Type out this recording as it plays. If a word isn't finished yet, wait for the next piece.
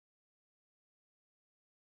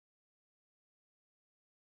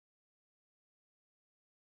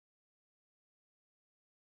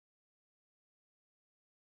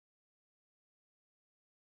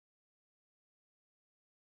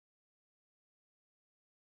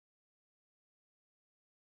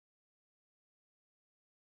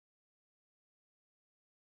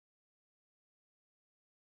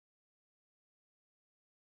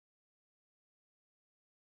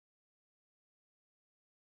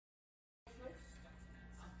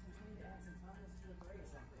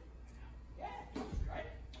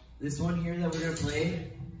This one here that we're gonna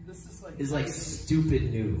play is like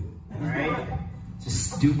stupid new. Alright?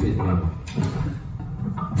 Just stupid new.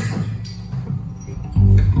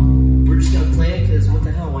 We're just gonna play it because what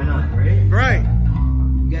the hell, why not, right? Right.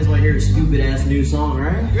 You guys wanna hear a stupid ass new song,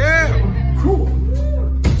 right? Yeah. Cool.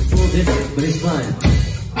 It's a little different, but it's fun.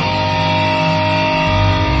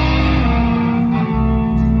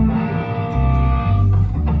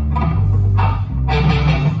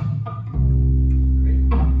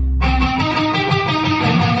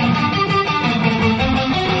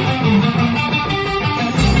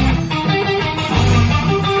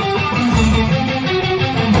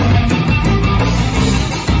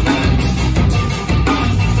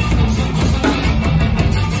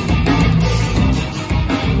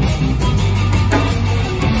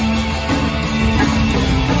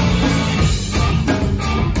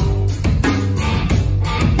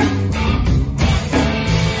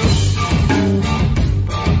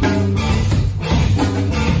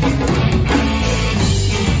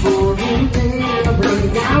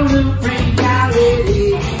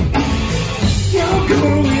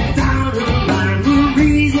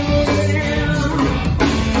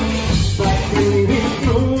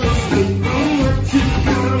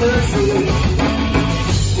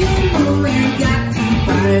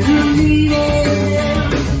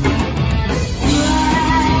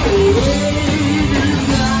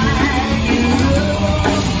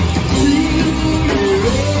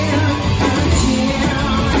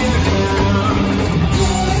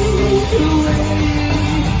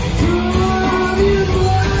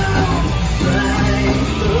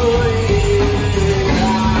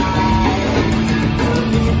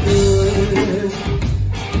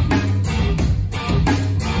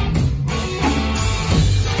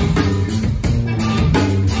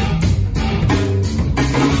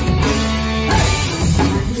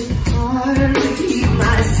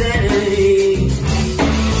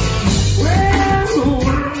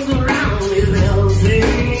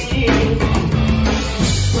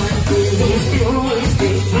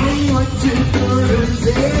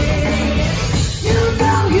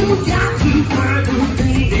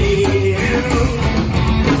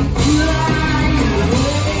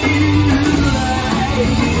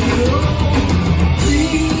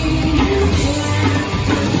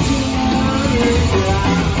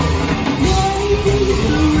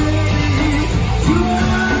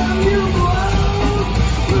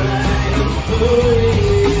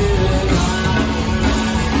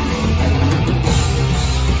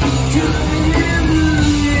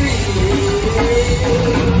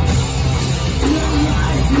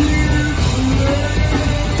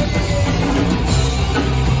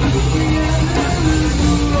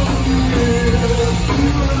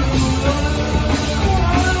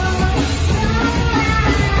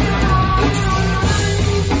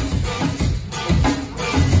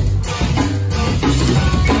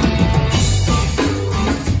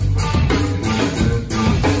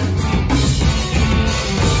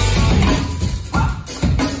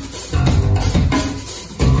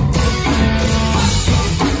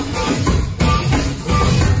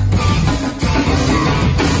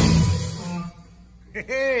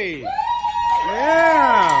 Hey!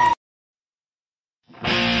 Yeah!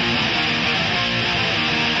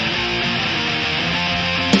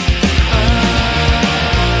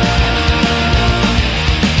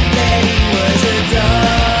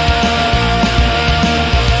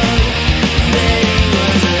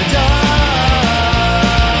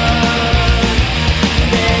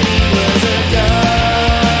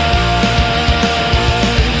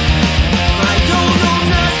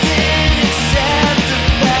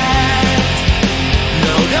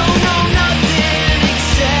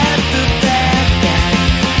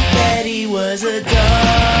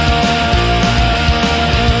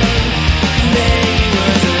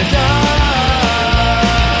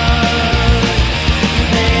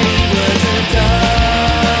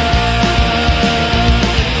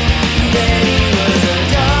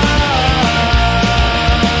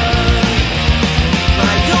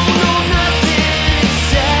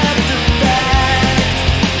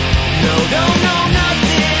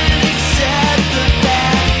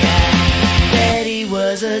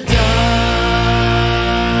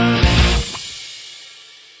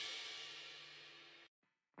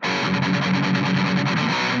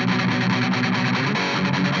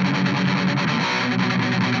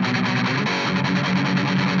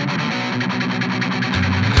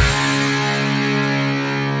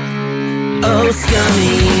 Oh,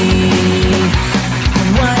 scummy,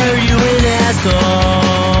 why are you an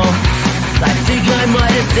asshole? I think I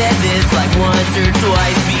might have said this like once or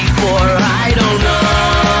twice before, I don't know.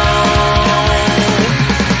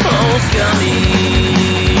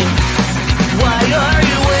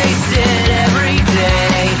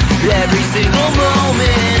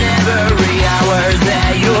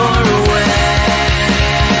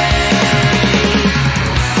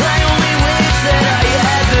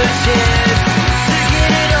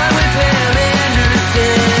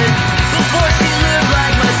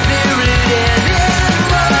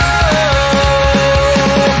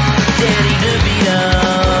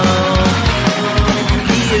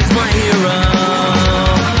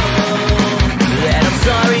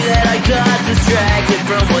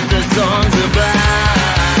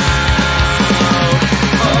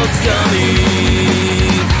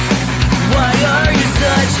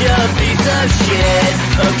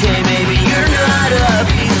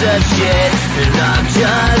 of shit, and I'm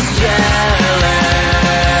just jealous.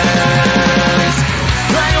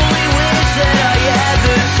 I only wish that I had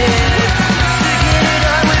the chance to get it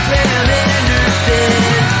on with Pam Anderson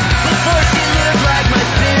before she lived like my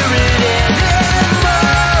spirit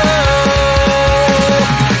animal.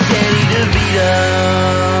 Danny DeVito.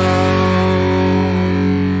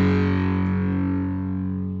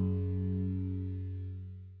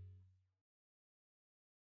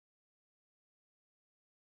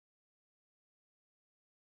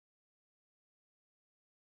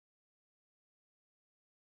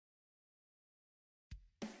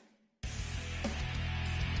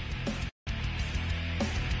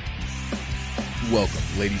 Welcome,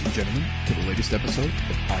 ladies and gentlemen, to the latest episode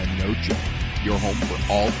of I'm No Joe, your home for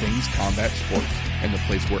all things combat sports and the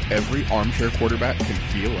place where every armchair quarterback can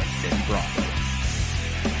feel like Eddie Bravo.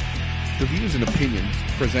 The views and opinions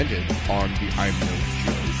presented on the I'm No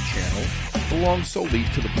Joe channel belong solely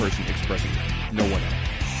to the person expressing them, no one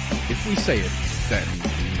else. If we say it, that means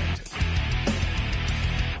we meant it.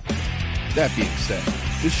 That being said,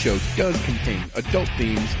 this show does contain adult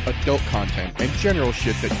themes, adult content, and general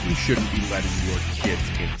shit that you shouldn't be letting your kids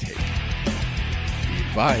intake. Be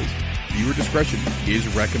advised, viewer discretion is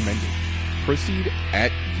recommended. Proceed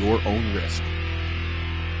at your own risk.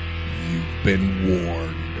 You've been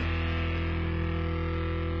warned.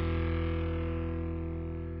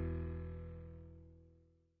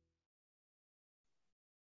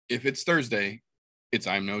 If it's Thursday, it's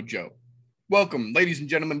I'm No Joe. Welcome, ladies and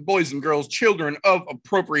gentlemen, boys and girls, children of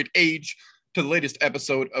appropriate age, to the latest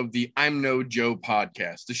episode of the I'm No Joe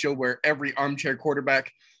podcast, the show where every armchair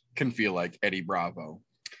quarterback can feel like Eddie Bravo.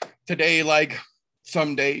 Today, like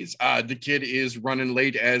some days, the kid is running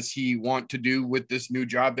late as he want to do with this new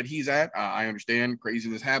job that he's at. I understand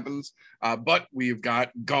craziness happens, but we've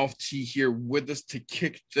got Golf T here with us to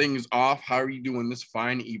kick things off. How are you doing this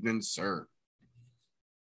fine evening, sir?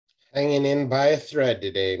 Hanging in by a thread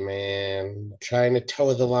today, man. Trying to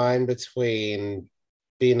toe the line between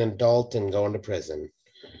being an adult and going to prison.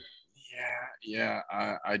 Yeah,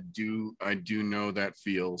 I do know that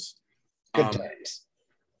feels. Good times.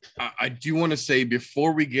 I do want to say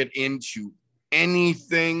before we get into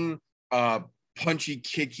anything punchy,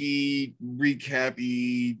 kicky,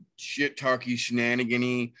 recappy, shit talky,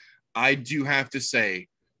 shenanigan-y, I do have to say,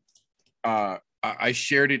 I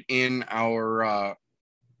shared it in our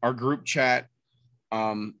group chat.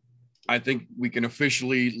 I think we can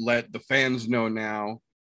officially let the fans know now.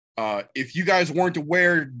 If you guys weren't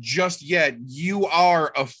aware just yet, you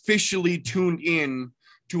are officially tuned in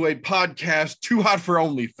to a podcast too hot for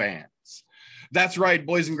OnlyFans. That's right,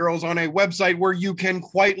 boys and girls, on a website where you can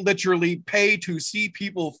quite literally pay to see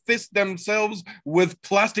people fist themselves with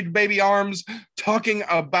plastic baby arms. Talking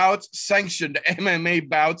about sanctioned MMA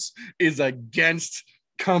bouts is against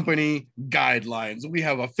company guidelines. We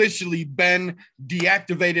have officially been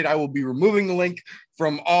deactivated. I will be removing the link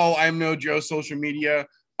from all I'm No Joe social media.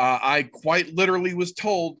 I quite literally was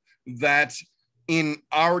told that in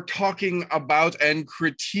our talking about and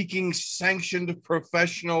critiquing sanctioned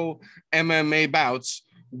professional MMA bouts,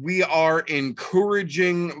 we are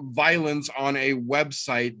encouraging violence on a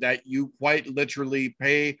website that you quite literally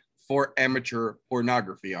pay for amateur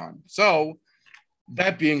pornography on. So,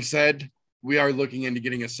 that being said, we are looking into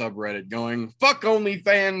getting a subreddit going. Fuck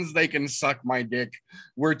OnlyFans, they can suck my dick.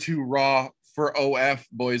 We're too raw for OF,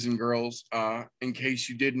 boys and girls. In case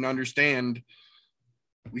you didn't understand,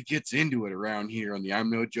 we gets into it around here on the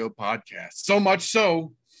I'm No Joe podcast. So much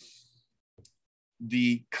so,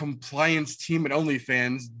 the compliance team at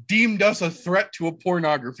OnlyFans deemed us a threat to a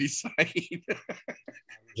pornography site.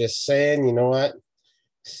 Just saying, you know what?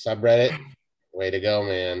 Subreddit, way to go,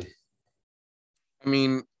 man. I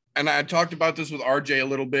mean, and I talked about this with RJ a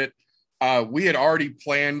little bit. We had already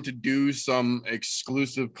planned to do some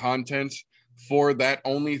exclusive content for that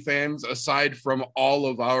OnlyFans, aside from all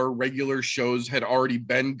of our regular shows had already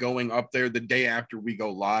been going up there the day after we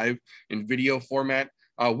go live in video format.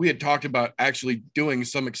 We had talked about actually doing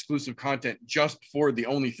some exclusive content just for the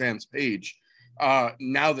OnlyFans page.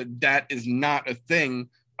 Now that is not a thing,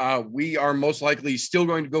 we are most likely still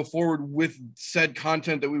going to go forward with said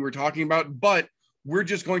content that we were talking about, but we're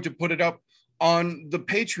just going to put it up on the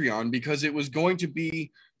Patreon because it was going to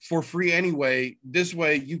be for free anyway. This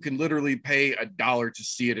way you can literally pay $1 to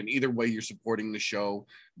see it, and either way you're supporting the show.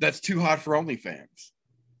 That's too hot for OnlyFans.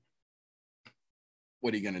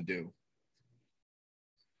 What are you going to do?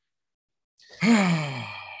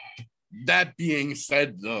 That being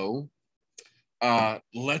said, though,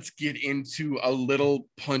 let's get into a little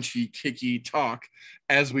punchy, kicky talk,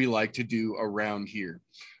 as we like to do around here.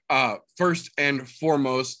 First and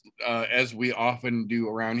foremost, as we often do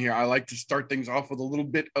around here, I like to start things off with a little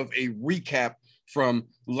bit of a recap from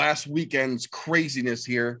last weekend's craziness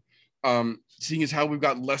here. Seeing as how we've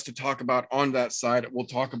got less to talk about on that side, we'll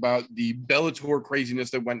talk about the Bellator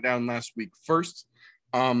craziness that went down last week first.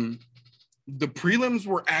 The prelims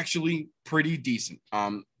were actually pretty decent.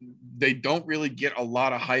 They don't really get a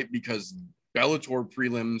lot of hype because Bellator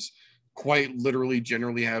prelims quite literally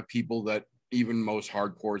generally have people that even most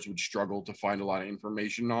hardcores would struggle to find a lot of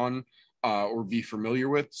information on or be familiar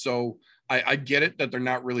with. So I get it that they're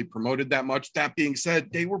not really promoted that much. That being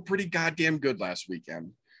said, they were pretty goddamn good last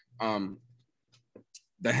weekend.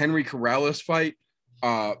 The Henry Corrales fight,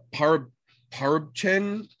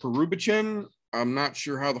 Parubichin, I'm not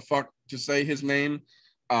sure how the fuck to say his name.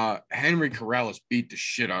 Henry Corrales beat the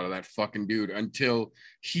shit out of that fucking dude until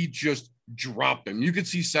he just dropped him. You could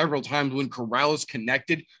see several times when Corrales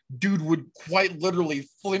connected, dude would quite literally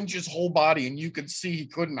flinch his whole body and you could see he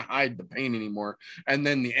couldn't hide the pain anymore. And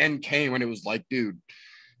then the end came and it was like, dude,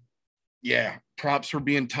 yeah, props for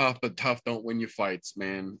being tough, but tough don't win you fights,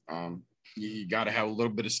 man. You got to have a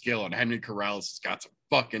little bit of skill, and Henry Corrales has got some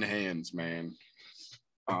fucking hands, man.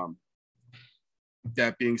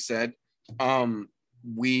 That being said,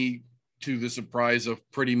 we, to the surprise of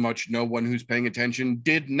pretty much no one who's paying attention,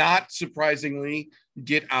 did not surprisingly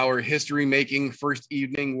get our history-making first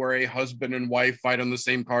evening where a husband and wife fight on the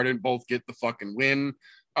same card and both get the fucking win.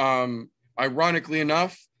 Ironically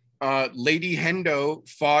enough, Lady Hendo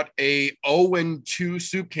fought a 0-2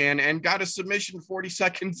 soup can and got a submission 40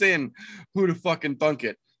 seconds in. Who'd have fucking thunk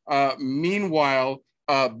it? Meanwhile,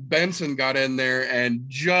 Benson got in there and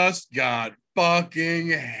just got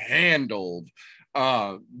fucking handled.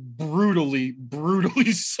 Brutally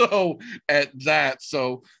so at that.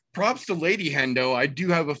 So props to Lady Hendo. I do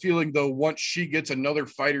have a feeling, though, once she gets another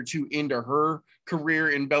fight or two into her career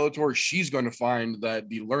in Bellator, she's going to find that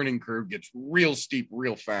the learning curve gets real steep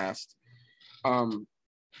real fast. That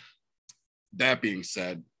being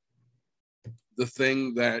said, the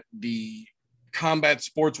thing that the combat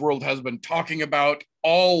sports world has been talking about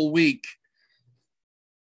all week,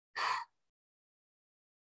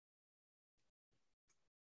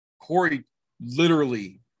 Corey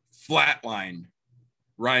literally flatlined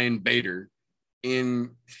Ryan Bader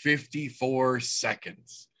in 54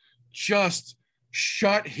 seconds. Just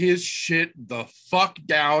shut his shit the fuck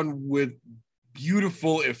down with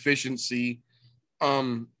beautiful efficiency.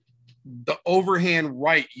 The overhand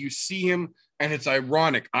right, you see him, and it's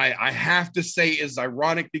ironic. I have to say it's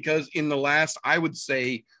ironic because in the last, I would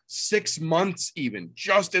say 6 months, even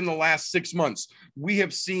just in the last 6 months, we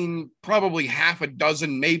have seen probably half a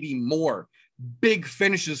dozen, maybe more, big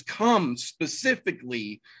finishes come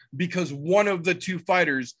specifically because one of the two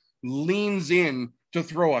fighters leans in to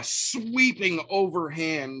throw a sweeping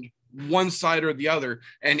overhand one side or the other,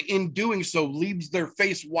 and in doing so leaves their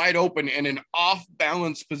face wide open in an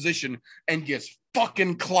off-balance position and gets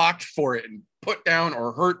fucking clocked for it and put down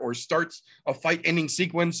or hurt or starts a fight-ending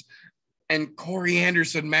sequence. And Corey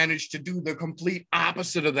Anderson managed to do the complete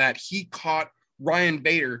opposite of that. He caught Ryan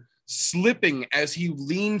Bader slipping as he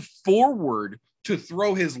leaned forward to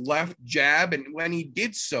throw his left jab, and when he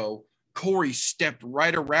did so, Corey stepped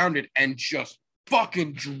right around it and just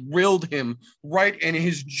fucking drilled him right in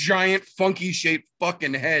his giant funky shaped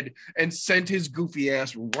fucking head and sent his goofy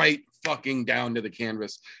ass right fucking down to the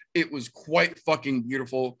canvas. It was quite fucking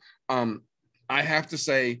beautiful. I have to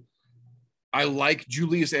say, I like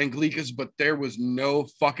Julius Anglickas, but there was no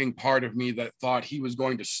fucking part of me that thought he was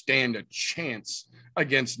going to stand a chance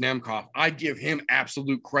against Nemkov. I give him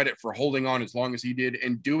absolute credit for holding on as long as he did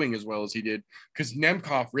and doing as well as he did, because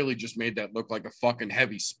Nemkov really just made that look like a fucking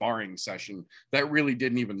heavy sparring session. That really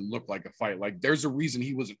didn't even look like a fight. Like, there's a reason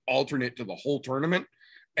he was an alternate to the whole tournament,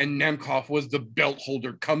 and Nemkov was the belt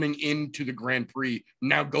holder coming into the Grand Prix,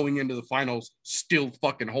 now going into the finals, still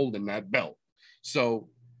fucking holding that belt. So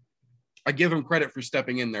I give him credit for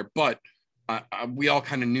stepping in there, but we all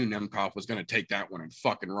kind of knew Nemkov was going to take that one and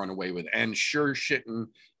fucking run away with it. And sure shitting,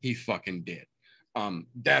 he fucking did.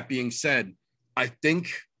 That being said, I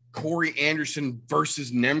think Corey Anderson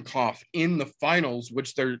versus Nemkov in the finals,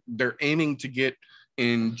 which they're aiming to get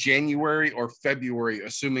in January or February,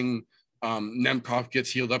 assuming Nemkov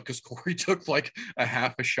gets healed up, because Corey took like a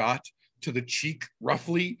half a shot to the cheek,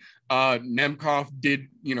 roughly. Nemkov did,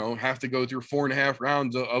 have to go through 4.5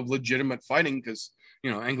 rounds of legitimate fighting because,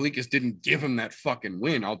 Anglickas didn't give him that fucking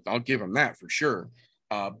win. I'll give him that for sure.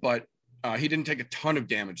 But he didn't take a ton of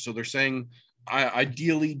damage. So they're saying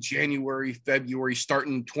ideally January, February,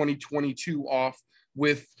 starting 2022 off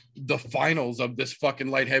with the finals of this fucking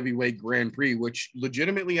light heavyweight Grand Prix, which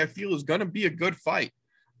legitimately I feel is going to be a good fight.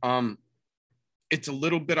 It's a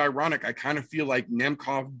little bit ironic. I kind of feel like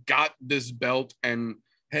Nemkov got this belt and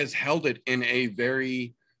has held it in a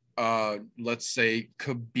very, let's say,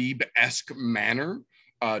 Khabib-esque manner.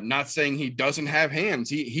 Not saying he doesn't have hands.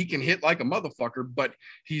 He can hit like a motherfucker, but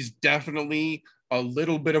he's definitely a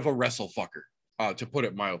little bit of a wrestle fucker, to put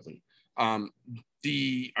it mildly.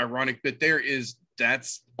 The ironic bit there is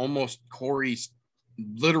that's almost Corey's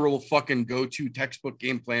literal fucking go-to textbook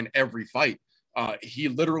game plan every fight. He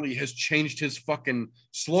literally has changed his fucking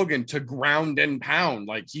slogan to ground and pound.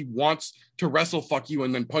 Like, he wants to wrestle fuck you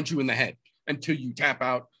and then punch you in the head until you tap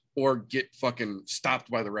out or get fucking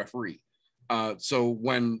stopped by the referee. So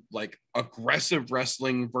when like aggressive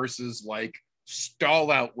wrestling versus like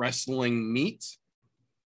stall out wrestling meets,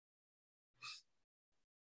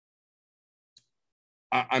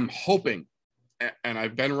 I'm hoping, and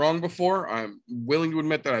I've been wrong before, I'm willing to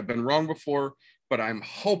admit that I've been wrong before, but I'm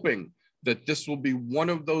hoping that this will be one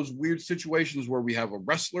of those weird situations where we have a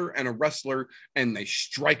wrestler and they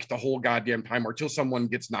strike the whole goddamn time or till someone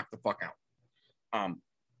gets knocked the fuck out.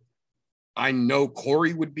 I know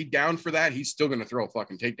Corey would be down for that. He's still going to throw a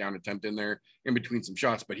fucking takedown attempt in there in between some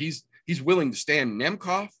shots, but he's willing to stand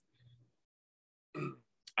Nemkov.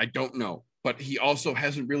 I don't know, but he also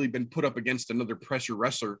hasn't really been put up against another pressure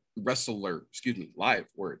wrestler, live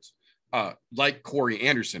words, like Corey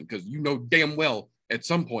Anderson, because you know damn well at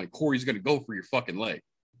some point Corey's going to go for your fucking leg.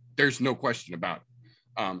 There's no question about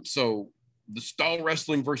it. So the stall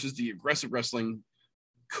wrestling versus the aggressive wrestling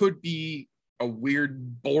could be a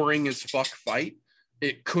weird, boring as fuck fight.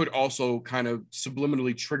 It could also kind of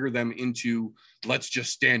subliminally trigger them into let's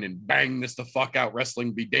just stand and bang this the fuck out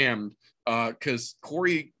wrestling be damned. Because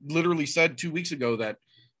Corey literally said 2 weeks ago that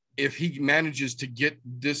if he manages to get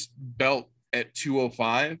this belt at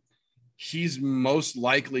 205, he's most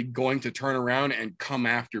likely going to turn around and come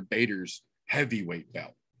after Bader's heavyweight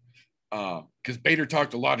belt. Because Bader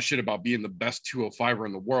talked a lot of shit about being the best 205er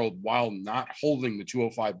in the world while not holding the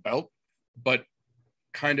 205 belt, but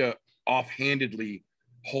kind of offhandedly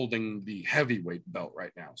holding the heavyweight belt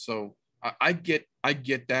right now. So I get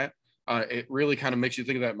that. It really kind of makes you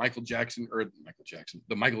think of that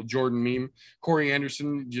the Michael Jordan meme. Corey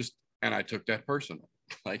Anderson and I took that personal.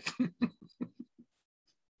 Like,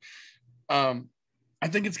 I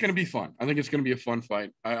think it's going to be fun. I think it's going to be a fun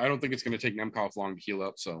fight. I don't think it's going to take Nemkov long to heal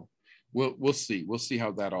up. So we'll see. We'll see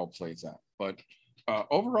how that all plays out. But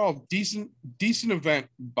overall, decent event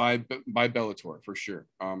by Bellator for sure.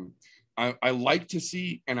 I like to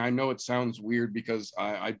see, and I know it sounds weird because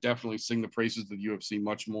I definitely sing the praises of the UFC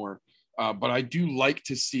much more, but I do like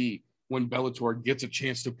to see when Bellator gets a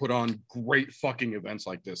chance to put on great fucking events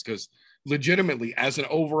like this, because legitimately, as an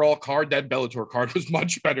overall card, that Bellator card was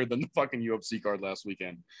much better than the fucking UFC card last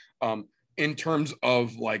weekend. In terms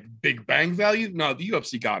of like big bang value, no, the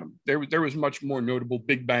UFC got him. There was much more notable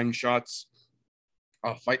big bang shots,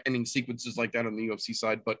 fight ending sequences like that on the UFC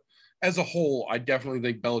side, but as a whole, I definitely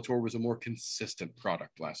think Bellator was a more consistent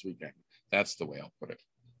product last weekend. That's the way I'll put it.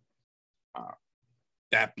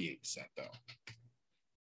 That being said, though,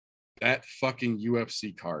 that fucking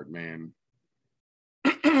UFC card, man.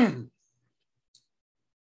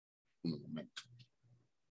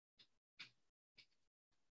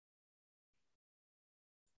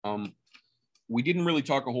 We didn't really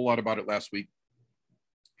talk a whole lot about it last week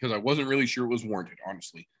because I wasn't really sure it was warranted,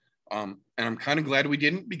 honestly. And I'm kind of glad we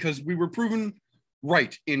didn't, because we were proven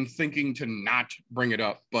right in thinking to not bring it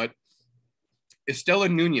up. But Estela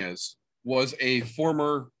Nunez was a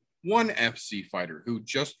former ONE FC fighter who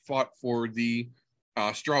just fought for the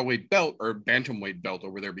strawweight belt, or bantamweight belt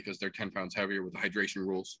over there, because they're 10 pounds heavier with the hydration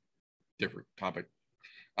rules. Different topic.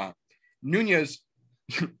 Nunez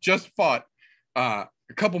just fought a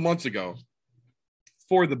couple months ago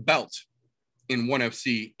for the belt in ONE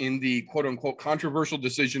FC in the quote unquote controversial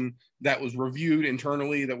decision that was reviewed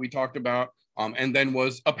internally that we talked about, and then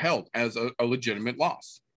was upheld as a legitimate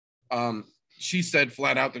loss. She said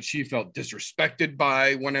flat out that she felt disrespected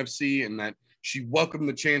by ONE FC and that she welcomed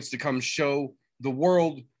the chance to come show the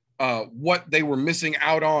world what they were missing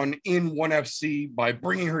out on in ONE FC by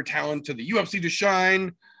bringing her talent to the UFC to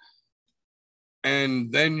shine.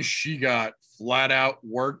 And then she got flat out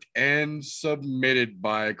worked and submitted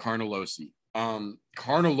by Carnelossi.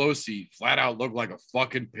 Carnelossi flat out looked like a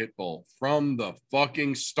fucking pit bull from the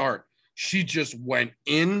fucking start. She just went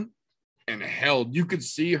in and held. You could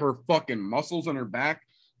see her fucking muscles on her back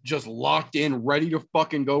just locked in, ready to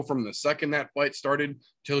fucking go from the second that fight started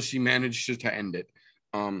till she managed to end it.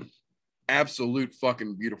 Absolute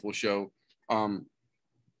fucking beautiful show.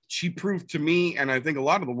 She proved to me, and I think a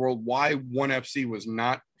lot of the world, why ONE FC was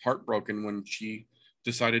not heartbroken when she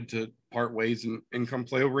decided to part ways and come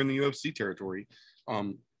play over in the UFC territory.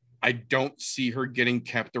 I don't see her getting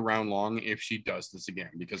kept around long if she does this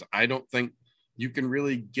again, because I don't think you can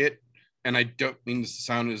really get, and I don't mean this to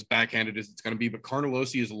sound as backhanded as it's going to be, but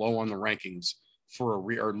Carnelossi is low on the rankings for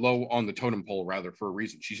or low on the totem pole rather for a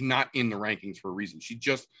reason. She's not in the rankings for a reason. She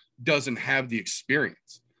just doesn't have the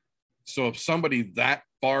experience. So if somebody that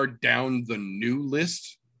far down the new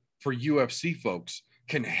list for UFC folks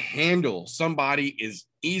can handle somebody as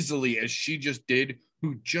easily as she just did,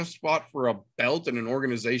 who just fought for a belt in an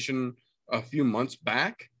organization a few months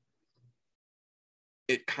back,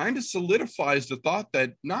 it kind of solidifies the thought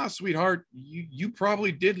that, nah, sweetheart, you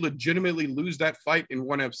probably did legitimately lose that fight in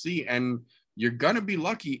ONE FC, and you're going to be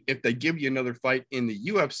lucky if they give you another fight in the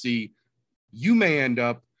UFC. You may end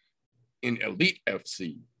up in Elite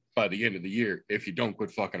FC by the end of the year if you don't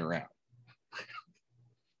quit fucking around.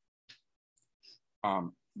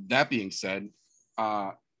 That being said,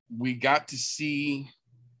 we got to see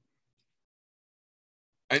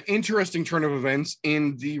an interesting turn of events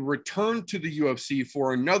in the return to the UFC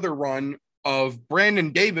for another run of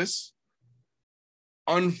Brandon Davis.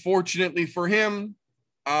 Unfortunately for him,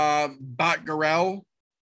 Batgarel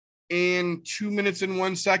in 2 minutes and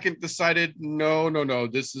 1 second decided, no,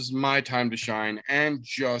 this is my time to shine, and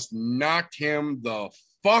just knocked him the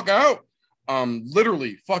fuck out.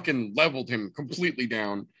 Literally fucking leveled him completely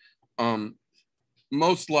down.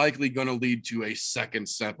 Most likely going to lead to a second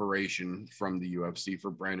separation from the UFC for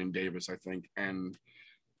Brandon Davis, I think. And,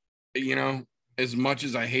 you know, as much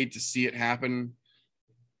as I hate to see it happen,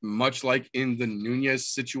 much like in the Nunes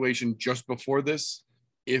situation just before this,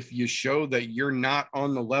 if you show that you're not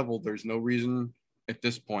on the level, there's no reason at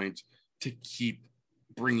this point to keep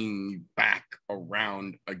bringing you back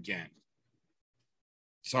around again.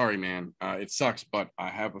 Sorry, man. It sucks, but I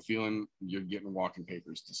have a feeling you're getting walking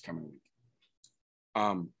papers this coming week.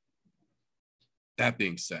 That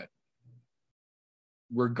being said,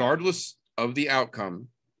 regardless of the outcome,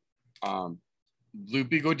 Lupi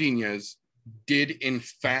Godinez did in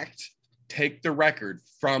fact take the record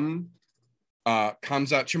from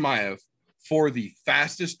Khamzat Chimaev for the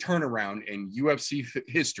fastest turnaround in UFC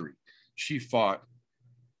history. She fought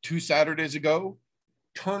 2 Saturdays ago,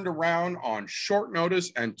 turned around on short notice,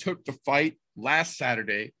 and took the fight last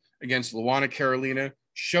Saturday against Luana Carolina.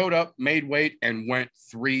 Showed up, made weight, and went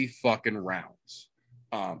 3 fucking rounds.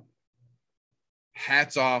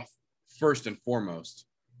 Hats off, first and foremost.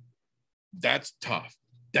 That's tough.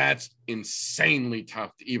 That's insanely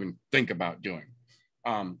tough to even think about doing.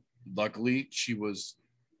 Luckily, she was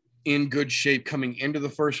in good shape coming into the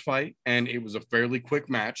first fight, and it was a fairly quick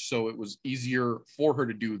match, so it was easier for her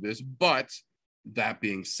to do this. But that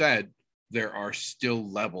being said, there are still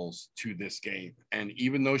levels to this game. And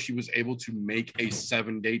even though she was able to make a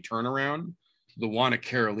 7-day turnaround, Luana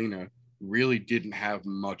Carolina really didn't have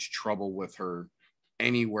much trouble with her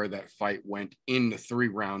anywhere that fight went in the 3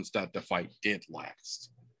 rounds that the fight did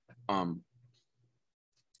last.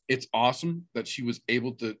 It's awesome that she was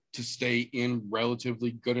able to stay in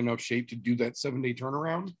relatively good enough shape to do that 7-day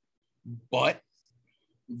turnaround, but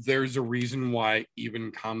there's a reason why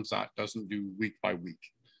even Khamzat doesn't do week by week.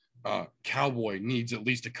 Cowboy needs at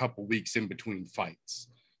least a couple weeks in between fights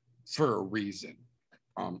for a reason.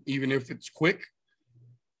 Even if it's quick,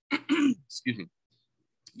 excuse me,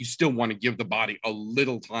 you still want to give the body a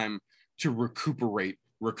little time to recuperate,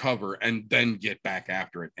 recover, and then get back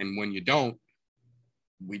after it. And when you don't,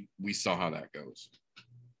 we saw how that goes.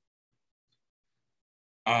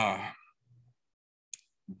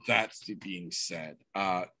 That's being said.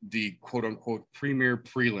 The quote unquote premier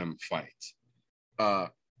prelim fight.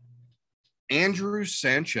 Andrew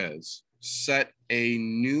Sanchez set a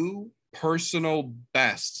new personal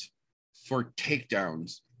best for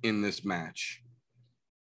takedowns in this match.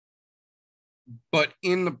 But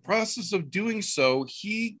in the process of doing so,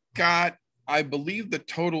 he got, I believe the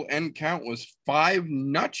total end count was 5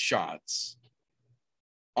 nut shots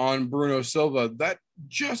on Bruno Silva. That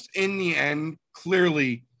just in the end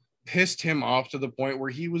clearly pissed him off to the point where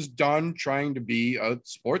he was done trying to be a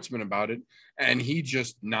sportsman about it, and he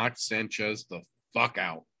just knocked Sanchez the fuck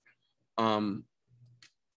out.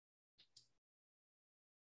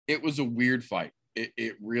 It was a weird fight.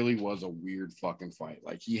 It really was a weird fucking fight.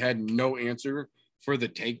 Like, he had no answer for the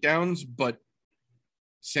takedowns, but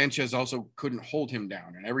Sanchez also couldn't hold him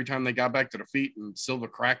down. And every time they got back to the feet and Silva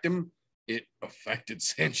cracked him, it affected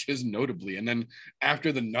Sanchez notably. And then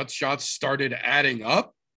after the nut shots started adding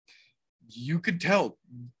up, you could tell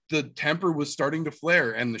the temper was starting to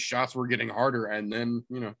flare and the shots were getting harder. And then,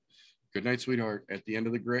 you know, good night, sweetheart. At the end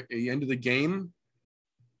of the game,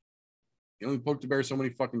 you only poke the bear so many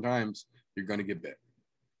fucking times, you're going to get bit.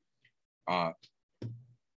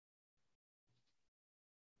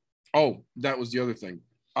 Oh, that was the other thing.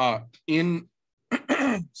 In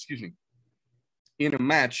excuse me, in a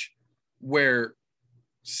match where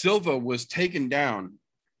Silva was taken down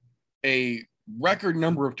a record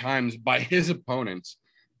number of times by his opponents,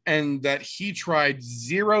 and that he tried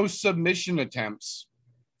 0 submission attempts,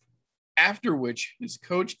 after which his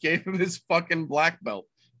coach gave him his fucking black belt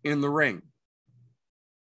in the ring.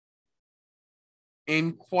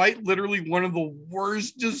 In quite literally one of the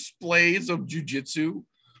worst displays of jiu-jitsu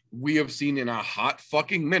we have seen in a hot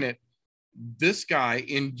fucking minute, this guy,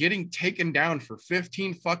 in getting taken down for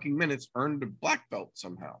 15 fucking minutes, earned a black belt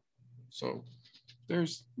somehow. So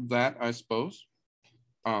there's that, I suppose.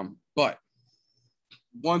 But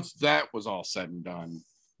once that was all said and done,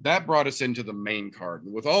 that brought us into the main card.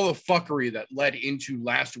 And with all the fuckery that led into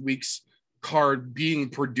last week's card being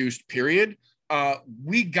produced, period,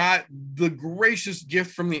 we got the gracious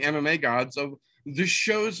gift from the MMA gods of the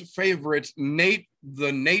show's favorite, Nate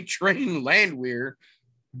Train Landwehr,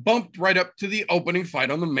 bumped right up to the opening fight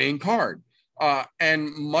on the main card.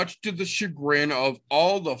 And much to the chagrin of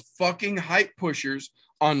all the fucking hype pushers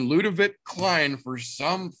on Ludovic Klein, for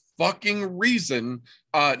some fucking reason,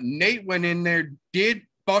 Nate went in there, did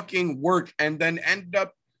fucking work, and then ended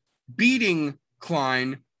up beating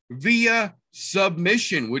Klein via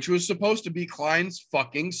submission, which was supposed to be Klein's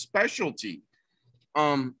fucking specialty.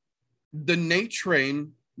 The Nate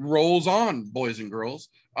train rolls on, boys and girls.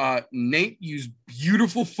 Nate used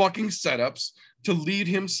beautiful fucking setups to lead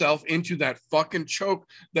himself into that fucking choke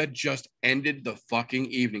that just ended the fucking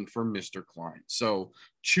evening for Mr. Klein. So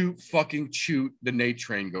choot, the Nate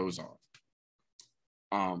train goes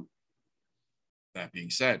on. That being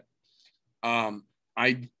said,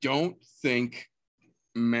 I don't think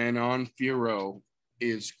Manon Fiorot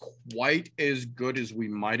is quite as good as we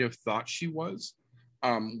might have thought she was.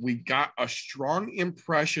 We got a strong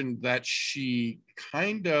impression that she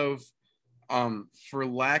kind of, for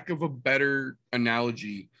lack of a better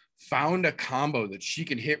analogy, found a combo that she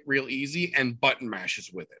can hit real easy and button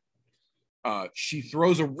mashes with it. She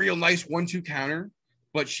throws a real nice 1-2 counter,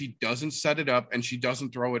 but she doesn't set it up, and she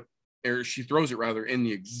doesn't throw it, or she throws it rather in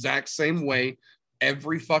the exact same way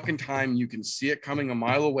every fucking time. You can see it coming a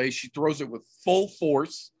mile away. She throws it with full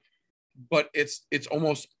force, but it's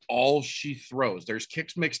almost all she throws. There's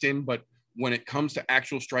kicks mixed in, but when it comes to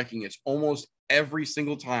actual striking, it's almost every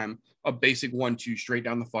single time a basic 1-2 straight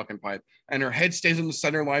down the fucking pipe. And her head stays in the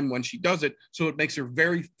center line when she does it, so it makes her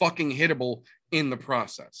very fucking hittable in the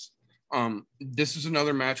process. This is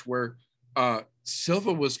another match where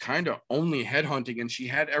Silva was kind of only headhunting, and she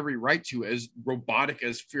had every right to, as robotic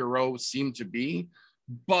as Fiorot seemed to be.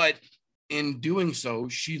 But in doing so,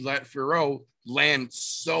 she let Fiorot land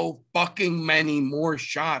so fucking many more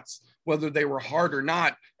shots, whether they were hard or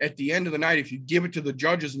not. At the end of the night, if you give it to the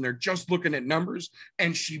judges and they're just looking at numbers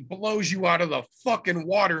and she blows you out of the fucking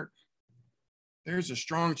water, there's a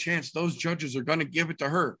strong chance those judges are going to give it to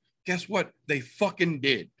her. Guess what? They fucking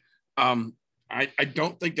did. I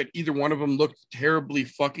don't think that either one of them looked terribly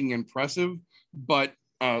fucking impressive, but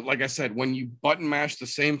like I said, when you button mash the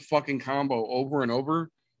same fucking combo over and over,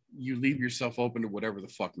 you leave yourself open to whatever the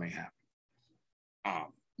fuck may happen.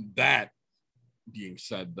 That being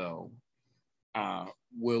said, though,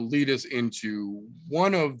 will lead us into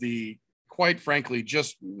one of the, quite frankly,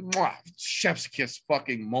 just chef's kiss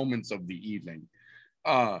fucking moments of the evening.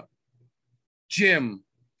 Jim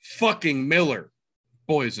fucking Miller,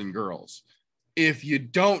 boys and girls. If you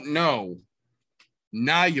don't know,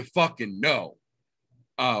 now you fucking know.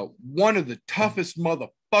 One of the toughest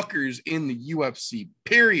motherfuckers in the UFC,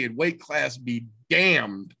 period, weight class be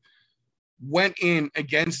damned, went in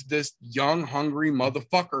against this young, hungry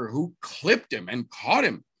motherfucker who clipped him and caught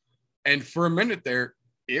him. And for a minute there,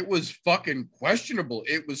 it was fucking questionable.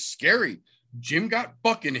 It was scary. Jim got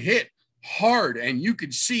fucking hit hard, and you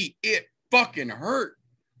could see it fucking hurt.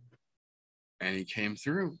 And he came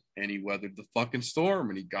through, and he weathered the fucking storm,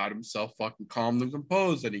 and he got himself fucking calm and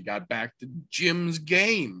composed, and he got back to Jim's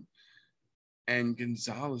game. And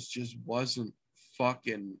Gonzalez just wasn't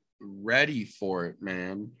fucking ready for it,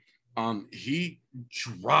 man. He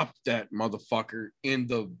dropped that motherfucker in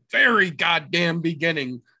the very goddamn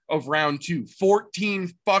beginning of round 2,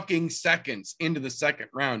 14 fucking seconds into the second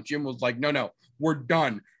round. Jim was like, no, we're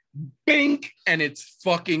done. Bink, and it's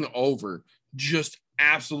fucking over. Just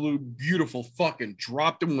absolute beautiful fucking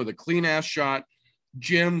dropped him with a clean ass shot.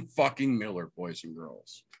 Jim fucking Miller, boys and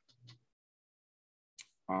girls.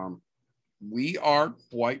 We are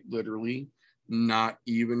quite literally not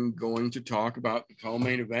even going to talk about the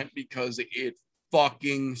co-main event because it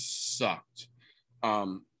fucking sucked.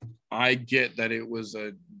 I get that it was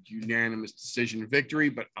a unanimous decision victory,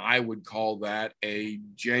 but I would call that a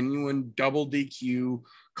genuine double DQ.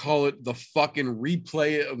 Call it the fucking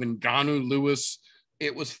replay of Ngannou Lewis.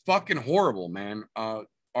 It was fucking horrible, man.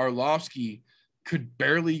 Arlovsky could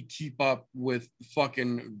barely keep up with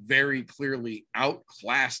fucking very clearly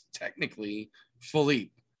outclassed technically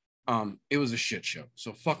Philippe. It was a shit show.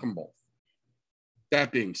 So fuck them both.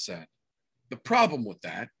 That being said, the problem with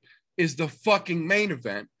that is the fucking main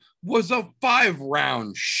event was a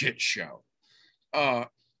 5-round shit show.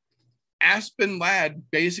 Aspen Ladd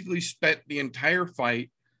basically spent the entire fight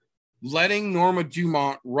letting Norma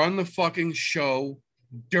Dumont run the fucking show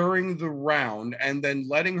during the round and then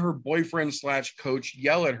letting her boyfriend / coach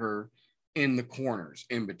yell at her in the corners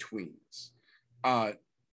in betweens.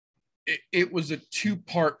 It was a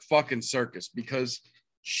 2-part fucking circus because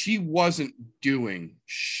she wasn't doing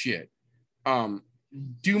shit.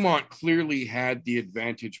 Dumont clearly had the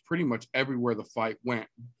advantage pretty much everywhere the fight went,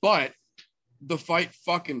 but the fight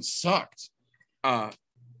fucking sucked.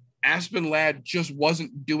 Aspen Ladd just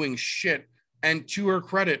wasn't doing shit. And to her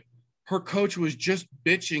credit, her coach was just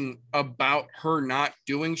bitching about her not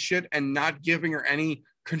doing shit and not giving her any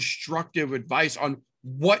constructive advice on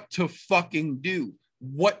what to fucking do,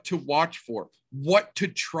 what to watch for, what to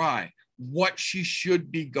try, what she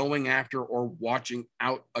should be going after or watching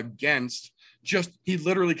out against. Just, he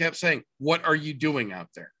literally kept saying, what are you doing out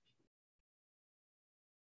there?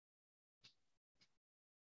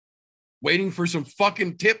 Waiting for some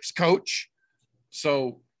fucking tips, coach.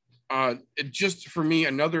 So it just, for me,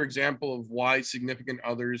 another example of why significant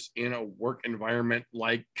others in a work environment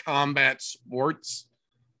like combat sports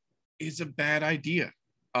is a bad idea.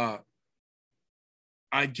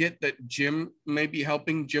 I get that gym may be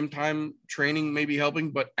helping, gym time training may be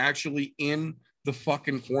helping, but actually in the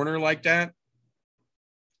fucking corner like that,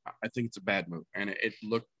 I think it's a bad move, and it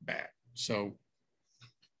looked bad. So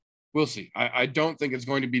we'll see. I don't think it's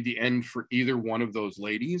going to be the end for either one of those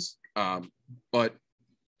ladies, but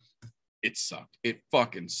it sucked. It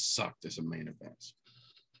fucking sucked as a main event.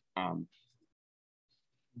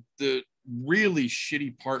 The really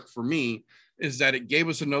shitty part for me is that it gave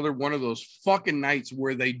us another one of those fucking nights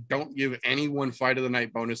where they don't give anyone fight of the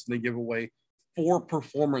night bonus and they give away 4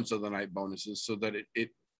 performance of the night bonuses so that it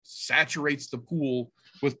saturates the pool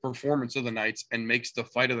with performance of the nights and makes the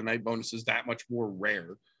fight of the night bonuses that much more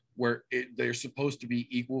rare, where they're supposed to be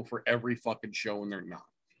equal for every fucking show and they're not.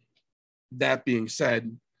 That being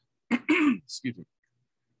said, excuse me,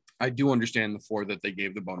 I do understand the 4 that they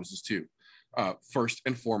gave the bonuses to. First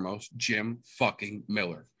and foremost, Jim fucking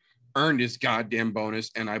Miller earned his goddamn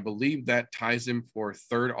bonus, and I believe that ties him for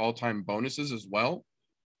 3rd all-time bonuses as well.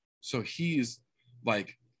 So he's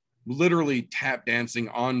like literally tap dancing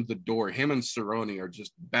on the door. Him and Cerrone are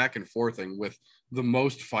just back and forthing with the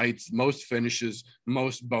most fights, most finishes,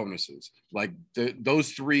 most bonuses. Like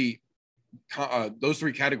those three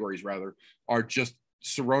categories rather are just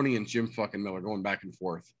Cerrone and Jim fucking Miller going back and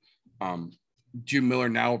forth. Jim Miller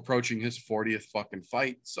now approaching his 40th fucking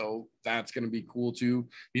fight, so that's going to be cool too.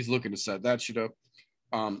 He's looking to set that shit up.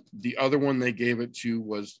 The other one they gave it to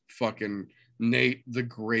was fucking Nate the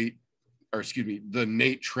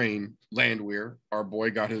Nate Train Landwehr. Our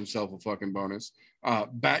boy got himself a fucking bonus.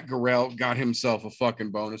 Bat Garrell got himself a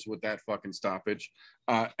fucking bonus with that fucking stoppage.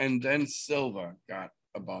 And then Silva got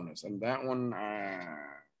a bonus. And that one, I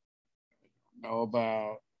don't know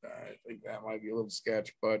about. I think that might be a little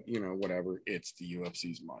sketch, but, you know, whatever. It's the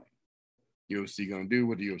UFC's money. UFC going to do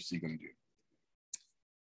what the UFC going to do.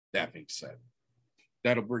 That being said,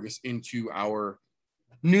 that'll bring us into our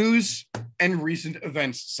news and recent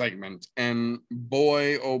events segment. And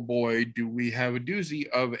boy, oh boy, do we have a doozy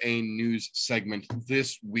of a news segment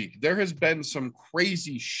this week. There has been some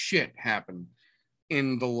crazy shit happen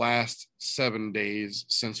in the last 7 days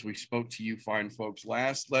since we spoke to you fine folks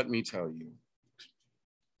last. Let me tell you.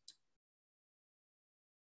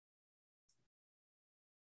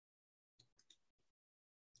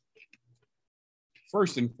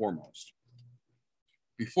 First and foremost,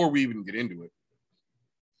 before we even get into it,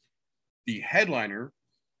 the headliner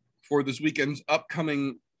for this weekend's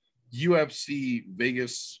upcoming UFC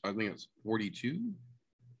Vegas, I think it's 42.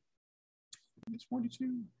 It's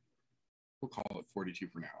 42. We'll call it 42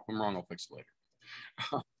 for now. If I'm wrong, I'll fix it later.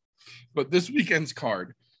 But this weekend's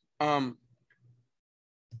card,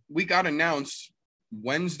 we got announced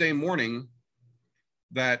Wednesday morning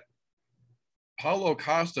that Paulo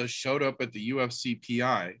Costa showed up at the UFC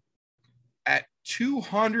PI at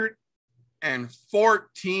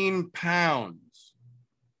 214 pounds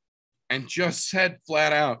and just said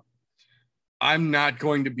flat out, I'm not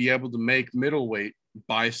going to be able to make middleweight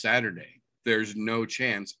by Saturday. there's no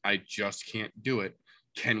chance. I just can't do it.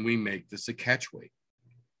 Can we make this a catchweight?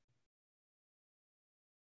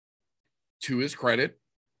 To his credit,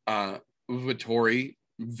 Vettori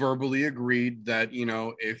verbally agreed that, you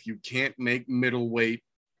know, if you can't make middleweight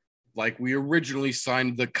like we originally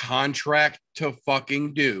signed the contract to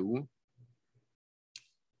fucking do,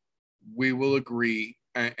 we will agree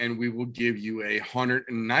and we will give you a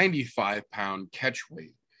 195-pound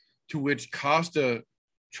catchweight. To which Costa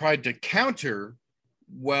tried to counter,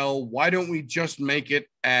 well, why don't we just make it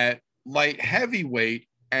at light heavyweight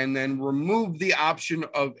and then remove the option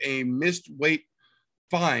of a missed weight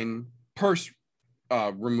fine purse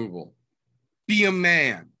removal? Be a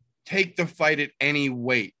man. Take the fight at any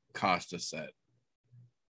weight, Costa said.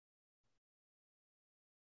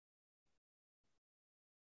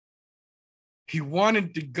 He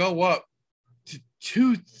wanted to go up to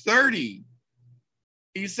 230.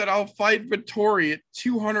 He said, I'll fight Vettori at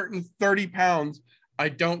 230 pounds. I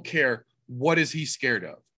don't care. What is he scared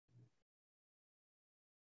of?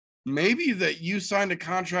 Maybe that you signed a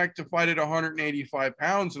contract to fight at 185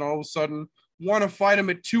 pounds and all of a sudden want to fight him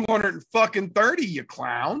at 230, you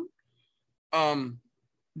clown.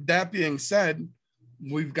 That being said,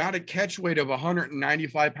 we've got a catch weight of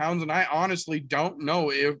 195 pounds, and I honestly don't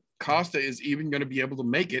know if Costa is even going to be able to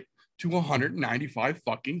make it to 195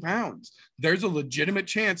 fucking pounds. There's a legitimate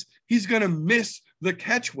chance he's going to miss the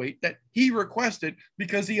catch weight that he requested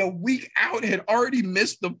because he a week out had already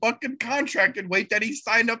missed the fucking contracted weight that he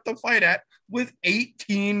signed up to fight at with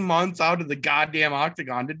 18 months out of the goddamn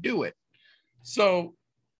octagon to do it. So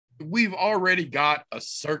we've already got a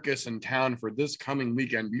circus in town for this coming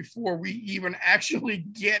weekend before we even actually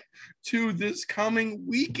get to this coming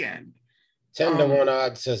weekend. 10 to 1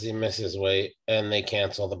 odd says he misses weight and they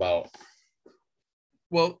cancel the bout.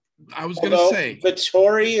 Well, I was going to say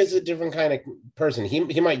Vettori is a different kind of person.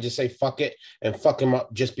 He might just say fuck it and fuck him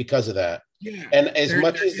up just because of that. Yeah. And as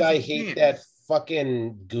much as I hate that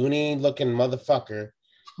fucking Goonie looking motherfucker,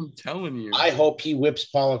 I'm telling you, I hope he whips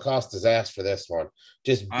Paulo Costa's ass for this one.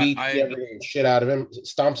 Just beat the shit out of him,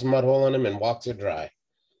 stomps a mud hole in him, and walks it dry.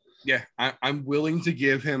 Yeah, I'm willing to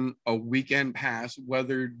give him a weekend pass,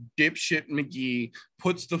 whether dipshit McGee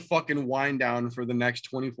puts the fucking wine down for the next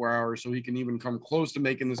 24 hours so he can even come close to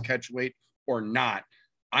making this catch weight or not.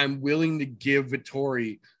 I'm willing to give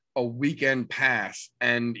Vettori a weekend pass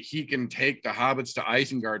and he can take the Hobbits to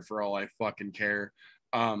Isengard for all I fucking care.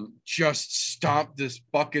 Just stomp this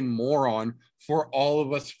fucking moron for all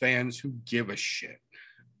of us fans who give a shit.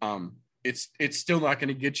 It's still not going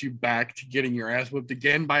to get you back to getting your ass whipped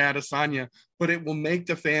again by Adesanya, but it will make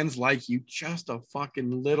the fans like you just a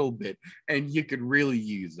fucking little bit. And you could really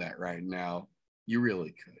use that right now. You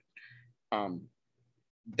really could.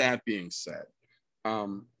 That being said,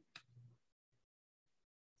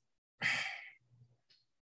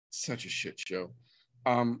 such a shit show.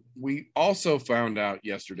 We also found out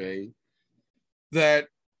yesterday that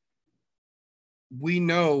we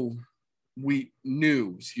knew,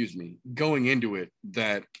 going into it,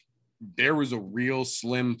 that there was a real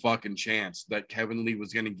slim fucking chance that Kevin Lee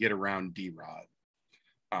was going to get around D-Rod.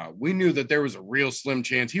 We knew that there was a real slim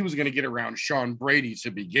chance he was going to get around Sean Brady to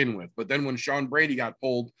begin with. But then when Sean Brady got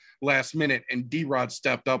pulled last minute and D-Rod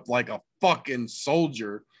stepped up like a fucking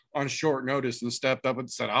soldier on short notice and stepped up and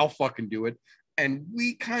said, I'll fucking do it. And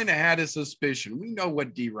we kind of had a suspicion. We know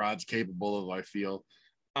what D-Rod's capable of, I feel.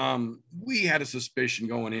 We had a suspicion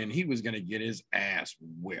going in he was going to get his ass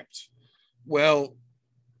whipped. Well,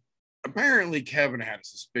 apparently Kevin had a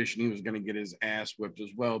suspicion he was going to get his ass whipped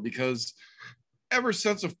as well, because ever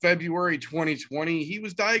since of February 2020, he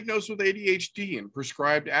was diagnosed with ADHD and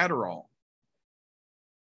prescribed Adderall.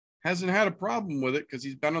 Hasn't had a problem with it because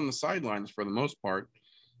he's been on the sidelines for the most part.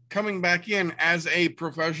 Coming back in as a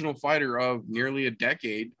professional fighter of nearly a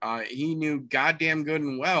decade, he knew goddamn good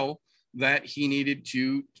and well that he needed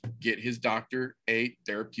to get his doctor a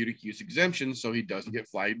therapeutic use exemption so he doesn't get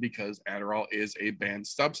flagged, because Adderall is a banned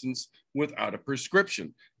substance without a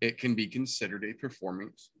prescription. It can be considered a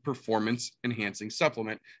performance enhancing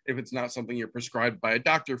supplement if it's not something you're prescribed by a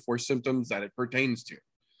doctor for symptoms that it pertains to.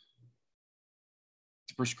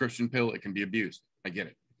 It's a prescription pill. It can be abused. I get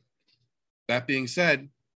it. That being said,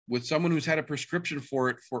 with someone who's had a prescription for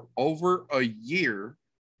it for over a year,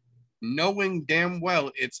 knowing damn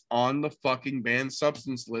well it's on the fucking banned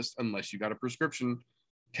substance list unless you got a prescription,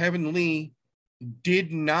 Kevin Lee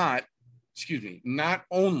not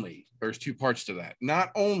only, there's two parts to that,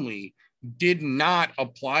 not only did not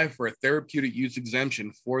apply for a therapeutic use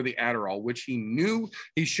exemption for the Adderall, which he knew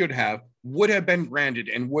he should have, would have been granted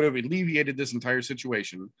and would have alleviated this entire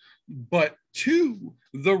situation. But two,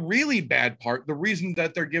 the really bad part, the reason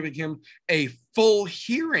that they're giving him a full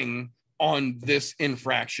hearing on this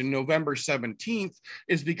infraction, November 17th,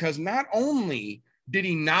 is because not only did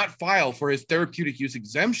he not file for his therapeutic use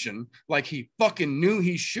exemption like he fucking knew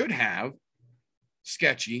he should have,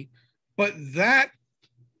 sketchy, but that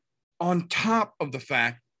on top of the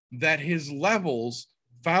fact that his levels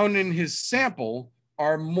found in his sample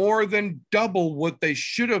are more than double what they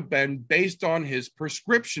should have been based on his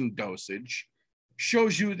prescription dosage,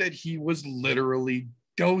 shows you that he was literally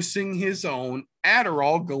dosing his own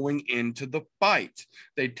Adderall going into the fight.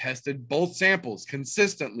 They tested both samples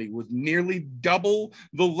consistently with nearly double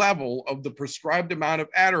the level of the prescribed amount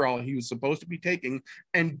of Adderall he was supposed to be taking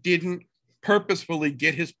and didn't purposefully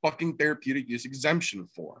get his fucking therapeutic use exemption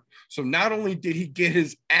for. So not only did he get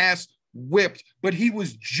his ass whipped, but he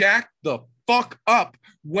was jacked the fuck up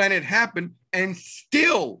when it happened and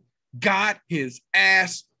still got his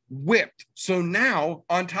ass whipped. So now,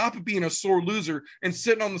 on top of being a sore loser and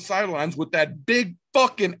sitting on the sidelines with that big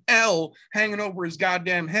fucking L hanging over his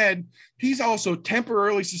goddamn head, he's also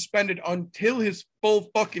temporarily suspended until his full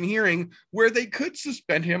fucking hearing, where they could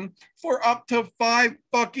suspend him for up to 5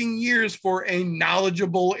 fucking years for a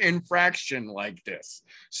knowledgeable infraction like this.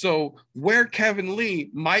 So where Kevin Lee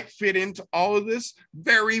might fit into all of this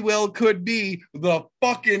very well could be the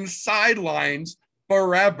fucking sidelines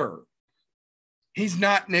forever. He's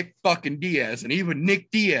not Nick fucking Diaz. And even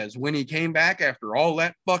Nick Diaz, when he came back after all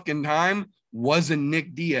that fucking time, wasn't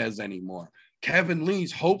Nick Diaz anymore. Kevin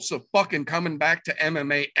Lee's hopes of fucking coming back to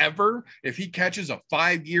MMA ever, if he catches a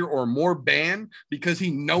 5-year or more ban because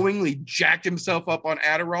he knowingly jacked himself up on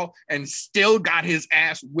Adderall and still got his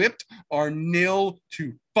ass whipped, are nil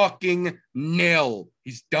to fucking nil.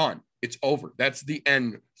 He's done. It's over. That's the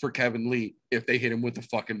end for Kevin Lee if they hit him with the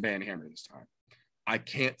fucking ban hammer this time. I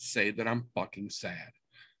can't say that I'm fucking sad.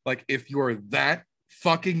 Like, if you're that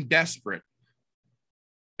fucking desperate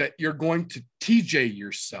that you're going to TJ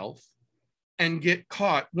yourself and get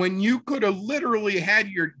caught when you could have literally had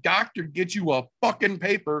your doctor get you a fucking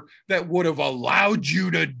paper that would have allowed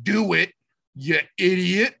you to do it, you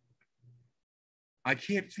idiot, I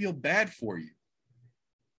can't feel bad for you.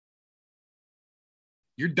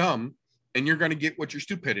 You're dumb, and you're going to get what your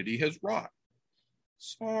stupidity has wrought.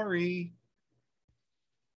 Sorry.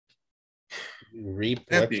 Reap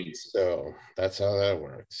what you sow. That's how that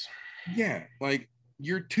works. Yeah, like,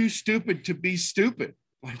 you're too stupid to be stupid.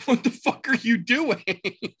 Like, what the fuck are you doing?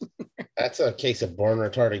 That's a case of born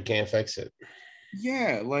retarded, can't fix it.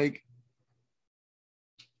 Yeah, like,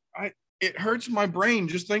 it hurts my brain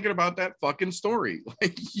just thinking about that fucking story.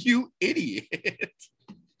 Like, you idiot.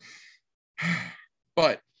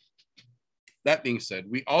 But that being said,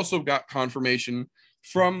 we also got confirmation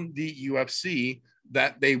from the UFC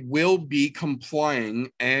that they will be complying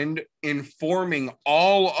and informing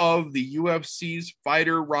all of the UFC's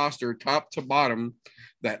fighter roster, top to bottom,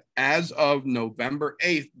 that as of November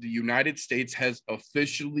 8th, the United States has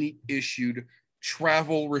officially issued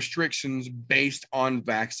travel restrictions based on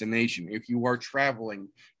vaccination. If you are traveling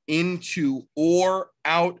into or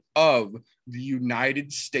out of the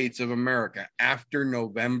United States of America after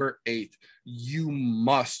November 8th, you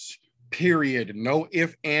must, period, no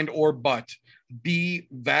if, and, or but, be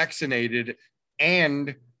vaccinated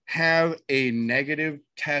and have a negative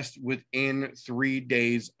test within 3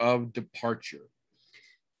 days of departure.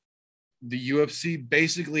 The UFC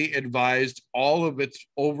basically advised all of its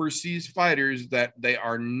overseas fighters that they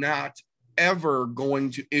are not ever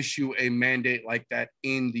going to issue a mandate like that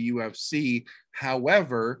in the UFC.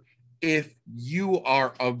 However, if you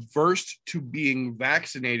are averse to being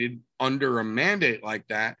vaccinated under a mandate like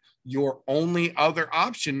that, your only other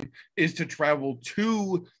option is to travel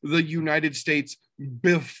to the United States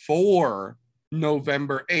before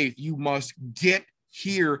November 8th. You must get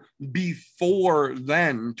here before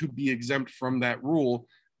then to be exempt from that rule,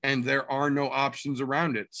 and there are no options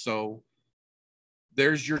around it. So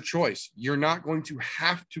there's your choice. You're not going to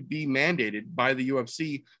have to be mandated by the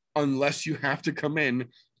UFC unless you have to come in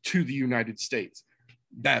to the United States.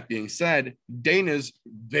 That being said, Dana's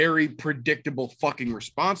very predictable fucking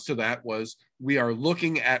response to that was, we are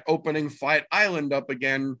looking at opening Fight Island up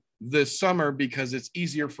again this summer because it's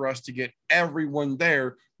easier for us to get everyone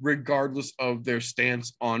there regardless of their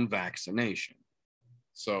stance on vaccination.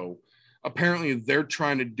 So apparently they're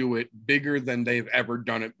trying to do it bigger than they've ever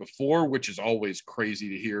done it before, which is always crazy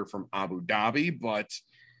to hear from Abu Dhabi. But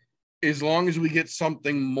as long as we get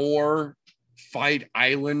something more Fight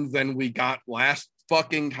Island than we got last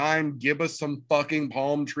fucking time. Give us some fucking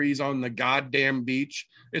palm trees on the goddamn beach.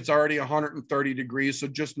 It's already 130 degrees, so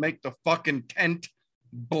just make the fucking tent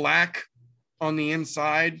black on the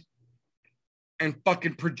inside and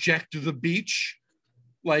fucking project the beach.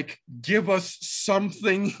 Like, give us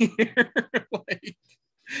something here. Like,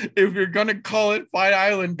 if you're gonna call it Fight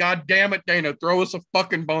Island, god damn it, Dana, throw us a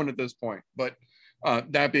fucking bone at this point. But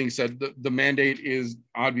that being said, the mandate is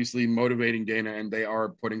obviously motivating Dana, and they are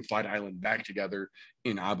putting Fight Island back together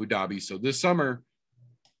in Abu Dhabi. So this summer,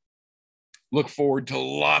 look forward to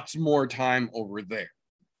lots more time over there.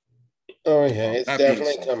 Oh yeah, it's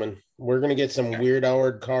definitely coming. We're gonna get some weird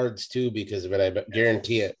hour cards too because of it. I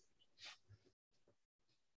guarantee it.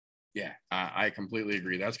 Yeah, I completely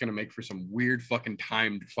agree. That's gonna make for some weird fucking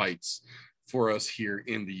timed fights for us here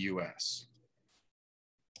in the U.S.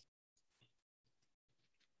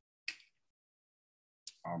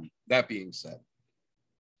 That being said,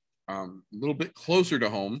 a little bit closer to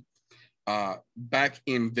home, back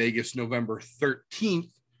in Vegas, November 13th,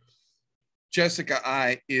 Jessica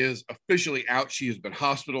I is officially out. She has been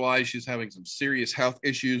hospitalized. She's having some serious health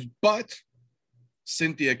issues, but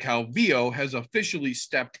Cynthia Calvillo has officially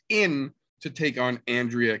stepped in to take on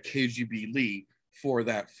Andrea KGB Lee for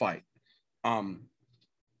that fight.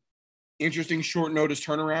 Interesting short notice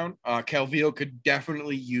turnaround. Calvillo could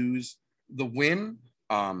definitely use the win.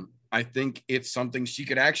 I think it's something she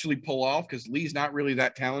could actually pull off because Lee's not really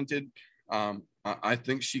that talented. I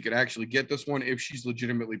think she could actually get this one if she's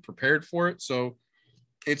legitimately prepared for it. So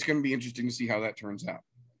it's going to be interesting to see how that turns out.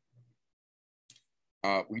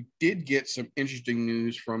 We did get some interesting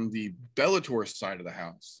news from the Bellator side of the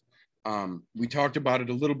house. We talked about it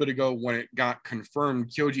a little bit ago when it got confirmed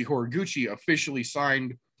Kyoji Horiguchi officially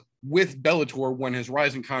signed with Bellator when his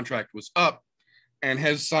Rising contract was up and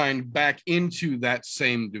has signed back into that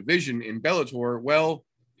same division in Bellator. Well,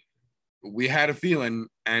 we had a feeling,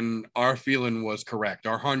 and our feeling was correct.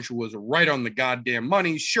 Our hunch was right on the goddamn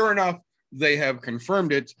money. Sure enough, they have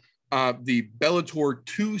confirmed it. The Bellator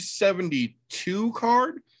 272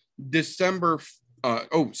 card, December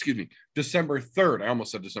 3rd. I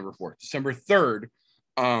almost said December 4th. December 3rd,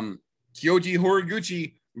 Kyoji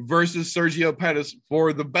Horiguchi versus Sergio Pettis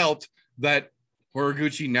for the belt that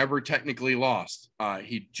Horiguchi never technically lost.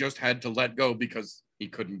 He just had to let go because he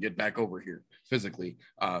couldn't get back over here physically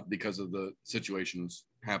because of the situations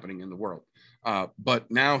happening in the world.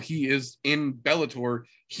 But now he is in Bellator.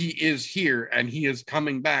 He is here, and he is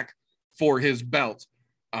coming back for his belt.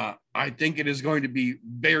 I think it is going to be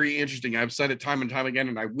very interesting. I've said it time and time again,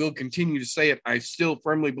 and I will continue to say it. I still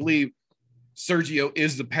firmly believe Sergio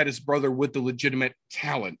is the Pettis brother with the legitimate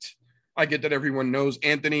talent. I get that everyone knows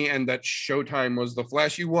Anthony and that Showtime was the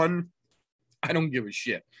flashy one. I don't give a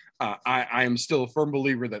shit. I am still a firm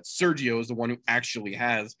believer that Sergio is the one who actually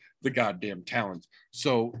has the goddamn talent.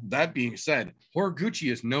 So that being said,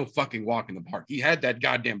 Horiguchi is no fucking walk in the park. He had that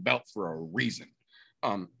goddamn belt for a reason.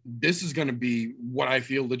 This is going to be what I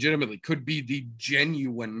feel legitimately could be the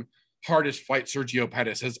genuine hardest fight Sergio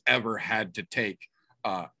Pettis has ever had to take.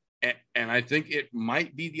 And I think it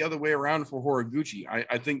might be the other way around for Horiguchi.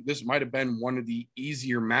 I think this might have been one of the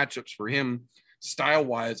easier matchups for him.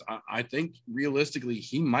 Style-wise, I think realistically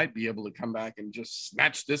he might be able to come back and just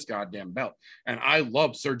snatch this goddamn belt. And I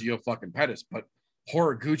love Sergio fucking Pettis, but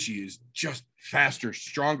Horiguchi is just faster,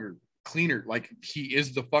 stronger, cleaner. Like, he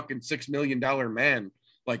is the fucking $6 million man.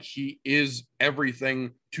 Like, he is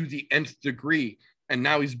everything to the nth degree. And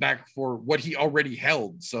now he's back for what he already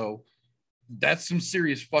held. So that's some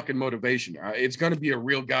serious fucking motivation. It's going to be a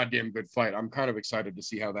real goddamn good fight. I'm kind of excited to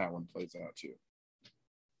see how that one plays out too.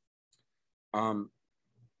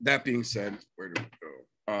 That being said, where do we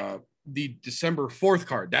go? The December 4th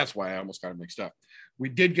card. That's why I almost got it mixed up. We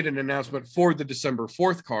did get an announcement for the December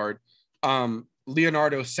 4th card.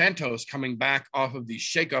 Leonardo Santos coming back off of the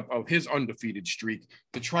shakeup of his undefeated streak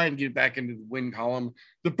to try and get back into the win column.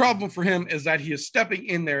 The problem for him is that he is stepping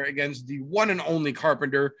in there against the one and only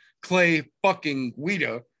Carpenter, Clay fucking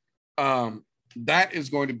Guida. That is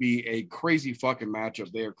going to be a crazy fucking matchup.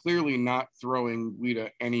 They are clearly not throwing Guida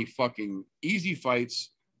any fucking easy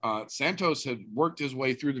fights. Santos had worked his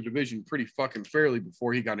way through the division pretty fucking fairly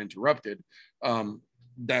before he got interrupted.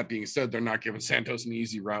 That being said, they're not giving Santos an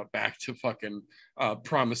easy route back to fucking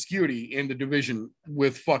promiscuity in the division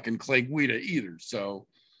with fucking Clay Guida either. So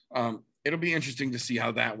it'll be interesting to see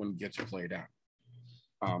how that one gets played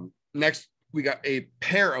out. Next, we got a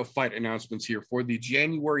pair of fight announcements here for the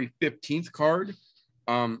January 15th card.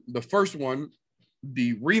 The first one,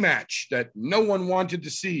 the rematch that no one wanted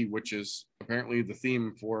to see, which is apparently the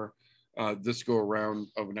theme for this go around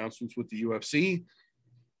of announcements with the UFC.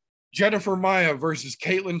 Jennifer Maya versus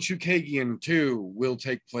Caitlin Chukagian 2 will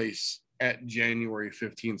take place at January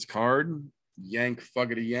 15th's card. Yank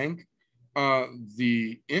fuckity yank.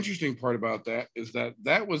 The interesting part about that is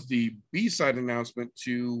that was the B-side announcement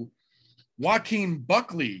to Joaquin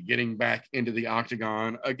Buckley getting back into the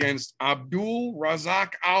octagon against Abdul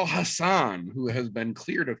Razak Al Hassan, who has been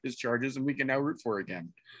cleared of his charges and we can now root for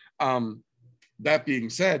again. That being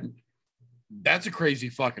said, that's a crazy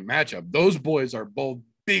fucking matchup. Those boys are both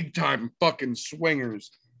big time fucking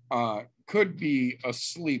swingers. Could be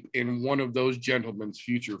asleep in one of those gentlemen's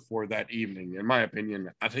future for that evening. In my opinion,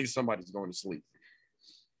 I think somebody's going to sleep.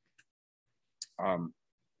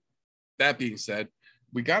 That being said,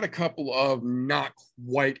 we got a couple of not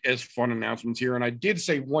quite as fun announcements here, and I did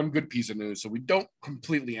say one good piece of news, so we don't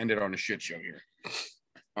completely end it on a shit show here.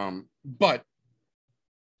 But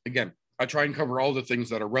again, I try and cover all the things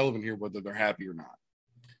that are relevant here, whether they're happy or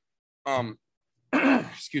not.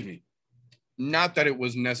 Excuse me. Not that it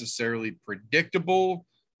was necessarily predictable,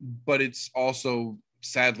 but it's also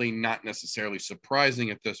sadly not necessarily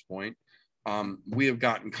surprising at this point. We have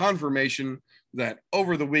gotten confirmation that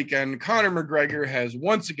over the weekend, Conor McGregor has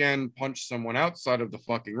once again punched someone outside of the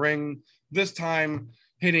fucking ring, this time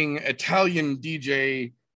hitting Italian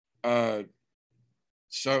DJ.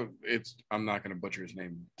 So I'm not going to butcher his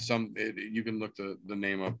name. You can look the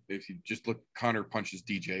name up if you just look Connor punches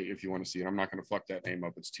DJ if you want to see it. I'm not going to fuck that name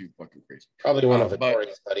up. It's too fucking crazy. Probably one of the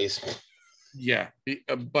studies. Yeah,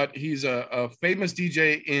 but he's a famous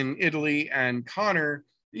DJ in Italy, and Connor,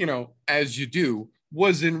 as you do,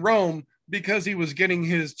 was in Rome because he was getting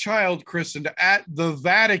his child christened at the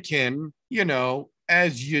Vatican,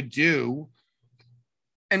 as you do,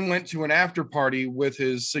 and went to an after party with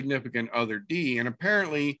his significant other D. And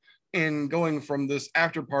apparently in going from this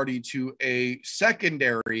after party to a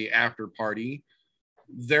secondary after party,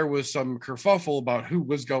 there was some kerfuffle about who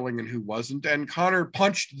was going and who wasn't. And Connor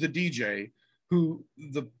punched the DJ, who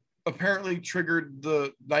apparently triggered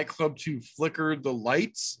the nightclub to flicker the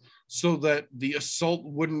lights so that the assault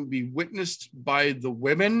wouldn't be witnessed by the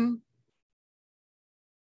women.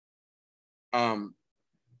 And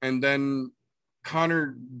then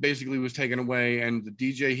Connor basically was taken away, and the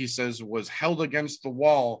DJ, he says, was held against the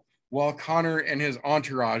wall while Connor and his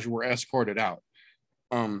entourage were escorted out.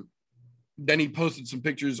 Then he posted some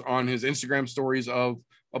pictures on his Instagram stories of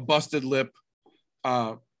a busted lip.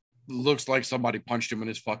 Looks like somebody punched him in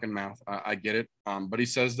his fucking mouth. I get it. But he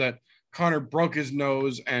says that Connor broke his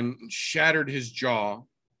nose and shattered his jaw.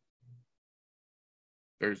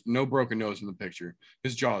 There's no broken nose in the picture.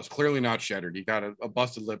 His jaw is clearly not shattered. He got a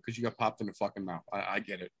busted lip because you got popped in the fucking mouth. I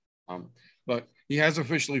get it. But he has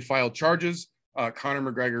officially filed charges.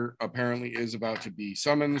 Conor McGregor apparently is about to be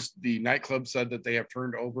summoned. The nightclub said that they have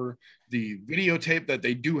turned over the videotape that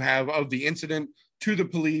they do have of the incident to the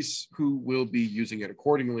police, who will be using it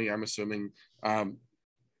accordingly, I'm assuming.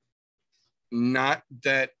 Not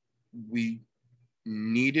that we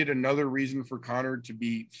needed another reason for Conor to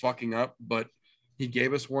be fucking up, but he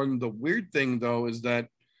gave us one. The weird thing, though, is that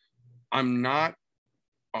I'm not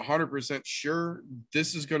 100% sure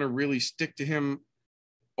this is going to really stick to him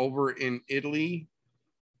over in Italy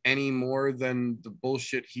any more than the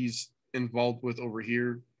bullshit he's involved with over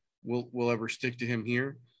here will ever stick to him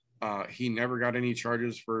here. He never got any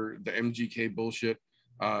charges for the MGK bullshit.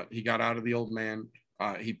 He got out of the old man.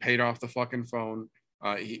 He paid off the fucking phone.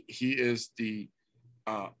 He is the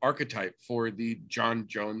archetype for the John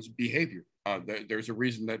Jones behavior. There's a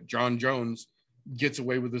reason that John Jones gets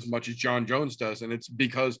away with as much as John Jones does, and it's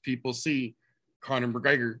because people see Conor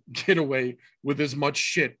McGregor get away with as much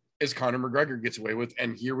shit as Conor McGregor gets away with.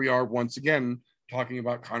 And here we are once again talking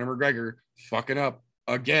about Conor McGregor fucking up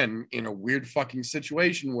again in a weird fucking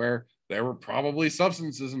situation where there were probably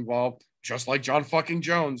substances involved, just like John fucking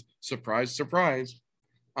Jones. Surprise, surprise.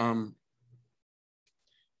 I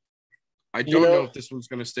don't know if this one's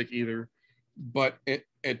going to stick either, but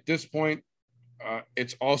at this point,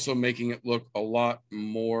 it's also making it look a lot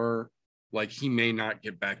more like he may not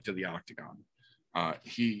get back to the octagon.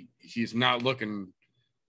 He's not looking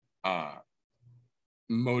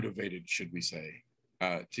motivated, should we say,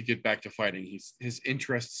 to get back to fighting. His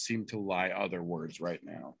interests seem to lie other words right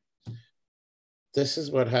now. This is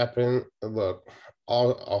what happened. Look,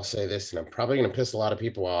 I'll say this, and I'm probably going to piss a lot of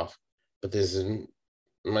people off, but this is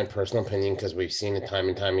my personal opinion because we've seen it time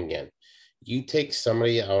and time again. You take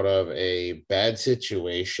somebody out of a bad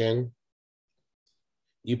situation,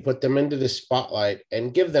 you put them into the spotlight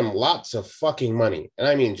and give them lots of fucking money. And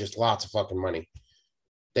I mean just lots of fucking money.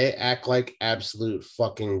 They act like absolute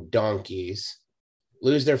fucking donkeys,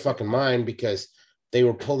 lose their fucking mind because they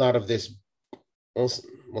were pulled out of this,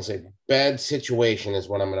 we'll say bad situation is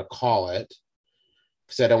what I'm going to call it,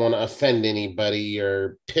 because I don't want to offend anybody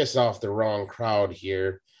or piss off the wrong crowd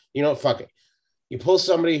here. You know, fuck it. You pull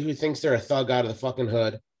somebody who thinks they're a thug out of the fucking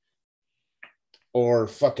hood or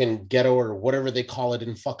fucking ghetto or whatever they call it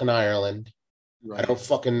in fucking Ireland. Right. I don't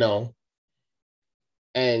fucking know.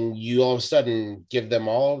 And you all of a sudden give them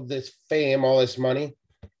all this fame, all this money.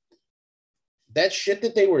 That shit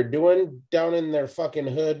that they were doing down in their fucking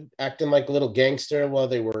hood, acting like a little gangster while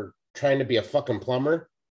they were trying to be a fucking plumber,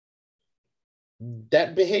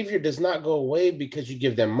 that behavior does not go away because you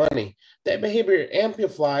give them money. That behavior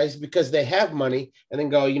amplifies because they have money and then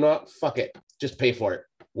go, you know what, fuck it, just pay for it,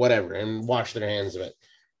 whatever, and wash their hands of it.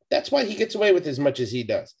 That's why he gets away with as much as he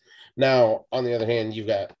does. Now, on the other hand, you've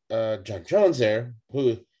got John Jones there,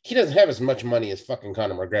 who he doesn't have as much money as fucking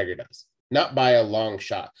Conor McGregor does. Not by a long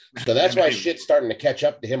shot. So that's why shit's starting to catch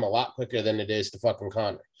up to him a lot quicker than it is to fucking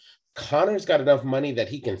Conor. Conor's got enough money that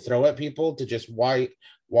he can throw at people to just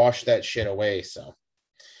wash that shit away. So,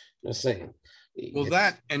 just saying. Well,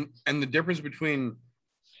 that and the difference between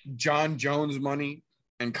John Jones money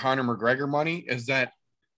and Conor McGregor money is that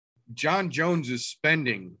John Jones is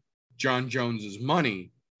spending John Jones's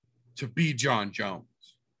money to be John Jones.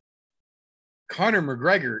 Conor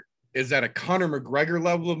McGregor is at a Conor McGregor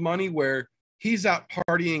level of money where he's out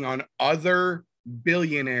partying on other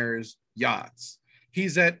billionaires' yachts.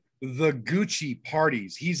 He's at the Gucci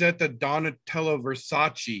parties. He's at the Donatello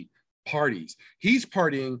Versace parties. He's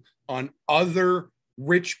partying on other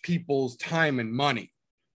rich people's time and money.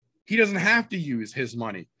 He doesn't have to use his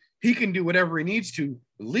money. He can do whatever he needs to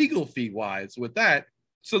legal fee-wise with that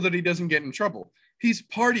so that he doesn't get in trouble. He's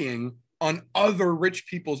partying on other rich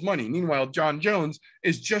people's money. Meanwhile, John Jones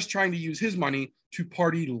is just trying to use his money to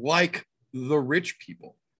party like the rich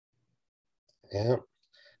people. Yeah,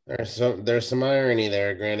 there's some irony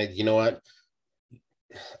there. Granted, you know what?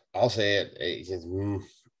 I'll say it.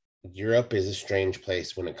 Europe is a strange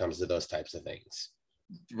place when it comes to those types of things.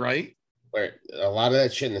 Right? Where a lot of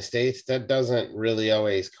that shit in the States, that doesn't really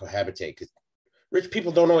always cohabitate, because rich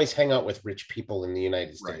people don't always hang out with rich people in the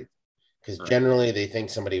United States. Right. Because generally they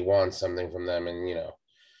think somebody wants something from them, and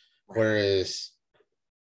whereas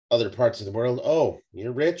other parts of the world, oh,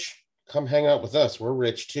 you're rich, come hang out with us, we're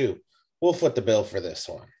rich too, we'll foot the bill for this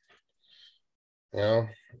one,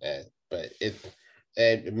 but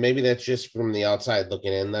maybe that's just from the outside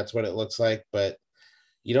looking in, that's what it looks like, but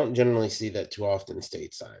you don't generally see that too often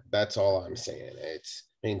stateside. That's all I'm saying.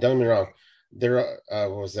 Don't get me wrong, there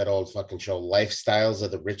what was that old fucking show, Lifestyles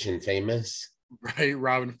of the Rich and Famous? Right,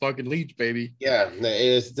 Robin fucking Leach, baby. Yeah,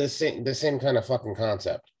 it's the same kind of fucking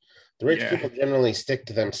concept. The rich people generally stick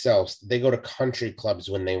to themselves. They go to country clubs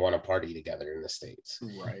when they want to party together in the States.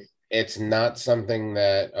 Right. It's not something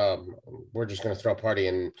that we're just going to throw a party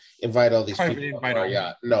and invite all these people to our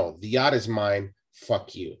yacht. No, the yacht is mine.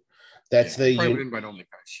 Fuck you. That's the invite only kind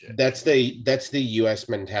of shit. That's the U.S.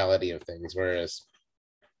 mentality of things. Whereas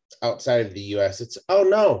outside of the U.S., it's, oh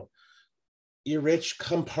no, you're rich,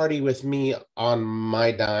 come party with me on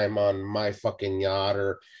my dime, on my fucking yacht,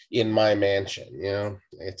 or in my mansion.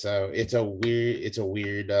 It's a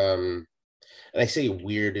weird and I say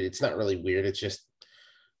weird, it's not really weird, it's just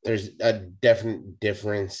there's a definite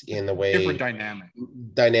difference in the way, different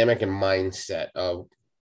dynamic and mindset of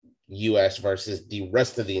US versus the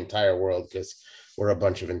rest of the entire world, because we're a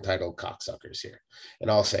bunch of entitled cocksuckers here,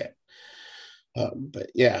 and I'll say it.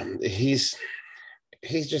 But yeah, he's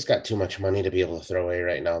just got too much money to be able to throw away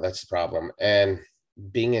right now. That's the problem. And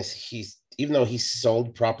even though he's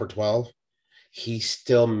sold Proper 12, he's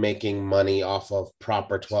still making money off of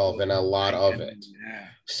Proper 12 and a lot of it. Yeah.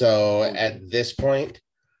 So at this point,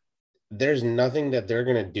 there's nothing that they're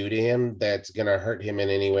going to do to him that's going to hurt him in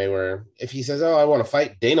any way, where if he says, oh, I want to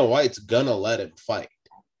fight, Dana White's going to let him fight.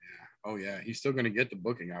 Oh, yeah. He's still going to get the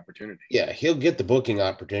booking opportunity. Yeah, he'll get the booking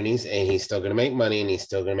opportunities, and he's still going to make money, and he's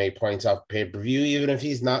still going to make points off pay-per-view, even if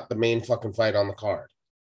he's not the main fucking fight on the card.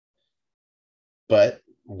 But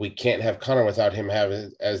we can't have Conor without him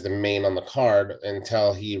having as the main on the card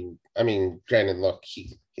until granted, look,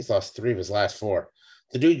 he's lost 3 of his last 4.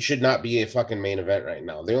 The dude should not be a fucking main event right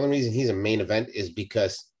now. The only reason he's a main event is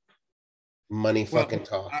because money fucking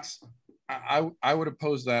talks. I would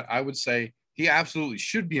oppose that. I would say he absolutely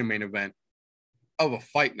should be a main event of a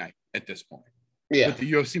fight night at this point. Yeah. But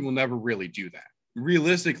the UFC will never really do that.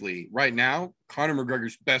 Realistically, right now, Conor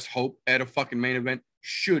McGregor's best hope at a fucking main event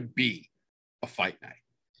should be a fight night.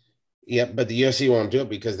 Yeah, but the UFC won't do it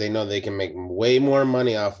because they know they can make way more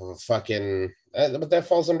money off of a fucking... but that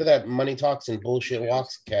falls under that money talks and bullshit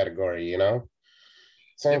walks category,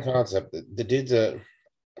 Same concept. The dude's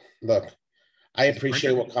look, I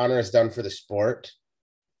appreciate what Conor has done for the sport.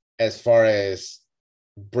 as far as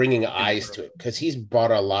bringing eyes to it, because he's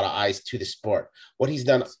brought a lot of eyes to the sport. What he's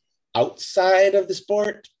done outside of the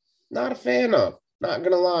sport, not a fan of. Not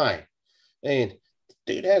gonna lie. I mean,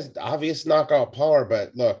 dude has obvious knockout power,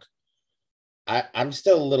 but look, I'm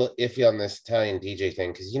still a little iffy on this Italian DJ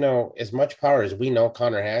thing because, you know, as much power as we know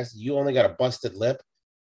Conor has, you only got a busted lip.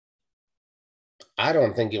 I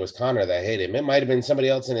don't think it was Conor that hit him. It might have been somebody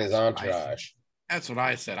else in his entourage. That's what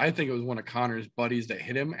I said. I think it was one of Conor's buddies that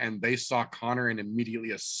hit him, and they saw Conor and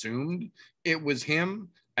immediately assumed it was him,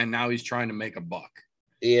 and now he's trying to make a buck.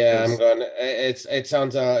 Yeah, I'm going. It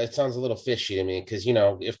sounds a little fishy to me because, you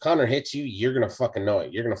know, if Conor hits you, you're gonna fucking know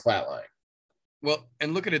it. You're gonna flatline. Well,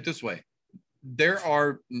 and look at it this way: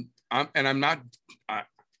 I'm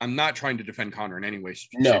not trying to defend Conor in any way.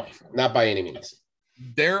 No, not by any means.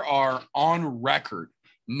 There are on record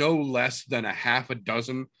no less than a half a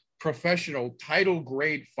dozen professional title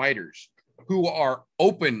grade fighters who are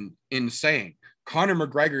open in saying Conor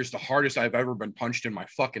McGregor is the hardest I've ever been punched in my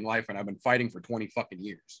fucking life, and I've been fighting for 20 fucking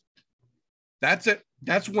years. That's it.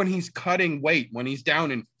 That's when he's cutting weight, when he's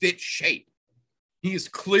down in fit shape. He is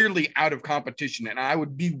clearly out of competition, and I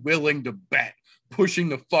would be willing to bet pushing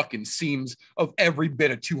the fucking seams of every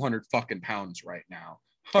bit of 200 fucking pounds right now.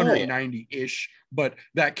 190-ish, but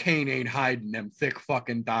that cane ain't hiding them thick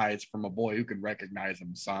fucking thighs from a boy who can recognize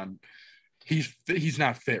him, son. He's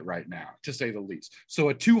not fit right now, to say the least. So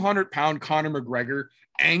a 200-pound Conor McGregor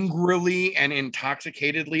angrily and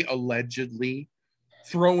intoxicatedly, allegedly,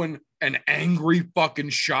 throwing an angry fucking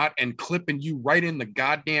shot and clipping you right in the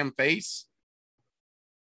goddamn face.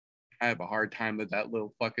 I have a hard time that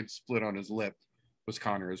little fucking split on his lip was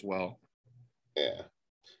Conor as well. Yeah.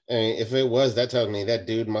 I mean, if it was, that tells me that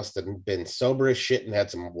dude must have been sober as shit and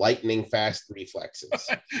had some lightning fast reflexes.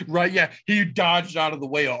 Right, yeah. He dodged out of the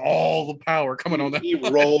way of all the power coming on that. He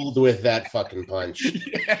rolled with that fucking punch.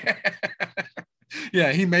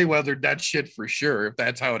 Yeah, he Mayweathered that shit for sure, if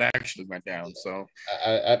that's how it actually went down. So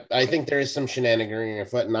I think there is some shenanigan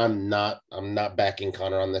afoot, and I'm not backing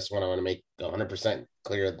Conor on this one. I want to make 100%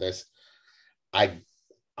 clear of this.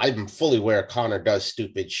 I'm fully aware Conor does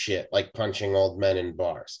stupid shit like punching old men in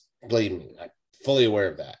bars. Believe me, I'm fully aware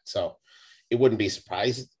of that. So it wouldn't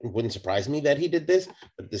surprise me that he did this.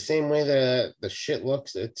 But the same way that the shit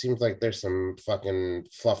looks, it seems like there's some fucking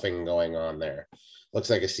fluffing going on there. Looks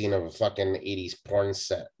like a scene of a fucking 80s porn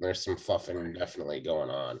set. There's some fluffing definitely going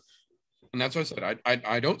on. And that's what I said.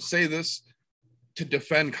 I don't say this to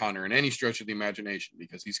defend Conor in any stretch of the imagination,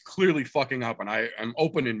 because he's clearly fucking up, and I am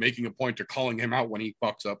open in making a point to calling him out when he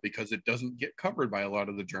fucks up, because it doesn't get covered by a lot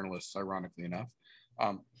of the journalists, ironically enough.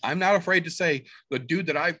 I'm not afraid to say the dude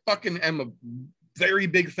that I fucking am a very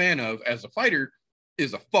big fan of as a fighter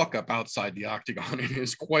is a fuck up outside the octagon and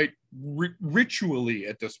is quite ritually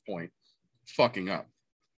at this point fucking up.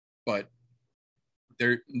 But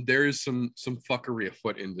there is some fuckery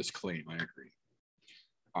afoot in this claim. I agree.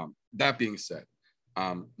 That being said,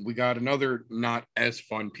 we got another not as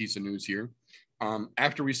fun piece of news here.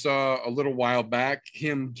 After we saw a little while back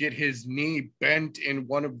him get his knee bent in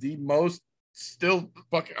one of the most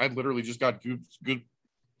I literally just got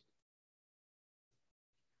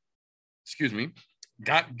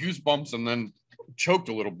got goosebumps and then choked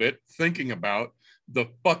a little bit thinking about the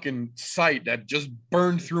fucking sight that just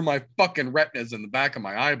burned through my fucking retinas in the back of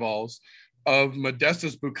my eyeballs of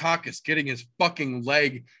Modestas Bukauskas getting his fucking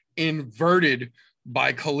leg inverted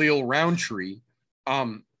by Khalil Roundtree.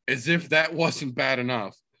 As if that wasn't bad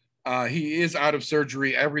enough. He is out of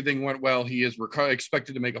surgery. Everything went well. He is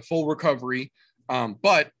expected to make a full recovery.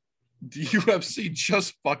 But the UFC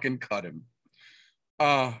just fucking cut him.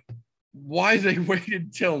 Why they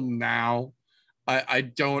waited till now, I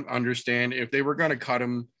don't understand. If they were going to cut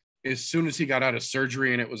him as soon as he got out of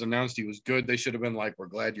surgery and it was announced he was good, they should have been like, we're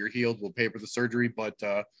glad you're healed. We'll pay for the surgery, but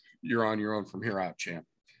you're on your own from here out, champ.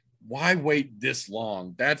 Why wait this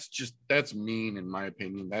long? That's mean, in my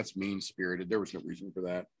opinion. That's mean-spirited. There was no reason for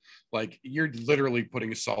that. Like, you're literally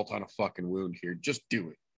putting salt on a fucking wound here. Just do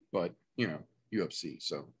it. But, you know, UFC,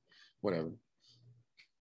 so whatever.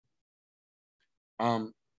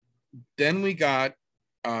 Then we got,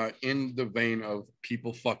 in the vein of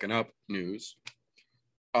people fucking up news,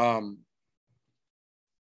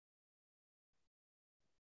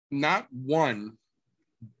 not one,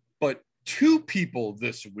 but two people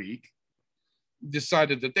this week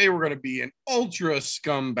decided that they were going to be an ultra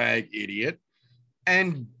scumbag idiot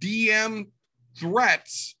and DM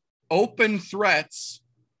threats, open threats,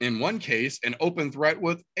 in one case, an open threat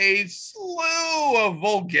with a slew of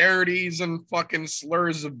vulgarities and fucking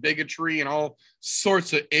slurs of bigotry and all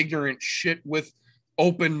sorts of ignorant shit with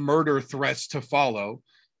open murder threats to follow.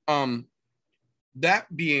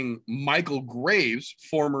 That being Michael Graves,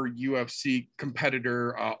 former UFC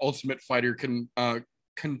competitor, Ultimate Fighter,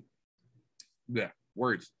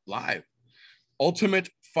 Ultimate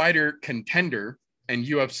Fighter contender and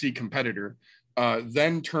UFC competitor,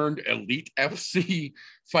 then turned Elite FC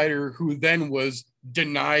fighter, who then was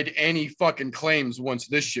denied any fucking claims once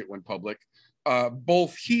this shit went public.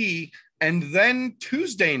 Both he and then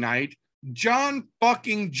Tuesday night, John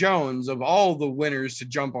fucking Jones, of all the winners to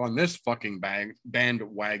jump on this fucking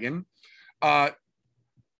bandwagon,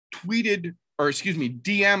 DM'd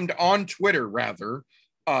on Twitter, rather,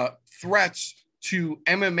 threats to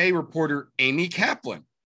MMA reporter Amy Kaplan,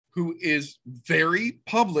 who is very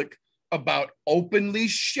public about openly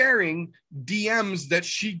sharing DMs that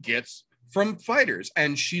she gets from fighters.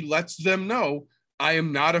 And she lets them know, I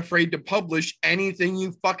am not afraid to publish anything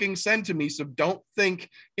you fucking send to me. So don't think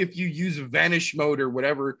if you use vanish mode or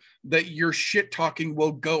whatever that your shit talking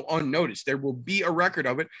will go unnoticed. There will be a record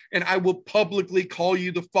of it, and I will publicly call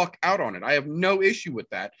you the fuck out on it. I have no issue with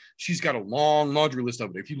that. She's got a long laundry list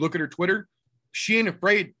of it. If you look at her Twitter, she ain't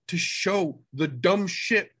afraid to show the dumb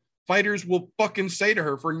shit fighters will fucking say to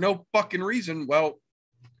her for no fucking reason. Well,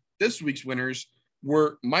 this week's winners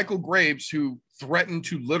were Michael Graves, who threatened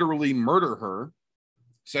to literally murder her,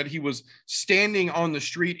 said he was standing on the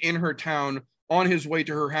street in her town on his way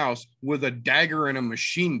to her house with a dagger and a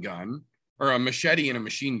machine gun, or a machete and a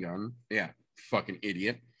machine gun. Yeah, fucking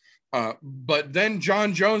idiot. But then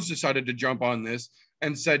John Jones decided to jump on this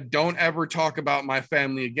and said, don't ever talk about my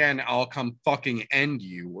family again. I'll come fucking end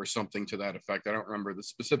you, or something to that effect. I don't remember the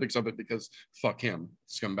specifics of it because fuck him,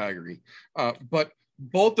 scumbaggery. But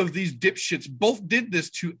both of these dipshits both did this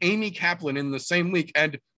to Amy Kaplan in the same week.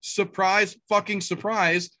 And surprise, fucking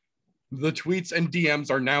surprise, the tweets and DMs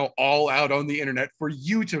are now all out on the internet for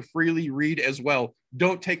you to freely read as well.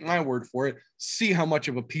 Don't take my word for it. See how much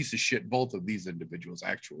of a piece of shit both of these individuals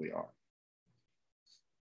actually are.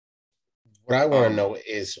 What I want to know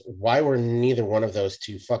is why were neither one of those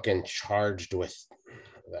two fucking charged with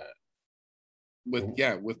that?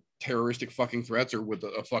 With terroristic fucking threats, or with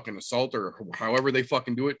a fucking assault, or however they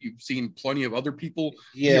fucking do it. You've seen plenty of other people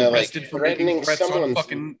be arrested for making threats on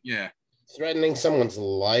fucking, threatening someone's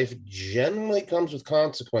life generally comes with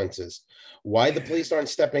consequences. Why the police aren't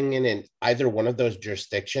stepping in either one of those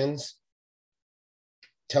jurisdictions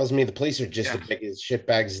tells me the police are just as big as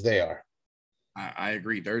shitbags they are. I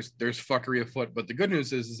agree. There's fuckery afoot, but the good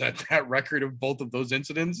news is that record of both of those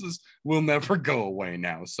incidences will never go away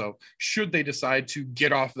now. So should they decide to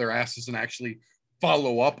get off their asses and actually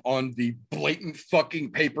follow up on the blatant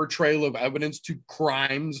fucking paper trail of evidence to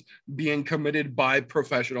crimes being committed by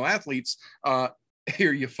professional athletes,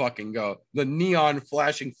 here you fucking go. The neon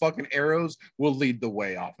flashing fucking arrows will lead the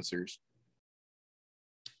way, officers.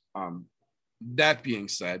 That being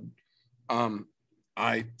said,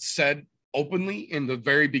 I said openly in the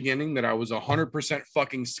very beginning that I was 100%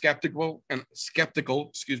 fucking skeptical, and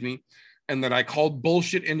that I called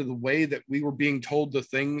bullshit into the way that we were being told the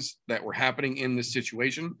things that were happening in this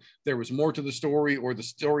situation. There was more to the story, or the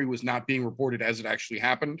story was not being reported as it actually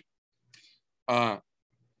happened.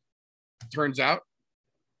 Turns out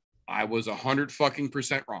I was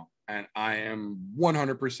 100% wrong. And I am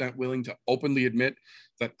 100% willing to openly admit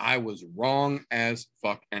that I was wrong as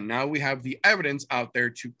fuck. And now we have the evidence out there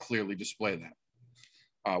to clearly display that.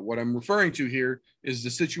 What I'm referring to here is the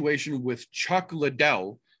situation with Chuck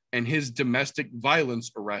Liddell and his domestic violence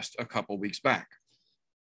arrest a couple weeks back.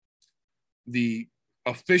 The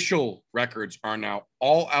official records are now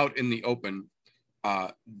all out in the open.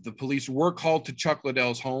 The police were called to Chuck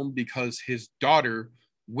Liddell's home because his daughter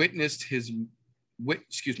witnessed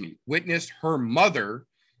her mother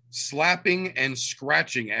slapping and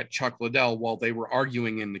scratching at Chuck Liddell while they were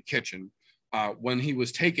arguing in the kitchen. When he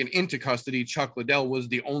was taken into custody, Chuck Liddell was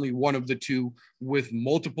the only one of the two with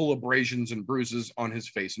multiple abrasions and bruises on his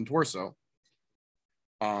face and torso.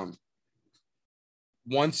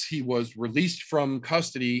 Once he was released from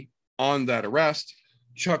custody on that arrest,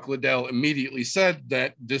 Chuck Liddell immediately said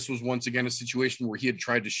that this was once again a situation where he had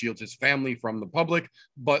tried to shield his family from the public,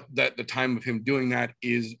 but that the time of him doing that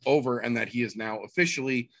is over and that he is now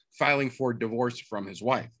officially filing for divorce from his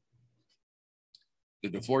wife. The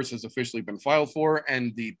divorce has officially been filed for,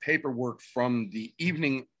 and the paperwork from the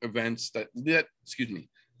evening events that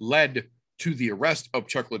led to the arrest of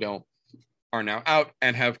Chuck Liddell are now out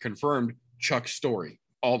and have confirmed Chuck's story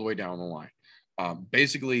all the way down the line.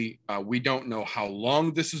 We don't know how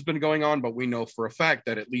long this has been going on, but we know for a fact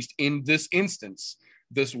that at least in this instance,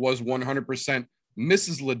 this was 100%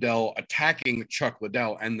 Mrs. Liddell attacking Chuck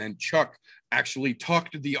Liddell, and then Chuck actually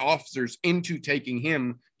talked the officers into taking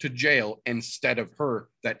him to jail instead of her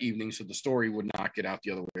that evening, so the story would not get out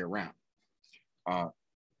the other way around.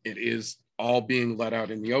 It is all being let out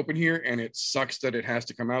in the open here, and it sucks that it has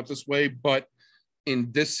to come out this way, but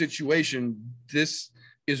in this situation, this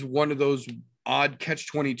is one of those odd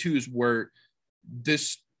catch-22s where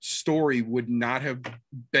this story would not have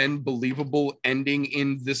been believable ending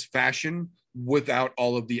in this fashion without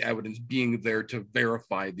all of the evidence being there to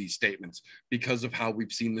verify these statements, because of how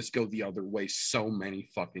we've seen this go the other way so many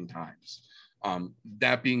fucking times.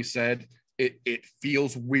 That being said, it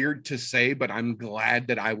feels weird to say, but I'm glad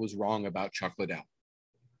that I was wrong about Chuck Liddell.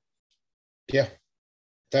 Yeah,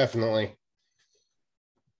 definitely.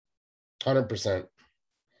 100%.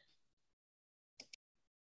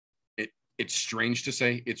 It's strange to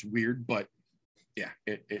say, it's weird, but yeah,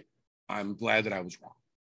 I'm glad that I was wrong.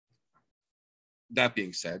 That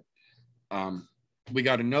being said, we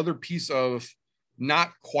got another piece of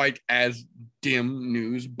not quite as dim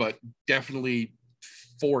news, but definitely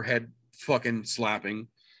forehead fucking slapping.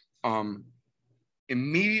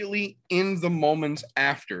 Immediately in the moments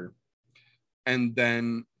after, and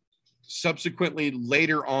then subsequently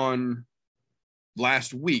later on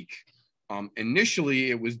last week,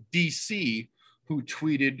 initially it was DC who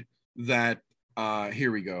tweeted that,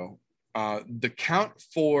 here we go, the count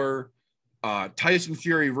for Tyson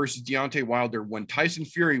Fury versus Deontay Wilder, when Tyson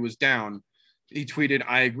Fury was down, he tweeted,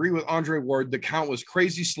 "I agree with Andre Ward. The count was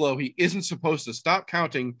crazy slow. He isn't supposed to stop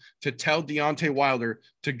counting to tell Deontay Wilder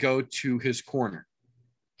to go to his corner."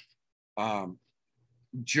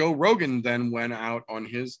 Joe Rogan then went out on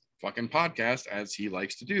his fucking podcast, as he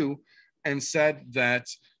likes to do, and said that,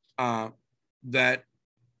 oh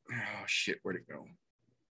shit, where'd it go?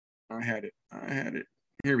 I had it.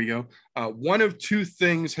 Here we go. One of two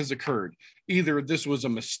things has occurred. Either this was a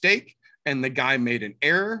mistake and the guy made an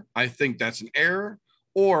error. I think that's an error,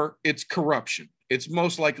 or it's corruption. It's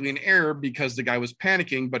most likely an error because the guy was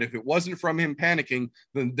panicking, but if it wasn't from him panicking,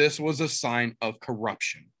 then this was a sign of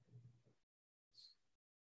corruption.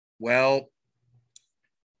 Well,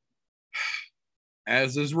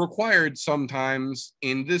 as is required sometimes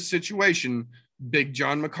in this situation, Big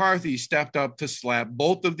John McCarthy stepped up to slap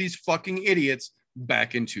both of these fucking idiots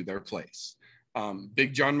back into their place.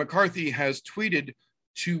 Big John McCarthy has tweeted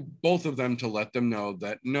to both of them to let them know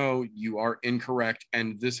that, no, you are incorrect.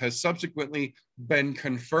 And this has subsequently been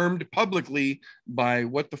confirmed publicly by,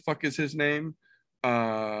 what the fuck is his name?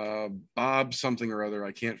 Bob something or other.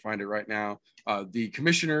 I can't find it right now. The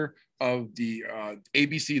commissioner of the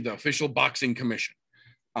ABC, the official boxing commission.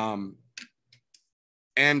 And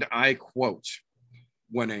I quote,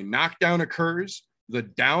 "When a knockdown occurs, the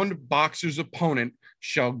downed boxer's opponent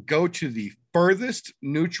shall go to the furthest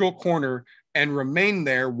neutral corner and remain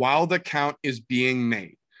there while the count is being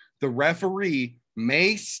made. The referee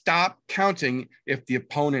may stop counting if the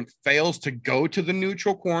opponent fails to go to the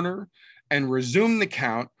neutral corner and resume the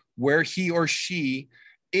count where he or she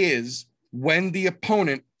is when the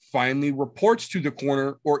opponent finally reports to the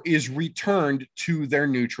corner or is returned to their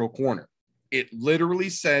neutral corner." It literally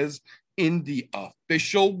says in the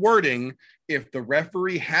official wording, if the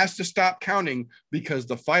referee has to stop counting because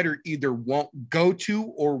the fighter either won't go to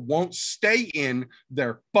or won't stay in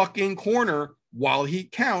their fucking corner while he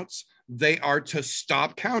counts, they are to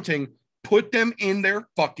stop counting, put them in their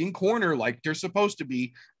fucking corner like they're supposed to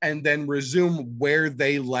be, and then resume where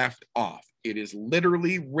they left off. It is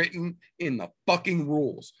literally written in the fucking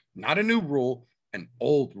rules. Not a new rule, an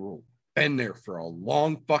old rule. Been there for a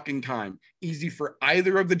long fucking time. Easy for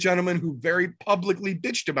either of the gentlemen who very publicly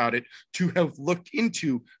bitched about it to have looked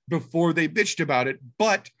into before they bitched about it.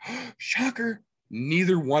 But, shocker,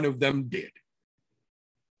 neither one of them did.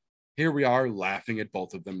 Here we are laughing at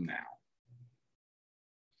both of them now.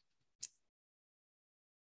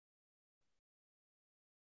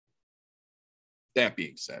 That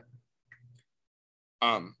being said,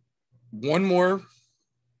 one more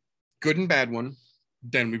good and bad one,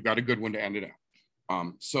 then we've got a good one to end it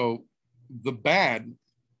out. So the bad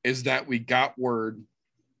is that we got word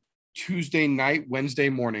Tuesday night, Wednesday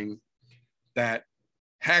morning, that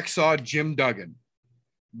Hacksaw Jim Duggan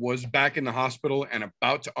was back in the hospital and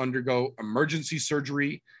about to undergo emergency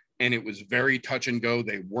surgery, and it was very touch and go.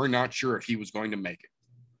 They were not sure if he was going to make it.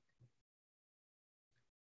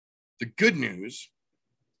 The good news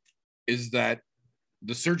is that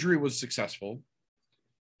the surgery was successful.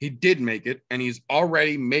 He did make it, and he's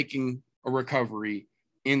already making a recovery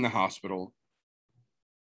in the hospital.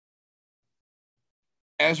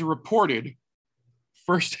 As reported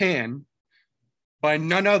firsthand by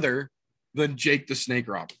none other than Jake the Snake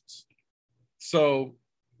Roberts. So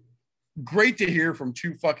great to hear from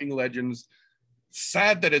two fucking legends.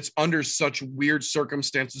 Sad that it's under such weird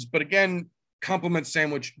circumstances, but again, compliment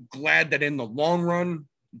sandwich. Glad that in the long run,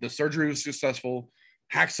 the surgery was successful.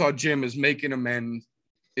 Hacksaw Jim is making amends,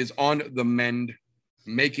 is on the mend,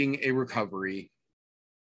 making a recovery.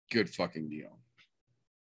 Good fucking deal.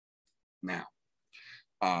 Now,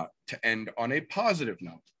 to end on a positive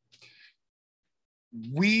note,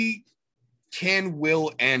 we can,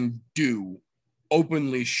 will, and do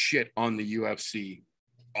openly shit on the UFC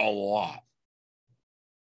a lot.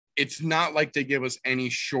 It's not like they give us any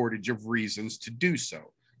shortage of reasons to do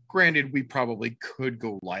so. Granted, we probably could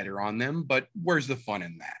go lighter on them, but where's the fun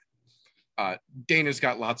in that? Dana's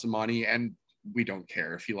got lots of money, and we don't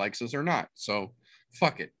care if he likes us or not. So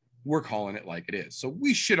fuck it. We're calling it like it is. So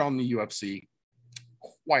we shit on the UFC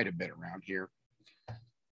quite a bit around here.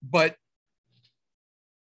 But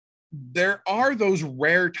there are those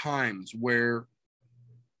rare times where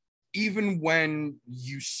even when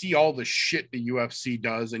you see all the shit the UFC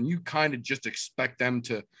does and you kind of just expect them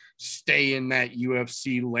to stay in that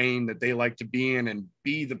UFC lane that they like to be in and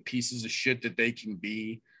be the pieces of shit that they can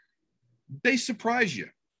be, they surprise you.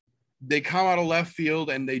 They come out of left field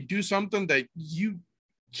and they do something that you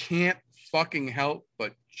can't fucking help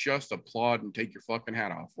but just applaud and take your fucking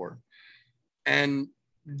hat off for. And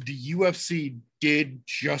the UFC did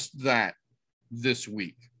just that this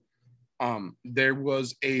week. There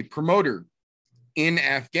was a promoter in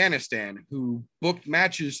Afghanistan who booked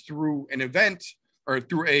matches through an event or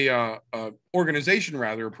through a organization,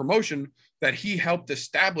 rather, a promotion that he helped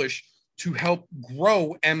establish to help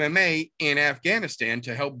grow MMA in Afghanistan,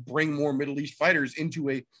 to help bring more Middle East fighters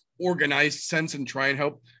into a organized sense and try and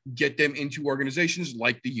help get them into organizations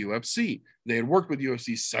like the UFC. They had worked with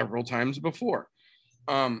UFC several times before.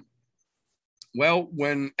 Well,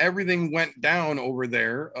 when everything went down over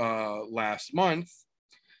there last month,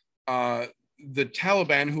 the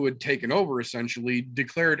Taliban, who had taken over, essentially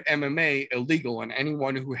declared MMA illegal, and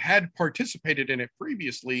anyone who had participated in it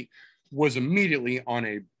previously was immediately on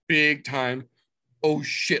a big time oh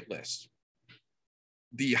shit list.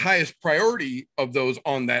 The highest priority of those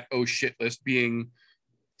on that oh shit list being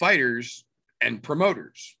fighters and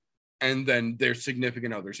promoters, and then their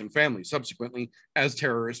significant others and families subsequently, as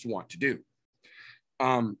terrorists want to do.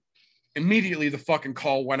 Immediately the fucking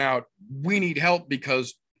call went out. We need help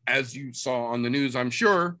because, as you saw on the news, I'm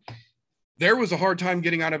sure, there was a hard time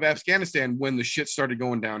getting out of Afghanistan when the shit started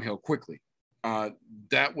going downhill quickly.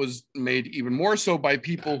 That was made even more so by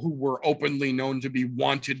people who were openly known to be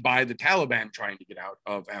wanted by the Taliban trying to get out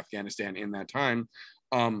of Afghanistan in that time.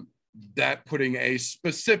 That putting a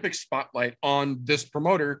specific spotlight on this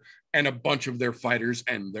promoter and a bunch of their fighters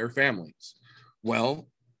and their families. Well,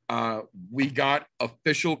 we got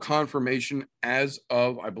official confirmation as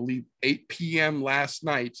of, I believe, 8 p.m. last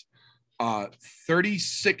night,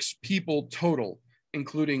 36 people total,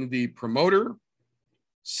 including the promoter,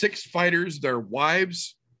 6 fighters, their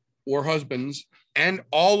wives or husbands, and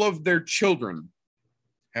all of their children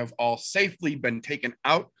have all safely been taken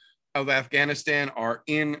out of Afghanistan, are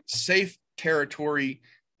in safe territory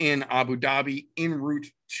in Abu Dhabi, en route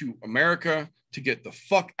to America to get the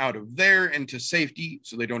fuck out of there and to safety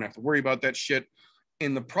so they don't have to worry about that shit.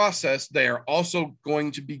 In the process, they are also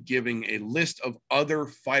going to be giving a list of other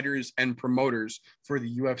fighters and promoters for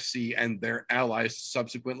the UFC and their allies to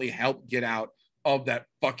subsequently help get out of that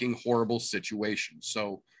fucking horrible situation.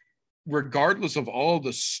 So regardless of all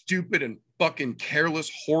the stupid and fucking careless,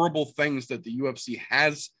 horrible things that the UFC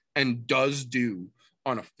has and does do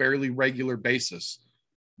on a fairly regular basis,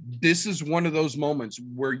 this is one of those moments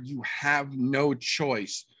where you have no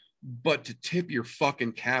choice but to tip your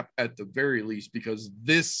fucking cap at the very least, because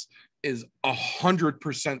this is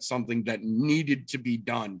 100% something that needed to be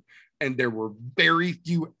done. And there were very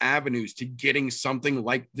few avenues to getting something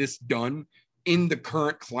like this done in the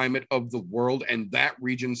current climate of the world and that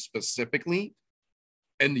region specifically.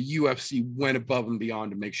 And the UFC went above and beyond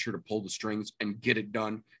to make sure to pull the strings and get it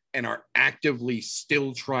done, and are actively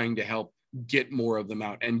still trying to help get more of them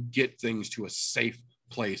out and get things to a safe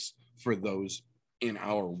place for those in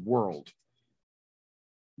our world.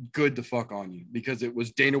 Good the fuck on you, because it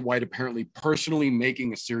was Dana White apparently personally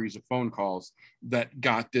making a series of phone calls that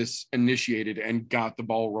got this initiated and got the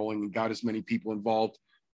ball rolling and got as many people involved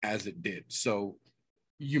as it did. So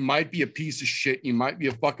you might be a piece of shit, you might be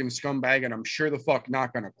a fucking scumbag, and I'm sure the fuck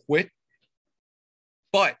not gonna quit.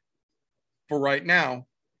 But for right now,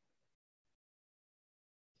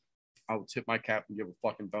 I will tip my cap and give a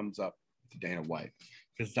fucking thumbs up to Dana White,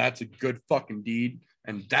 because that's a good fucking deed.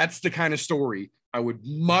 And that's the kind of story I would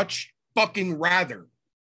much fucking rather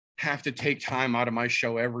have to take time out of my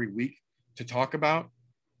show every week to talk about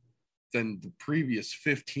than the previous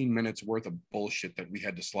 15 minutes worth of bullshit that we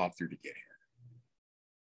had to slop through to get here.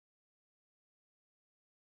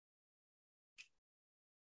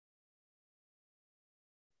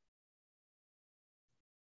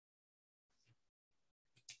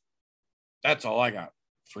 That's all I got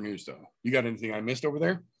for news, though. You got anything I missed over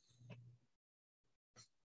there?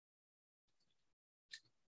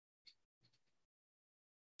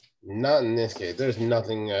 Not in this case. There's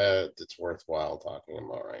nothing that's worthwhile talking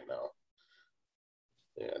about right now.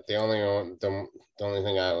 Yeah, the only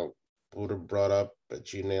thing I would have brought up,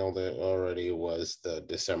 but you nailed it already, was the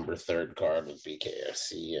December 3rd card with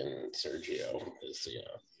BKFC and Sergio.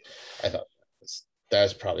 I thought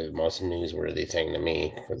that's probably the most newsworthy thing to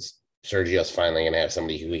me, because Sergio's finally going to have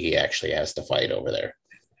somebody who he actually has to fight over there.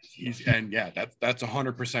 That's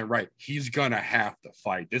 100% right. He's gonna have to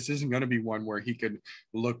fight. This isn't gonna be one where he can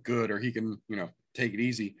look good or he can, take it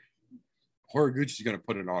easy. Horiguchi's gonna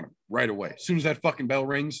put it on him right away. As soon as that fucking bell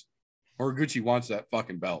rings, Horiguchi wants that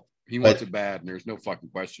fucking belt. He wants it bad, and there's no fucking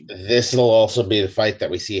question. This will also be the fight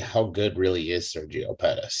that we see how good really is Sergio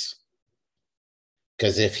Pettis.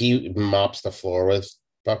 Because if he mops the floor with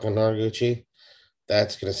fucking Horiguchi,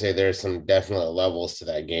 that's gonna say there's some definite levels to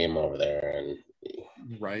that game over there. And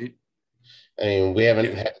right. I mean, we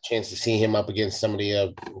haven't had a chance to see him up against somebody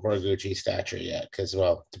of Horiguchi stature yet. Because,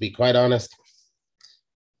 well, to be quite honest,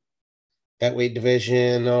 that weight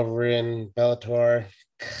division over in Bellator,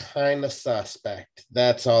 kind of suspect.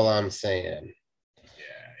 That's all I'm saying.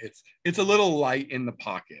 Yeah, it's a little light in the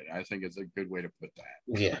pocket. I think it's a good way to put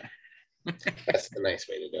that. Yeah, that's the nice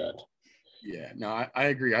way to do it. Yeah, no, I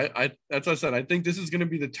agree. I that's what I said. I think this is going to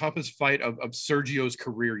be the toughest fight of Sergio's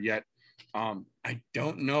career yet. I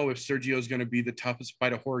don't know if Sergio is going to be the toughest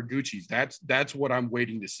fight of Horiguchi's. That's what I'm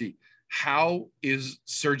waiting to see. How is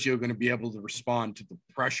Sergio going to be able to respond to the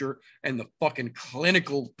pressure and the fucking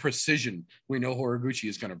clinical precision we know Horiguchi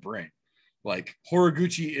is going to bring? Like,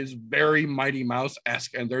 Horiguchi is very Mighty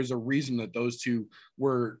Mouse-esque, and there's a reason that those two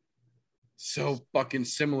were so fucking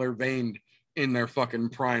similar veined in their fucking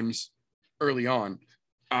primes early on.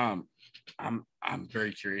 I'm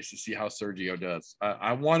very curious to see how Sergio does.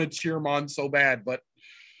 I want to cheer him on so bad, but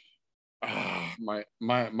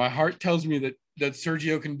my heart tells me that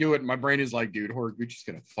Sergio can do it. And my brain is like, dude, Horiguchi's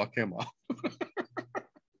gonna fuck him up.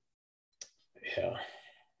 Yeah,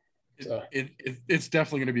 it's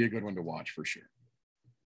definitely gonna be a good one to watch for sure.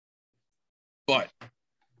 But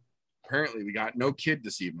apparently, we got no kid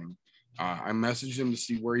this evening. I messaged him to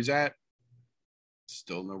see where he's at.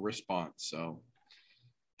 Still no response. So,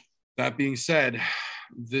 that being said,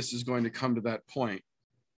 this is going to come to that point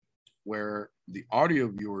where the audio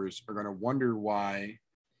viewers are going to wonder why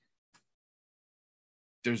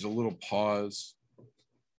there's a little pause,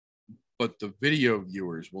 but the video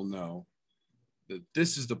viewers will know that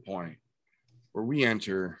this is the point where we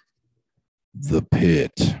enter the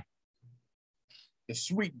pit. The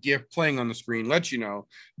sweet gift playing on the screen lets you know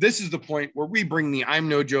this is the point where we bring the I'm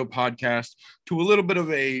No Joe podcast to a little bit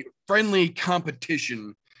of a friendly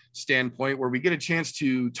competition standpoint, where we get a chance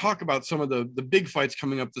to talk about some of the big fights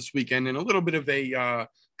coming up this weekend and a little bit of a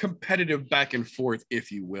competitive back and forth,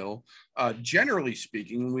 if you will. Generally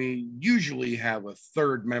speaking, we usually have a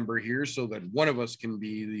third member here so that one of us can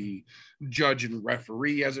be the judge and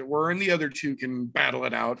referee, as it were, and the other two can battle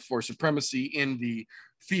it out for supremacy in the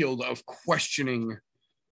field of questioning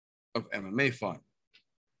of MMA fun.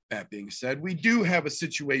 That being said, we do have a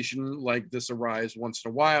situation like this arise once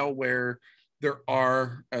in a while where there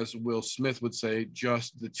are, as Will Smith would say,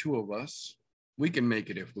 just the two of us. We can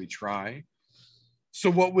make it if we try.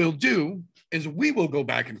 So what we'll do is we will go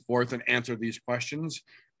back and forth and answer these questions.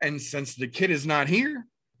 And since the kid is not here,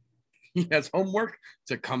 he has homework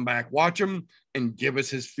to come back, watch them, and give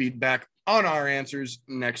us his feedback on our answers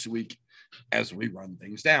next week as we run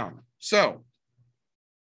things down. So,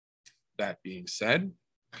 that being said,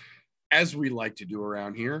 as we like to do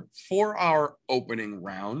around here, for our opening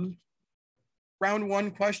round one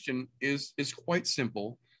question is quite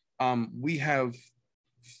simple. We have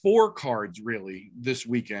 4 cards really this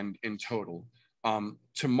weekend in total.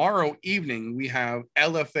 Tomorrow evening, we have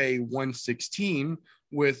LFA 116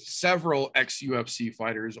 with several ex-UFC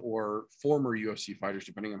fighters or former UFC fighters,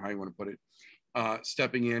 depending on how you want to put it,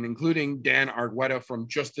 stepping in, including Dan Argueta from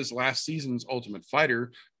just this last season's Ultimate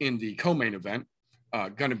Fighter in the co-main event.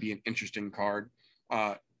 Going to be an interesting card.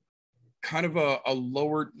 Kind of a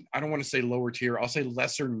lower, I don't want to say lower tier, I'll say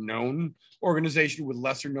lesser known organization with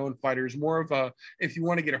lesser known fighters. More of a, if you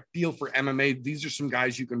want to get a feel for MMA, these are some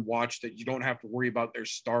guys you can watch that you don't have to worry about their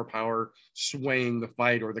star power swaying the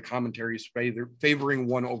fight or the commentaries favoring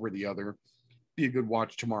one over the other. Be a good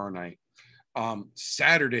watch tomorrow night.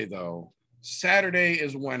 Saturday, though, Saturday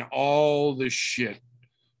is when all the shit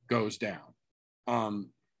goes down.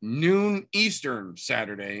 Noon Eastern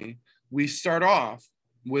Saturday, we start off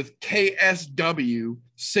with KSW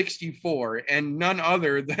 64 and none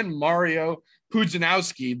other than Mario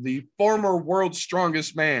Pudzianowski, the former world's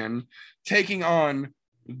strongest man, taking on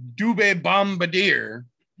Dube Bombardier,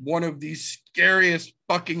 one of the scariest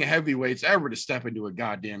fucking heavyweights ever to step into a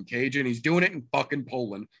goddamn cage, and he's doing it in fucking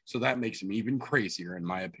Poland, so that makes him even crazier, in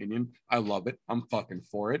my opinion. I love it. I'm fucking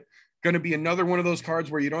for it. Going to be another one of those cards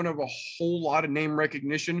where you don't have a whole lot of name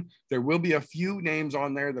recognition. There will be a few names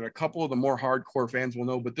on there that a couple of the more hardcore fans will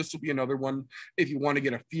know, but this will be another one if you want to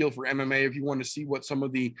get a feel for MMA, if you want to see what some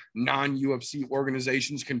of the non-UFC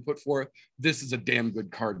organizations can put forth. This is a damn good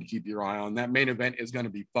card to keep your eye on. That main event is going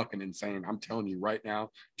to be fucking insane. I'm telling you right now,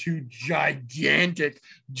 two gigantic,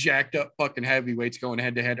 jacked up fucking heavyweights going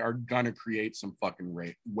head to head are going to create some fucking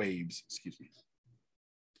waves. Excuse me.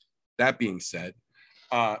 That being said,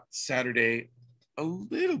 Saturday, a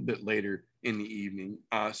little bit later in the evening,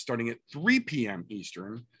 starting at 3 p.m.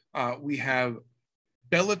 Eastern, we have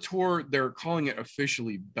Bellator. They're calling it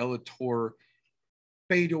officially Bellator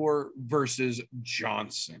Fedor versus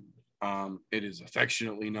Johnson. It is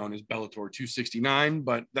affectionately known as Bellator 269,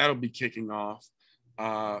 but that'll be kicking off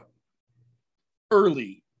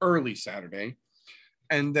early Saturday.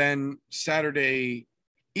 And then Saturday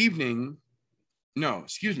evening, no,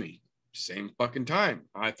 excuse me, same fucking time.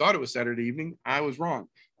 I thought it was Saturday evening. I was wrong.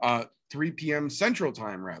 3 p.m. Central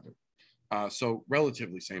Time, rather. So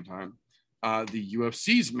relatively same time. The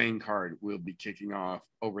UFC's main card will be kicking off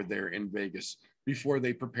over there in Vegas before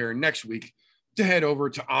they prepare next week to head over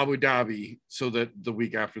to Abu Dhabi, so that the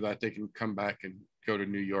week after that they can come back and go to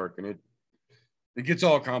New York. And it gets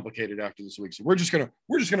all complicated after this week. So we're just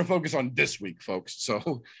gonna focus on this week, folks.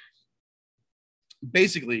 So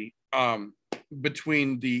basically,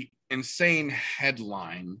 between the insane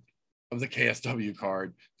headline of the KSW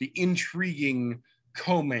card, the intriguing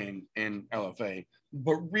co-main in LFA,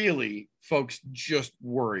 but really, folks, just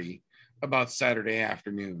worry about Saturday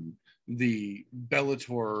afternoon, the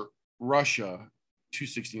Bellator Russia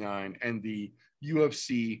 269 and the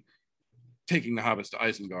UFC taking the Hobbits to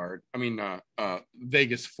Isengard. I mean,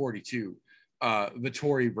 Vegas 42,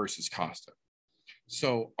 Vittori versus Costa.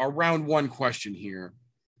 So our round one question here: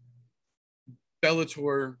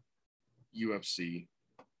 Bellator, UFC,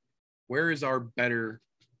 where is our better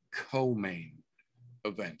co-main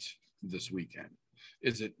event this weekend?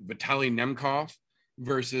 Is it Vitaly Nemkov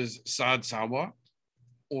versus Saad Sawa,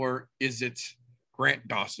 or is it Grant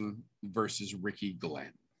Dawson versus Ricky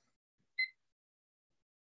Glenn?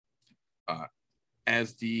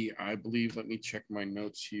 I believe, let me check my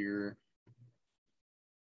notes here.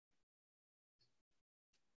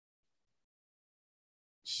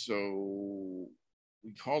 So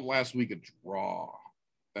we called last week a draw.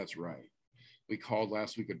 That's right. We called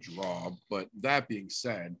last week a draw. But that being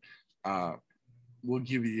said, we'll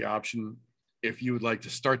give you the option if you would like to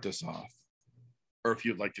start this off, or if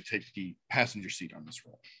you'd like to take the passenger seat on this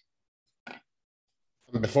roll.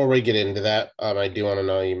 Before we get into that, I do want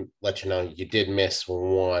to let you know you did miss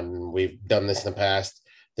one. We've done this in the past.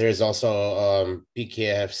 There's also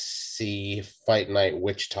BKFC Fight Night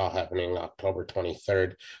Wichita happening October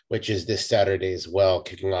 23rd, which is this Saturday as well,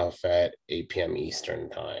 kicking off at 8 p.m. Eastern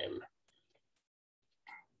time.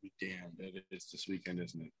 Damn, that is this weekend,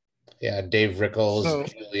 isn't it? Yeah, Dave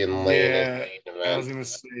Rickles, Julian Lane. Yeah, I was going to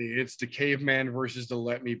say, it's the Caveman versus the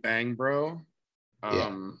Let Me Bang Bro.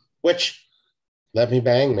 Which, let me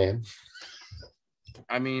bang, man.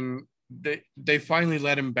 I mean, they finally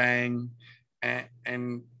let him bang.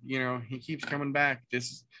 And you know, he keeps coming back.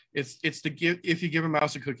 It's the if you give a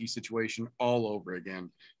mouse a cookie situation all over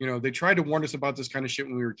again. You know, they tried to warn us about this kind of shit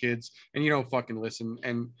when we were kids, and you don't fucking listen.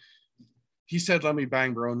 And he said, "Let me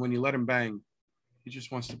bang, bro." And when you let him bang, he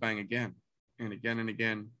just wants to bang again and again and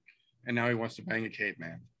again. And now he wants to bang a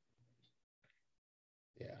caveman.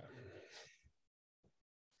 Yeah.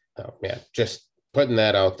 Oh yeah, just putting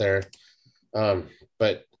that out there.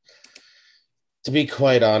 But to be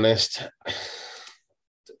quite honest,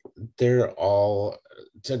 they're all,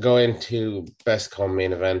 to go into best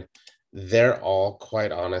co-main event, they're all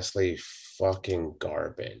quite honestly fucking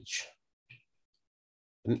garbage.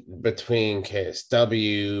 Between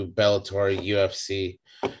KSW, Bellator, UFC,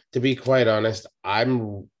 to be quite honest,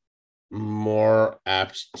 I'm more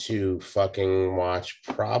apt to fucking watch,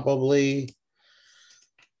 probably,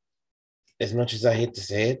 as much as I hate to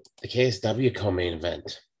say it, the KSW co-main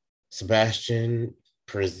event. Sebastian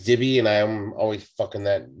Przybylski, and I'm always fucking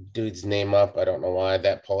that dude's name up. I don't know why.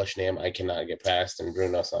 That Polish name I cannot get past, and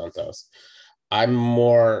Bruno Santos. I'm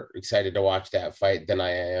more excited to watch that fight than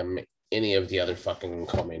I am any of the other fucking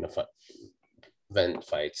co-main event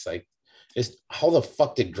fights. Like, just how the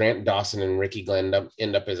fuck did Grant Dawson and Ricky Glenn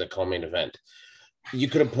end up as a co-main event? You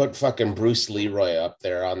could have put fucking Bruce Leroy up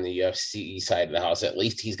there on the UFC side of the house. At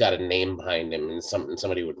least he's got a name behind him and something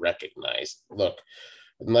somebody would recognize. Look,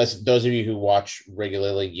 unless those of you who watch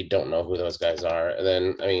regularly, you don't know who those guys are. And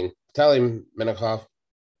then, I mean, Vitaly Minakov,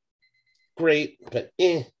 great, but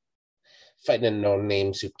fighting a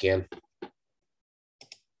no-name soup can.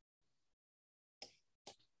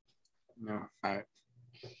 No,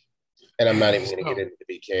 And I'm not even going to get into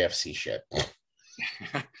the BKFC shit.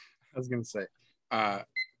 I was going to say,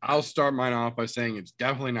 I'll start mine off by saying it's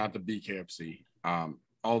definitely not the BKFC.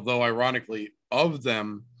 Although, ironically, of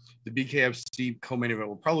them, the BKFC co-main event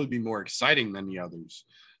will probably be more exciting than the others.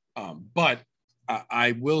 But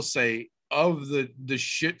I will say, of the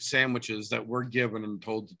shit sandwiches that we're given and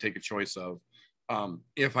told to take a choice of,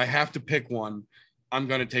 if I have to pick one, I'm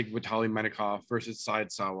going to take Vitaly Minakov versus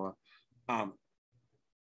Said Sawa.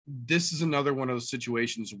 This is another one of those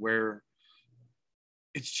situations where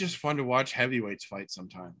it's just fun to watch heavyweights fight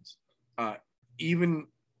sometimes. Even,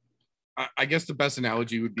 I guess the best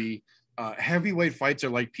analogy would be heavyweight fights are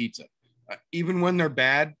like pizza. Even when they're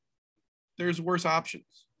bad, there's worse options.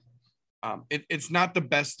 It's not the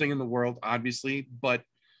best thing in the world, obviously, but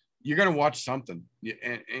you're going to watch something.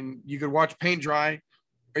 And you could watch paint dry,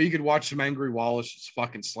 or you could watch some angry Wallace just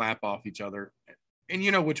fucking slap off each other. And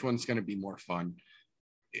you know which one's going to be more fun.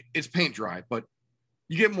 It's paint dry, but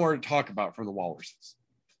you get more to talk about from the Walruses.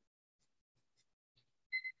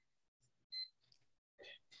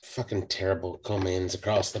 Fucking terrible co-mains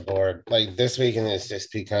across the board. Like, this weekend is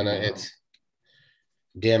just be kind of, it's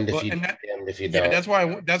damned if you damned if you don't.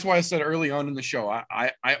 That's why I said early on in the show,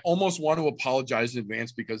 I almost want to apologize in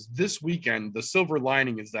advance, because this weekend, the silver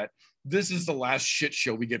lining is that this is the last shit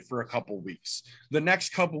show we get for a couple weeks. The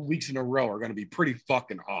next couple weeks in a row are going to be pretty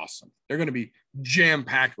fucking awesome. They're going to be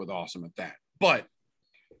jam-packed with awesome at that. But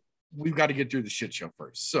we've got to get through the shit show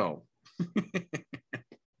first. So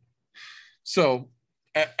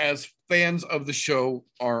as fans of the show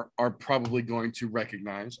are probably going to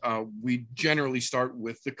recognize, we generally start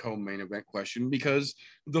with the co-main event question, because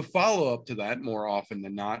the follow-up to that, more often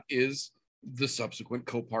than not, is the subsequent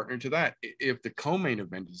co-partner to that. If the co-main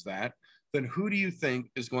event is that, then who do you think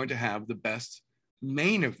is going to have the best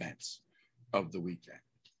main events of the weekend?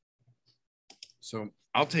 So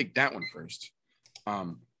I'll take that one first.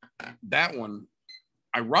 That one,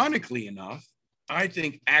 ironically enough, I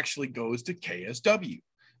think actually goes to KSW.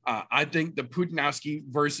 I think the Putinowski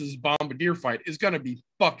versus Bombardier fight is going to be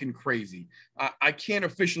fucking crazy. I can't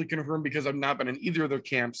officially confirm because I've not been in either of their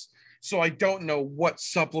camps, so I don't know what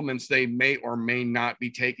supplements they may or may not be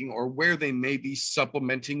taking, or where they may be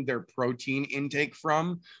supplementing their protein intake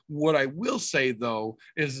from. What I will say, though,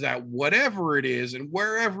 is that whatever it is and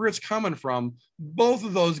wherever it's coming from, both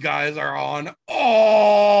of those guys are on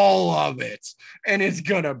all of it, and it's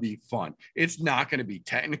going to be fun. It's not going to be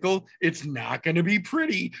technical. It's not going to be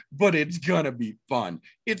pretty, but it's going to be fun.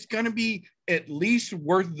 It's going to be at least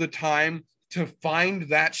worth the time to find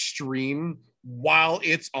that stream while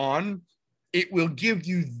it's on. It will give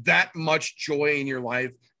you that much joy in your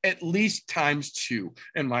life, at least ×2,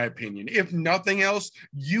 in my opinion. If nothing else,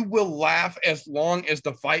 you will laugh as long as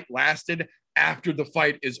the fight lasted after the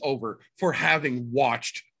fight is over for having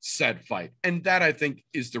watched said fight. And that, I think,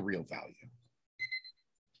 is the real value.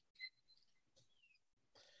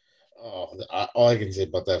 Oh, all I can say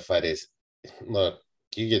about that fight is, look,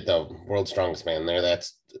 you get the world's strongest man there.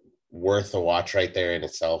 That's worth a watch right there in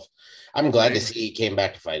itself. I'm glad to see he came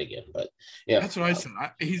back to fight again, but yeah, that's what I said.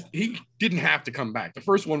 He didn't have to come back. The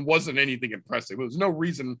first one wasn't anything impressive. It was no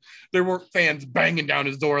reason. There weren't fans banging down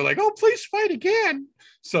his door like, "Oh, please fight again."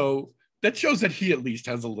 So that shows that he at least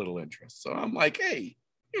has a little interest. So I'm like, hey,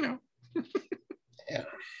 you know.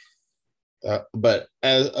 Yeah. But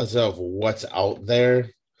as of what's out there,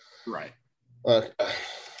 right?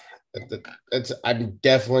 I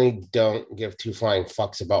definitely don't give two flying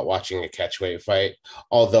fucks about watching a catchweight fight.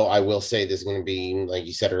 Although I will say this is going to be, like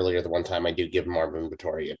you said earlier, the one time I do give Marvin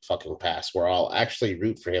Vittori a fucking pass, where I'll actually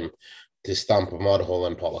root for him to stomp Mudhole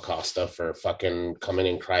and Paulo Costa for fucking coming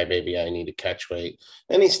in crybaby. I need a catchweight,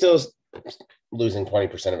 and he's still losing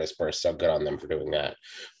 20% of his purse. So good on them for doing that.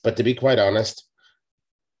 But to be quite honest,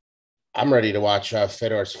 I'm ready to watch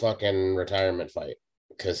Fedor's fucking retirement fight,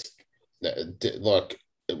 because look,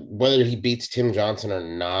 whether he beats Tim Johnson or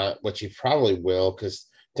not, which he probably will, because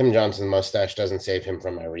Tim Johnson's mustache doesn't save him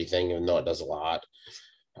from everything, even though it does a lot.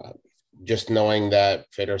 Just knowing that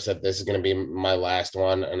Fedor said this is going to be my last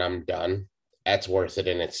one and I'm done, that's worth it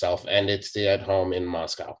in itself. And it's the at home in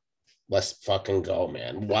Moscow. Let's fucking go,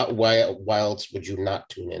 man. Why else would you not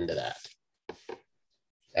tune into that?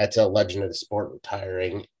 That's a legend of the sport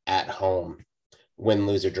retiring at home. Win,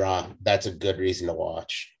 lose, or draw. That's a good reason to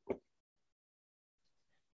watch.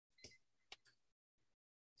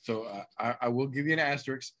 So I will give you an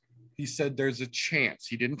asterisk. He said there's a chance.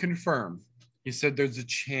 He didn't confirm. He said there's a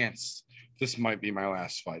chance this might be my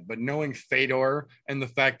last fight. But knowing Fedor and the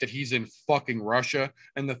fact that he's in fucking Russia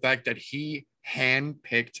and the fact that he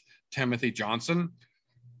handpicked Timothy Johnson,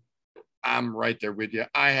 I'm right there with you.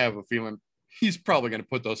 I have a feeling he's probably going to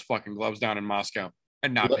put those fucking gloves down in Moscow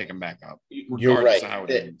and not pick him back up. You're right.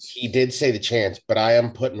 He did say the chance, but I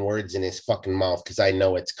am putting words in his fucking mouth because I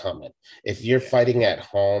know it's coming. If you're fighting at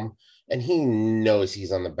home, and he knows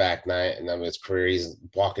he's on the back nine of his career, he's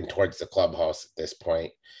walking towards the clubhouse at this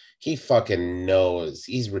point. He fucking knows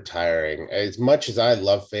he's retiring. As much as I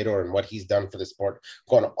love Fedor and what he's done for the sport,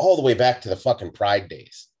 going all the way back to the fucking Pride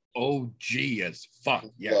days. OG as fuck,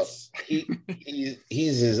 yes. Look,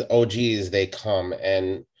 he's as OG as they come,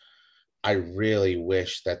 and I really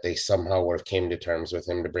wish that they somehow would have came to terms with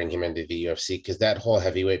him to bring him into the UFC, because that whole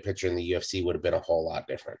heavyweight picture in the UFC would have been a whole lot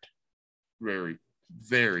different. Very,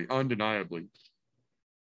 very undeniably.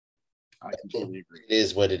 I completely agree. It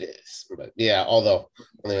is what it is. But yeah, although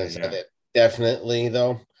definitely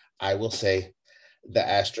though, I will say the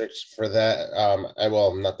asterisk for that.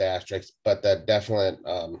 Not the asterisk, but the definite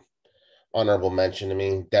honorable mention to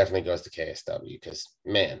me definitely goes to KSW, because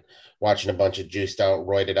man, watching a bunch of juiced out,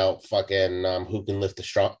 roided out, fucking who can lift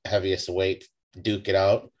the heaviest weight, duke it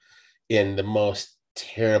out in the most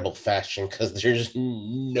terrible fashion, because there's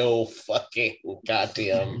no fucking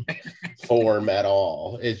goddamn form at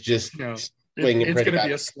all. It's just it's going to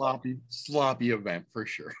be a sloppy event for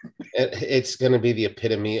sure. It's going to be the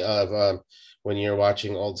epitome of when you're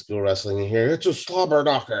watching old school wrestling, you hear it's a slobber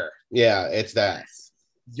knocker. Yeah, it's that.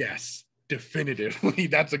 Yes, definitively.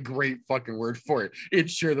 That's a great fucking word for it. It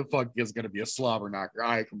sure the fuck is going to be a slobber knocker.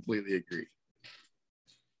 I completely agree.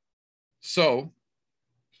 So,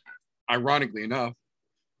 ironically enough,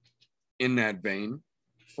 in that vein,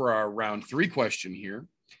 for our round 3 question here,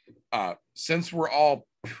 since we're all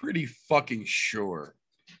pretty fucking sure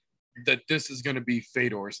that this is going to be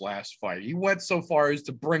Fedor's last fight, he went so far as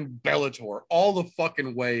to bring Bellator all the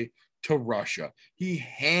fucking way to Russia. He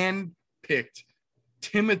handpicked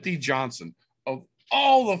Timothy Johnson, of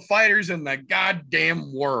all the fighters in the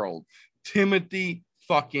goddamn world. Timothy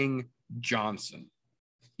fucking Johnson.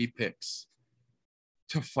 He picks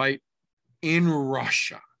to fight in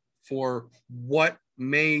Russia for what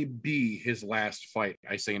may be his last fight.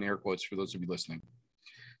 I say in air quotes for those of you listening.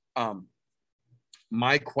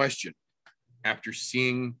 My question, after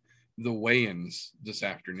seeing the weigh-ins this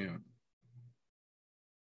afternoon,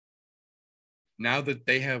 now that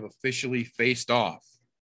they have officially faced off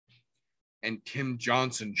and Tim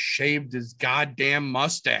Johnson shaved his goddamn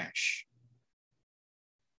mustache,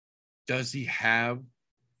 does he have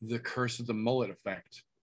the curse of the mullet effect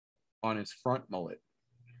on his front mullet?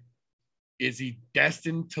 Is he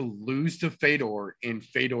destined to lose to Fedor in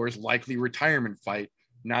Fedor's likely retirement fight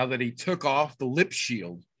now that he took off the lip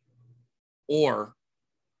shield? Or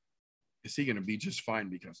is he going to be just fine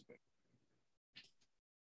because of it?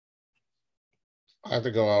 I have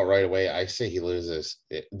to go out right away. I say he loses.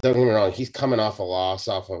 Don't get me wrong. He's coming off a loss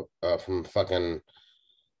from fucking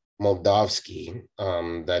Moldavsky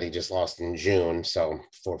that he just lost in June. So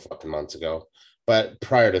 4 fucking months ago. But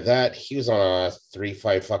prior to that, he was on a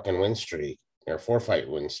 3-fight fucking win streak, or 3-fight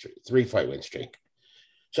win streak.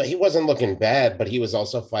 So he wasn't looking bad, but he was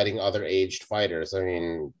also fighting other aged fighters. I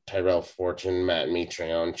mean, Tyrell Fortune, Matt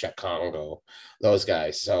Mitrione, Czech Congo, those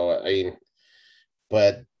guys. So, I mean,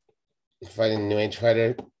 but fighting a new age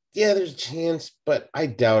fighter, yeah, there's a chance, but I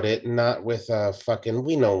doubt it. Not with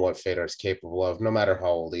we know what Fedor's capable of, no matter how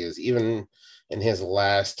old he is. Even in his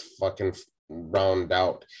last fucking round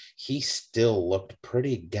out, he still looked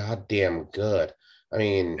pretty goddamn good. I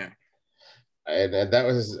mean, and that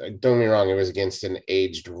was, don't get me wrong, it was against an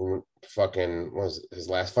aged fucking, his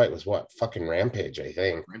last fight was what? Fucking Rampage, I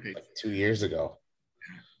think. Like 2 years ago.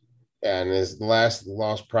 And his last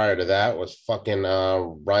loss prior to that was fucking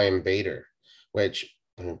Ryan Bader, which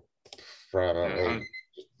probably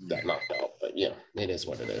got knocked out. But yeah, it is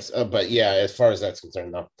what it is. But yeah, as far as that's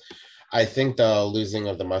concerned, though, I think the losing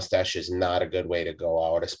of the mustache is not a good way to go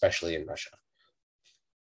out, especially in Russia.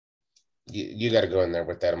 You got to go in there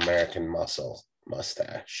with that American muscle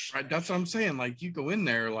mustache. Right, that's what I'm saying. Like, you go in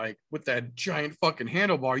there like with that giant fucking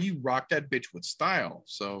handlebar, you rock that bitch with style.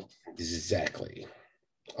 So exactly.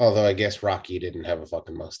 Although I guess Rocky didn't have a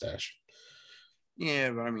fucking mustache.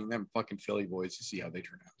 Yeah, but I mean, them fucking Philly boys, to see how they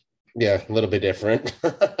turn out. Yeah, a little bit different.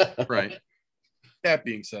 Right. That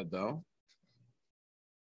being said, though,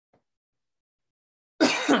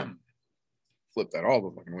 flip that all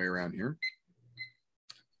the fucking way around here.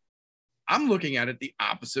 I'm looking at it the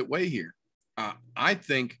opposite way here. I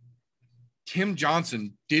think Tim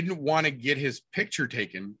Johnson didn't want to get his picture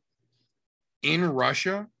taken in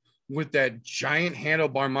Russia with that giant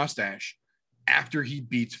handlebar mustache after he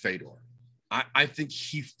beats Fedor. I think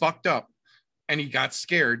he fucked up and he got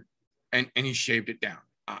scared and he shaved it down.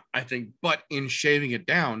 I think, but in shaving it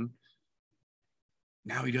down,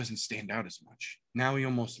 now he doesn't stand out as much. Now he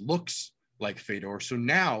almost looks like Fedor. So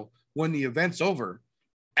now when the event's over,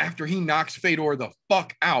 after he knocks Fedor the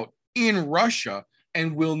fuck out in Russia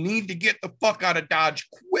and will need to get the fuck out of Dodge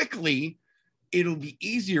quickly, it'll be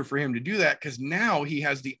easier for him to do that because now he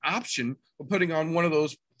has the option of putting on one of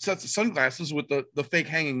those sets of sunglasses with the fake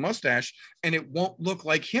hanging mustache, and it won't look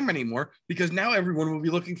like him anymore because now everyone will be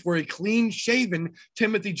looking for a clean-shaven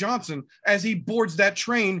Timothy Johnson as he boards that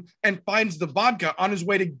train and finds the vodka on his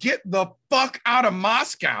way to get the fuck out of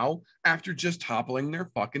Moscow after just toppling their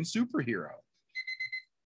fucking superhero.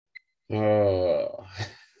 Oh,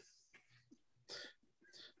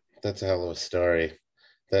 that's a hell of a story.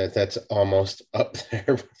 That's almost up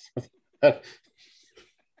there.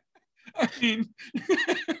 I mean,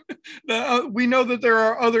 we know that there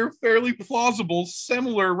are other fairly plausible,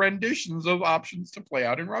 similar renditions of options to play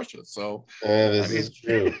out in Russia. So this is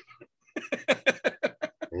true.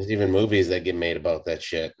 There's even movies that get made about that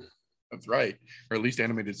shit. That's right, or at least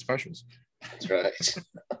animated specials. That's right.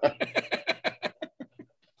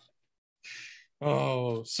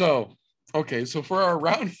 Oh, so okay. So for our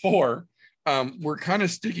round 4, we're kind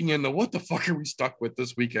of sticking in the what the fuck are we stuck with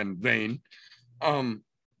this weekend vein.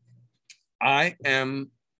 I am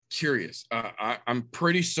curious. I'm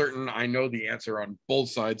pretty certain I know the answer on both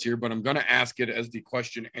sides here, but I'm going to ask it as the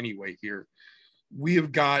question anyway here. We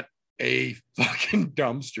have got a fucking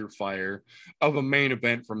dumpster fire of a main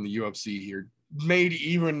event from the UFC here, made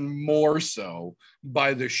even more so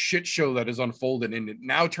by the shit show that is unfolded and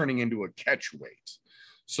now turning into a catch weight.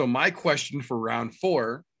 So my question for round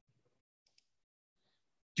 4,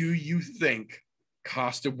 do you think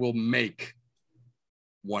Costa will make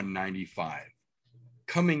 195?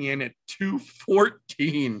 Coming in at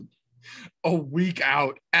 214 a week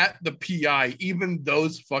out at the PI, even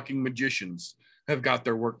those fucking magicians have got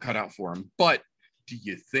their work cut out for him. But do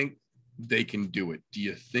you think they can do it? Do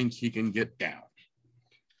you think he can get down?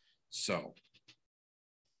 So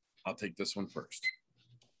I'll take this one first.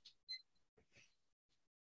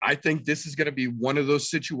 I think this is going to be one of those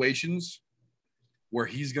situations where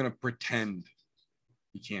he's going to pretend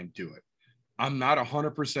he can't do it. I'm not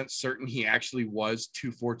 100% certain he actually was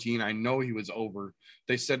 214. I know he was over.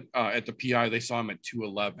 They said at the PI, they saw him at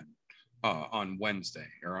 211 on Wednesday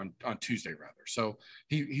or on Tuesday rather. So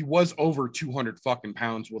he was over 200 fucking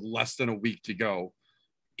pounds with less than a week to go.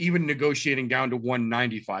 Even negotiating down to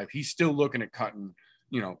 195, he's still looking at cutting,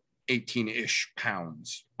 18-ish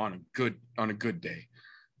pounds on a good day.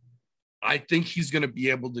 I think he's going to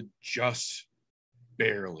be able to just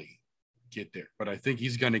barely get there, but I think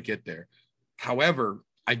he's going to get there. However,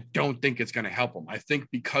 I don't think it's going to help him. I think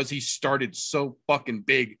because he started so fucking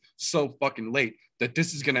big, so fucking late, that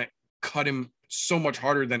this is going to cut him so much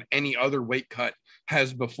harder than any other weight cut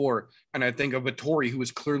has before. And I think a Vettori who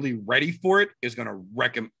is clearly ready for it is going to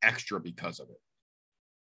wreck him extra because of it.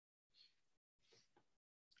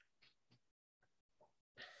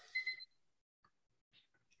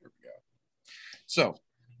 Here we go. So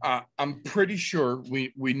I'm pretty sure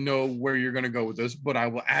we know where you're going to go with this, but I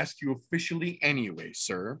will ask you officially anyway,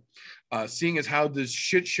 sir. Seeing as how this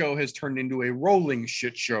shit show has turned into a rolling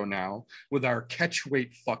shit show now with our catch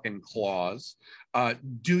weight fucking clause,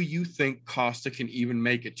 do you think Costa can even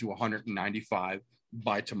make it to 195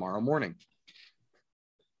 by tomorrow morning?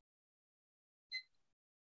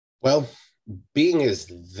 Well, being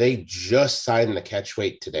as they just signed the catch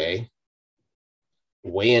weight today,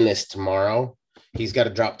 weigh-in is tomorrow. He's got to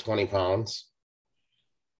drop 20 pounds.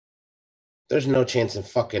 There's no chance in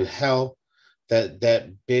fucking hell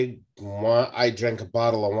that big, I drank a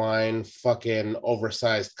bottle of wine, fucking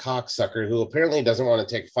oversized cocksucker who apparently doesn't want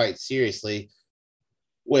to take a fight seriously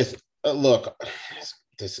with, look,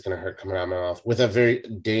 this is going to hurt coming out of my mouth, with a very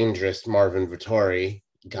dangerous Marvin Vettori.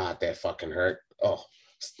 God, that fucking hurt. Oh,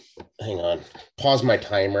 hang on. Pause my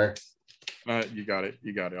timer. You got it.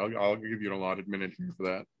 I'll give you an allotted minute here for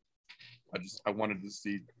that. I wanted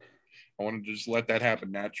to just let that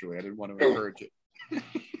happen naturally. I didn't want to encourage it.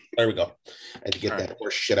 There we go. I had to get that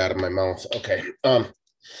horse shit out of my mouth. Okay.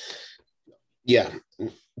 Yeah.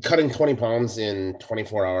 cutting 20 pounds in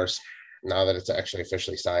 24 hours. Now that it's actually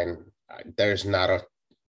officially signed, there's not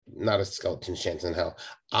a skeleton chance in hell.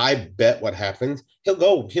 I bet what happens,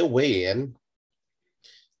 he'll weigh in.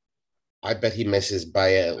 I bet he misses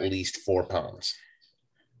by at least 4 pounds.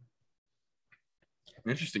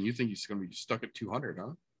 Interesting. You think he's going to be stuck at 200,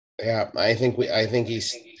 huh? Yeah, I think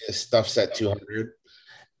his stuff's at 200.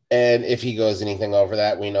 And if he goes anything over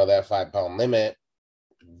that, we know that 5 pound limit,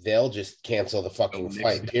 they'll just cancel the fucking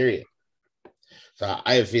fight, period. So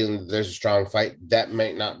I have a feeling there's a strong fight. That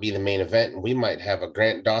might not be the main event. And we might have a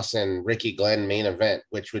Grant Dawson, Ricky Glenn main event,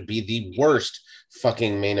 which would be the worst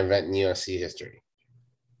fucking main event in UFC history.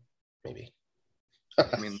 Maybe.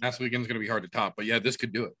 I mean, last weekend's going to be hard to top, but yeah, this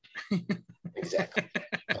could do it. Exactly.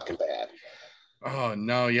 Fucking bad. Oh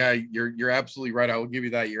no, yeah, you're absolutely right. I will give you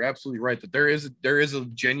that. You're absolutely right that there is a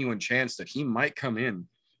genuine chance that he might come in.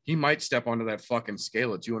 He might step onto that fucking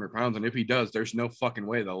scale at 200 pounds. And if he does, there's no fucking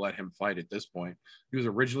way they'll let him fight at this point. He was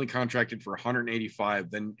originally contracted for 185,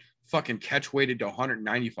 then fucking catch weighted to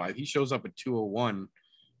 195. He shows up at 201.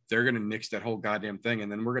 They're going to nix that whole goddamn thing.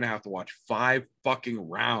 And then we're going to have to watch 5 fucking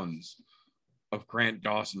rounds of Grant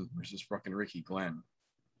Dawson versus fucking Ricky Glenn.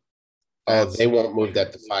 Oh, they won't move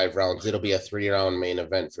that to 5 rounds. It'll be a 3-round main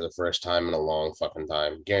event for the first time in a long fucking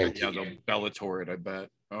time. Guaranteed. Yeah, they'll Bellator it, I bet.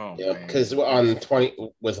 Oh, yeah, because on 20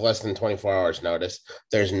 with less than 24 hours notice,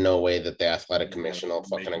 there's no way that the athletic commission will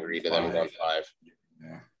fucking agree to them going 5.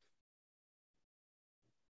 Yeah.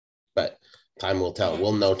 But time will tell.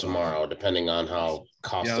 We'll know tomorrow, depending on how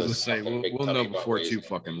Costa's. Yeah, I was gonna say we'll know before too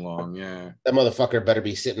fucking long. Yeah. That motherfucker better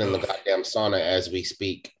be sitting in the goddamn sauna as we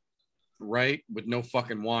speak. Right, with no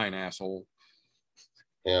fucking wine, asshole.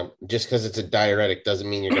 Yeah, just because it's a diuretic doesn't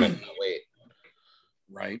mean you're gonna wait.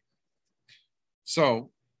 Right.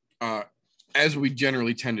 So, as we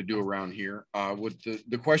generally tend to do around here, with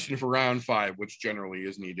the question for round 5, which generally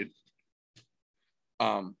is needed,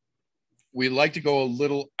 we like to go a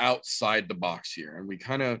little outside the box here, and we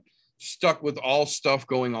kind of stuck with all stuff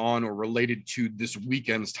going on or related to this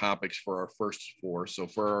weekend's topics for our first 4. So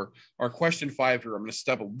for our question 5 here, I'm going to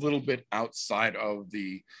step a little bit outside of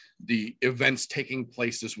the events taking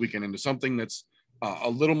place this weekend into something that's a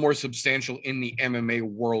little more substantial in the MMA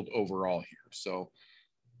world overall here. So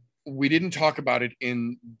we didn't talk about it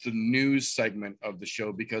in the news segment of the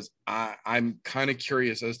show because I'm kind of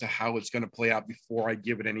curious as to how it's going to play out before I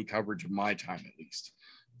give it any coverage of my time, at least.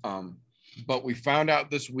 But we found out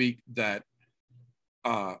this week that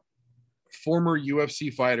former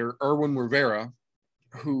UFC fighter Erwin Rivera,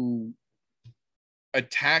 who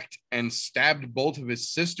attacked and stabbed both of his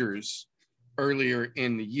sisters earlier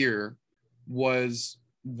in the year, was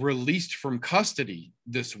released from custody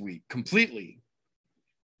this week completely,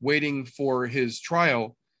 waiting for his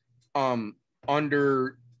trial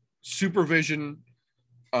under supervision,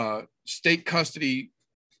 state custody,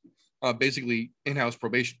 basically in-house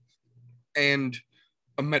probation, and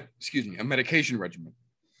a medication regimen.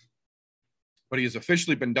 But he has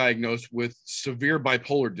officially been diagnosed with severe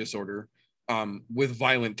bipolar disorder with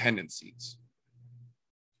violent tendencies.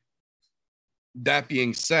 That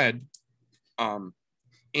being said,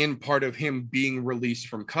 in part of him being released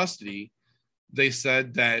from custody, they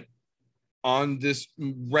said that on this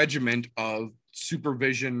regiment of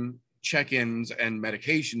supervision, check-ins, and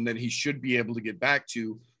medication, that he should be able to get back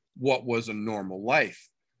to what was a normal life.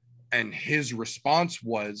 And his response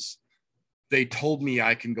was, they told me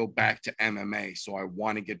I can go back to MMA, so I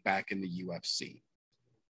want to get back in the UFC.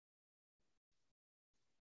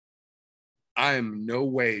 I am no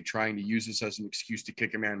way trying to use this as an excuse to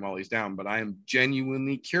kick a man while he's down, but I am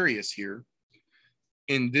genuinely curious here.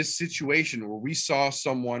 In this situation where we saw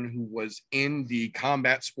someone who was in the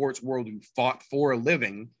combat sports world who fought for a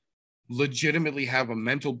living legitimately have a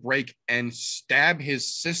mental break and stab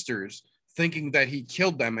his sisters, thinking that he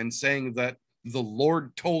killed them and saying that the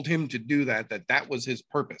Lord told him to do that, that was his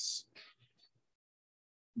purpose.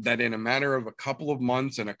 That in a matter of a couple of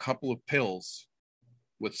months and a couple of pills,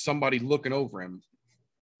 with somebody looking over him,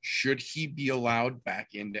 should he be allowed back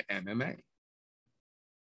into MMA?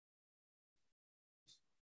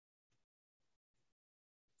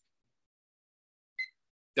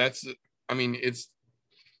 It's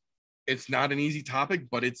not an easy topic,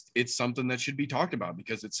 but it's something that should be talked about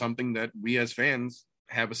because it's something that we as fans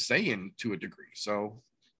have a say in to a degree. So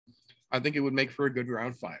I think it would make for a good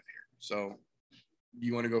round 5 here. So do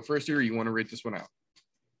you want to go first here, or you want to rate this one out?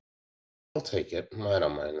 I'll take it. I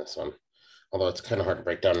don't mind this one. Although it's kind of hard to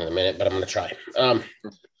break down in a minute, but I'm going to try.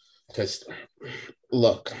 Because,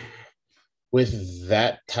 look, with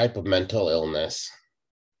that type of mental illness,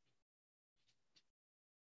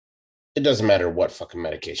 it doesn't matter what fucking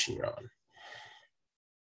medication you're on.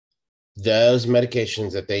 those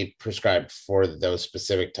medications that they prescribe for those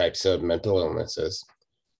specific types of mental illnesses,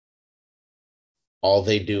 all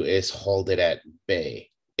they do is hold it at bay.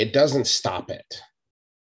 It doesn't stop it.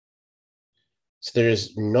 So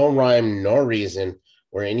there's no rhyme, no reason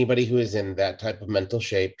where anybody who is in that type of mental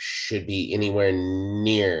shape should be anywhere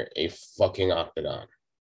near a fucking octagon.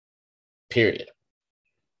 Period.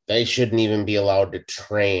 They shouldn't even be allowed to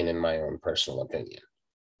train, in my own personal opinion.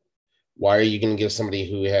 Why are you going to give somebody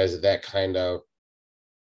who has that kind of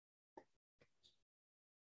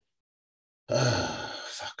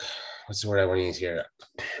fuck, what's the word I want to use here?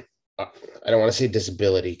 I don't want to say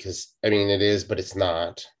disability, because I mean it is, but it's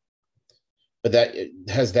not. But that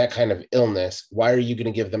has that kind of illness. Why are you going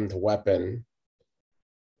to give them the weapon?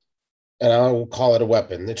 And I'll call it a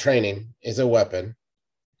weapon. The training is a weapon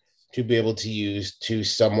to be able to use to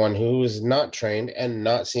someone who is not trained and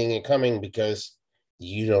not seeing it coming, because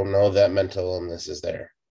you don't know that mental illness is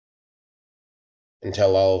there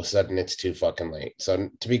until all of a sudden it's too fucking late. So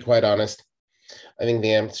to be quite honest, I think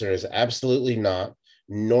the answer is absolutely not,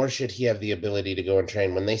 nor should he have the ability to go and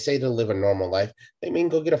train. When they say to live a normal life, they mean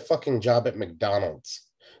go get a fucking job at McDonald's.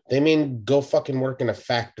 They mean go fucking work in a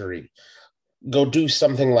factory. Go do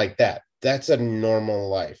something like that. That's a normal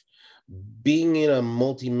life. Being in a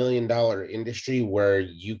multi-million-dollar industry where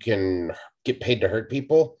you can get paid to hurt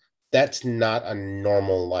people, that's not a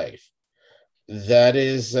normal life. That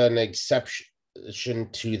is an exception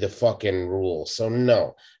to the fucking rule. So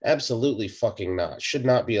no, absolutely fucking not. Should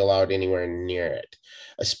not be allowed anywhere near it,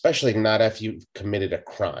 especially not if you've committed a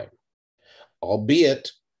crime, albeit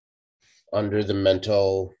under the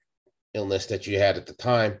mental illness that you had at the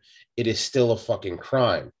time. It is still a fucking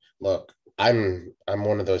crime. Look, I'm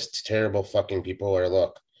one of those terrible fucking people where,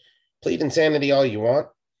 look, plead insanity all you want.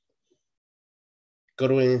 Go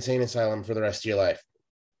to an insane asylum for the rest of your life.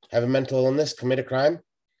 Have a mental illness, commit a crime,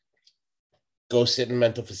 go sit in a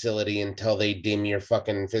mental facility until they deem you're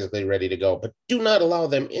fucking physically ready to go. But do not allow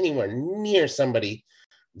them anywhere near somebody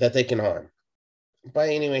that they can harm by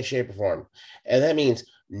any way, shape, or form. And that means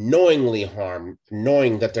knowingly harm,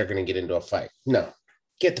 knowing that they're going to get into a fight. No,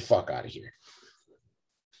 get the fuck out of here.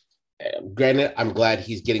 Granted, I'm glad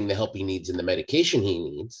he's getting the help he needs and the medication he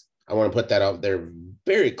needs. I want to put that out there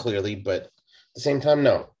very clearly, but at the same time,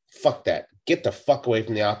 no, fuck that. Get the fuck away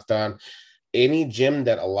from the octagon. Any gym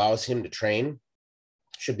that allows him to train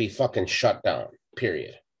should be fucking shut down,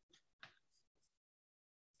 period.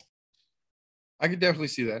 I could definitely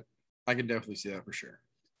see that. I could definitely see that for sure.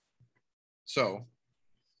 So,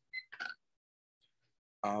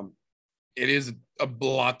 it is a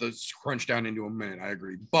lot that's crunched down into a minute. I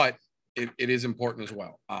agree, but it is important as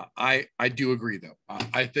well. I do agree, though.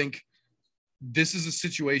 I think this is a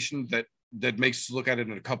situation that makes us look at it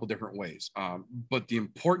in a couple different ways. But the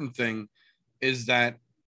important thing is that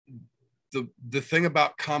the thing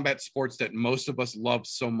about combat sports that most of us love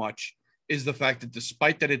so much is the fact that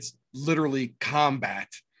despite that it's literally combat,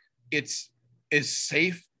 it's as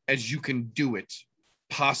safe as you can do it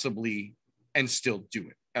possibly and still do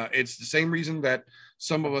it. It's the same reason that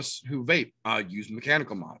some of us who vape use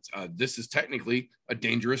mechanical mods. This is technically a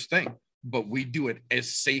dangerous thing, but we do it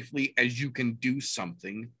as safely as you can do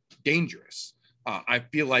something dangerous. I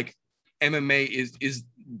feel like MMA is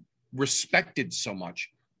respected so much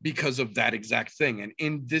because of that exact thing. And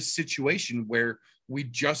in this situation where we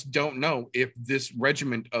just don't know if this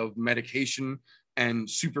regimen of medication and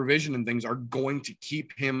supervision and things are going to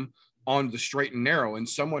keep him on the straight and narrow, and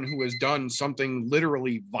someone who has done something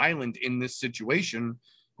literally violent in this situation,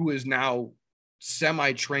 who is now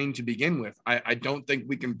semi-trained to begin with, I don't think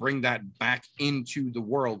we can bring that back into the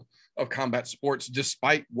world of combat sports,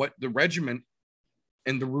 despite what the regiment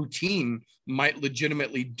and the routine might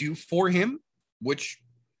legitimately do for him, which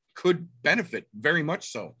could benefit very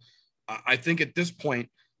much so. I think at this point,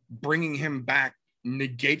 bringing him back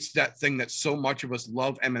negates that thing that so much of us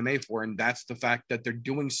love MMA for, and that's the fact that they're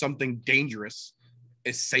doing something dangerous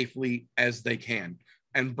as safely as they can.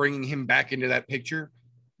 And bringing him back into that picture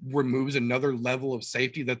removes another level of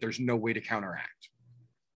safety that there's no way to counteract.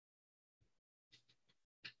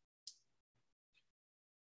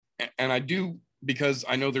 And I do, because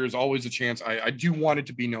I know there's always a chance, I do want it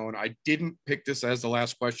to be known, I didn't pick this as the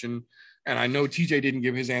last question, and I know TJ didn't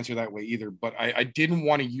give his answer that way either, but I didn't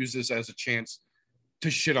want to use this as a chance to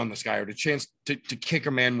shit on this guy or to chance to kick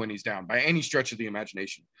a man when he's down by any stretch of the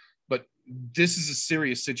imagination. But this is a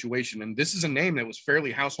serious situation, and this is a name that was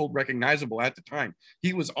fairly household recognizable at the time.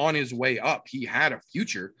 He was on his way up. He had a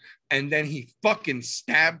future, and then he fucking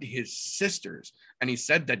stabbed his sisters, and he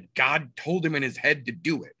said that God told him in his head to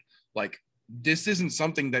do it. Like, this isn't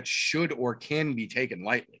something that should or can be taken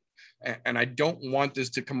lightly. And I don't want this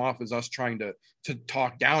to come off as us trying to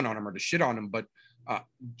talk down on him or to shit on him, but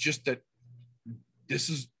just that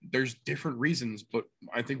there's different reasons, but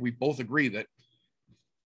I think we both agree that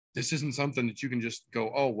this isn't something that you can just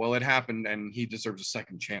go, oh, well, it happened and he deserves a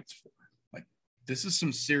second chance for. Like, this is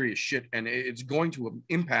some serious shit, and it's going to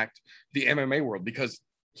impact the MMA world, because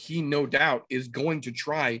he no doubt is going to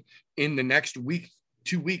try in the next week,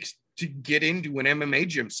 2 weeks, to get into an MMA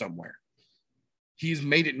gym somewhere. He's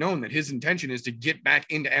made it known that his intention is to get back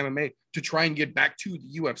into MMA, to try and get back to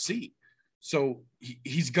the UFC. So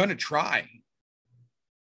he's going to try.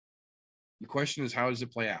 The question is, how does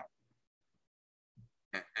it play out?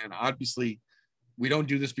 And obviously, we don't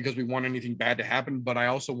do this because we want anything bad to happen, but I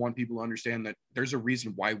also want people to understand that there's a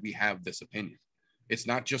reason why we have this opinion. It's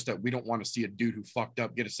not just that we don't want to see a dude who fucked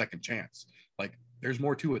up get a second chance. Like, there's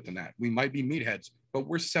more to it than that. We might be meatheads, but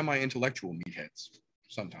we're semi-intellectual meatheads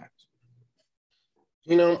sometimes.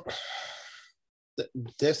 You know,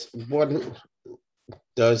 this one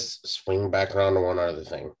does swing back around to one other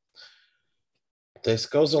thing. This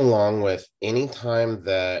goes along with any time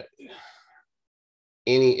that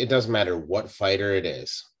it doesn't matter what fighter it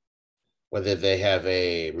is, whether they have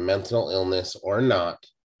a mental illness or not.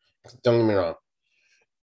 Don't get me wrong.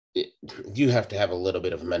 You have to have a little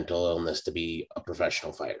bit of mental illness to be a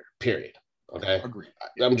professional fighter, period. Okay? Agree.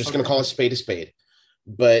 I'm just going to call a spade a spade.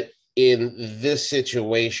 But in this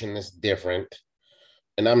situation, it's different.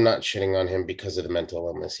 And I'm not shitting on him because of the mental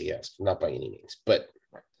illness he has, not by any means. But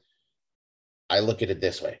I look at it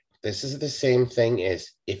this way. This is the same thing as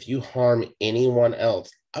if you harm anyone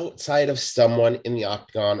else outside of someone in the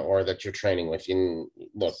octagon or that you're training with. And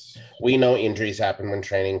look, we know injuries happen when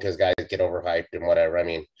training because guys get overhyped and whatever. I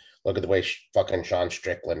mean, look at the way fucking Sean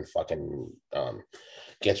Strickland fucking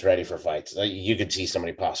gets ready for fights. You could see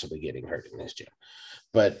somebody possibly getting hurt in this gym.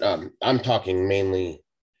 But I'm talking mainly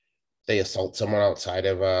they assault someone outside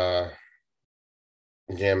of a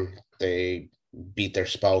gym. They beat their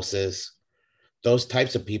spouses. Those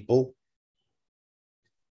types of people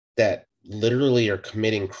that literally are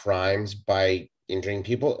committing crimes by injuring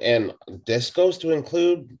people. And this goes to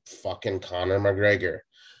include fucking Conor McGregor,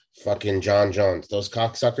 fucking John Jones. Those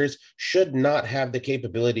cocksuckers should not have the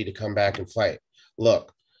capability to come back and fight.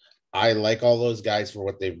 Look, I like all those guys for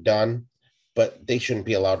what they've done, but they shouldn't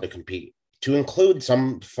be allowed to compete. To include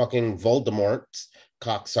some fucking Voldemort's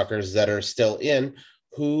cocksuckers that are still in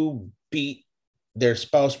who beat their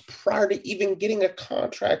spouse prior to even getting a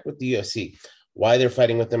contract with the UFC. Why they're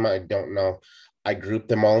fighting with them, I don't know. I group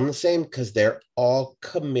them all in the same because they're all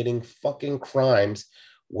committing fucking crimes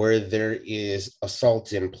where there is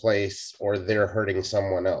assault in place or they're hurting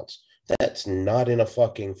someone else. That's not in a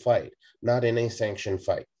fucking fight, not in a sanctioned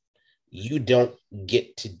fight. You don't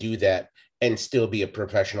get to do that and still be a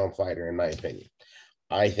professional fighter, in my opinion.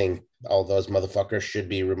 I think all those motherfuckers should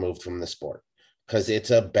be removed from the sport because it's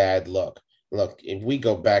a bad look. Look, if we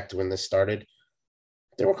go back to when this started,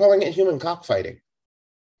 they were calling it human cockfighting.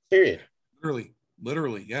 Period.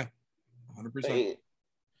 Literally, yeah. 100%.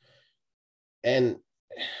 And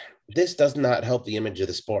this does not help the image of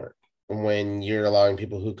the sport when you're allowing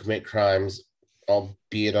people who commit crimes,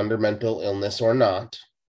 albeit under mental illness or not,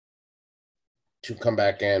 to come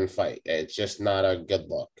back and fight. It's just not a good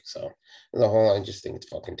look. So I just think it's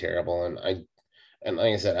fucking terrible. And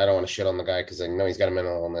like I said, I don't want to shit on the guy because I know he's got a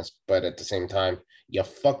mental illness, but at the same time, you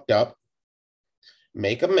fucked up.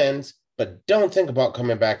 Make amends, but don't think about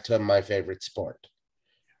coming back to my favorite sport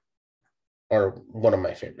or one of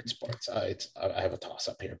my favorite sports. I have a toss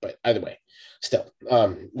up here, but either way, still,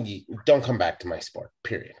 don't come back to my sport,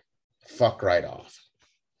 period. Fuck right off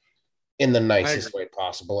in the nicest way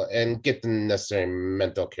possible and get the necessary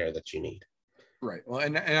mental care that you need. Right. Well,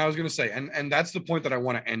 and I was going to say, and that's the point that I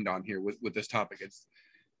want to end on here with this topic. It's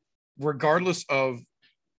regardless of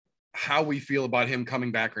how we feel about him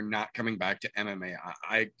coming back or not coming back to MMA,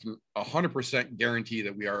 I can 100% guarantee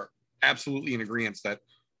that we are absolutely in agreement that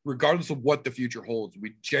regardless of what the future holds,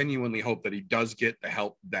 we genuinely hope that he does get the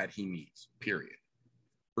help that he needs, period.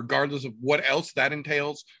 Regardless of what else that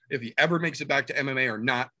entails, if he ever makes it back to MMA or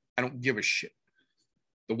not, I don't give a shit.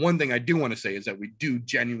 The one thing I do want to say is that we do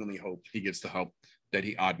genuinely hope he gets the help that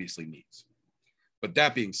he obviously needs. But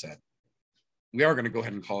that being said, we are going to go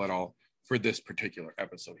ahead and call it all for this particular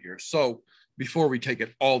episode here. So before we take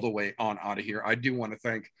it all the way on out of here, I do want to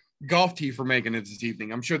thank Golf Tee for making it this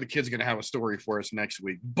evening. I'm sure the kid's going to have a story for us next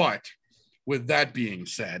week. But with that being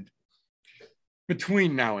said,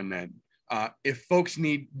 between now and then, if folks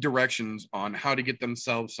need directions on how to get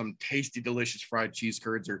themselves some tasty, delicious fried cheese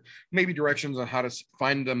curds, or maybe directions on how to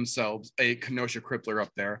find themselves a Kenosha Crippler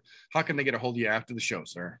up there, how can they get a hold of you after the show,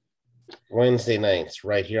 sir? Wednesday nights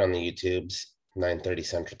right here on the YouTubes, 9:30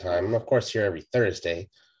 Central Time. And of course, here every Thursday.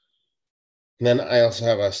 And then I also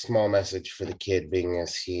have a small message for the kid, being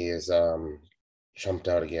as he is jumped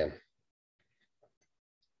out again.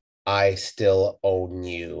 I still own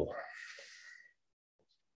you.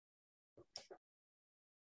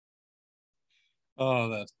 Oh,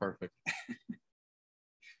 that's perfect.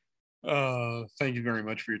 Thank you very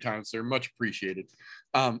much for your time, sir. Much appreciated.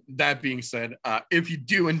 That being said, if you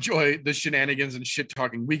do enjoy the shenanigans and shit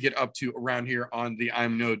talking we get up to around here on the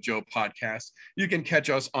I'm No Joe podcast, you can catch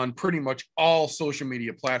us on pretty much all social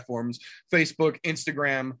media platforms: Facebook,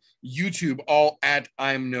 Instagram, YouTube, all at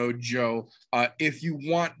I'm No Joe. If you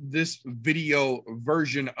want this video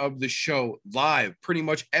version of the show live pretty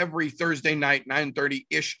much every Thursday night,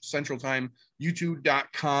 9:30-ish Central Time,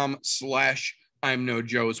 youtube.com/I'm No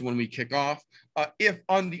Joe is when we kick off. If,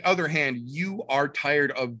 on the other hand, you are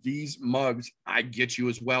tired of these mugs, I get you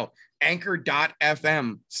as well.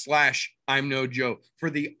 Anchor.fm/I'm No Joe for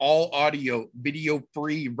the all audio, video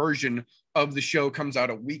free version of the show. Comes out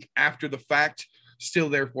a week after the fact. Still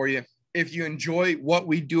there for you. If you enjoy what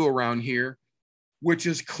we do around here, which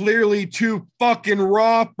is clearly too fucking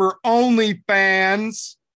raw for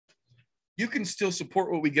OnlyFans, you can still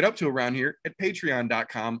support what we get up to around here at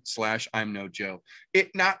patreon.com/I'm No Joe.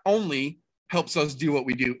 It not only helps us do what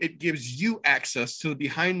we do, it gives you access to the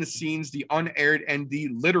behind the scenes, the unaired, and the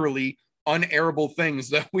literally unairable things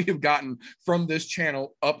that we have gotten from this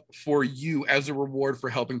channel up for you as a reward for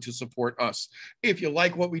helping to support us. If you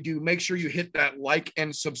like what we do, make sure you hit that like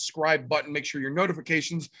and subscribe button. Make sure your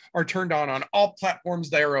notifications are turned on all platforms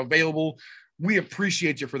that are available. We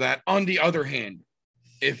appreciate you for that. On the other hand,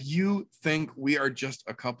 if you think we are just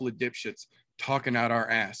a couple of dipshits talking out our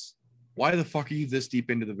ass, why the fuck are you this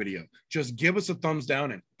deep into the video? Just give us a thumbs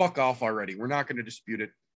down and fuck off already. We're not going to dispute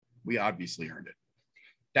it. We obviously earned it.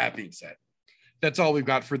 That being said, that's all we've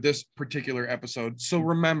got for this particular episode. So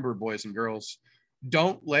remember, boys and girls,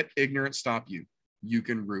 don't let ignorance stop you. You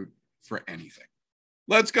can root for anything.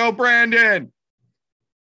 Let's go, Brandon.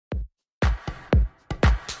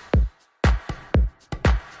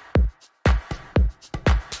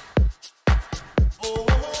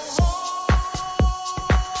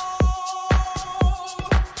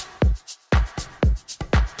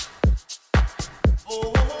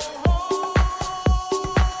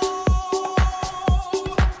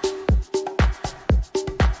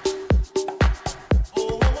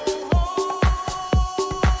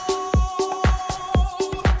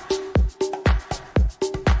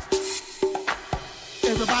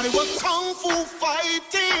 Everybody was kung fu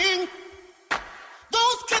fighting.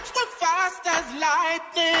 Those kids were fast as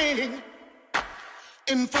lightning.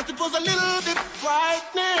 In fact, it was a little bit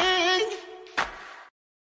frightening.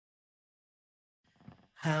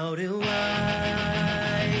 How do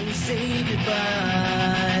I say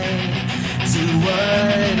goodbye to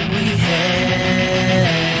what we had?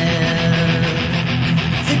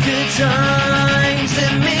 The good times.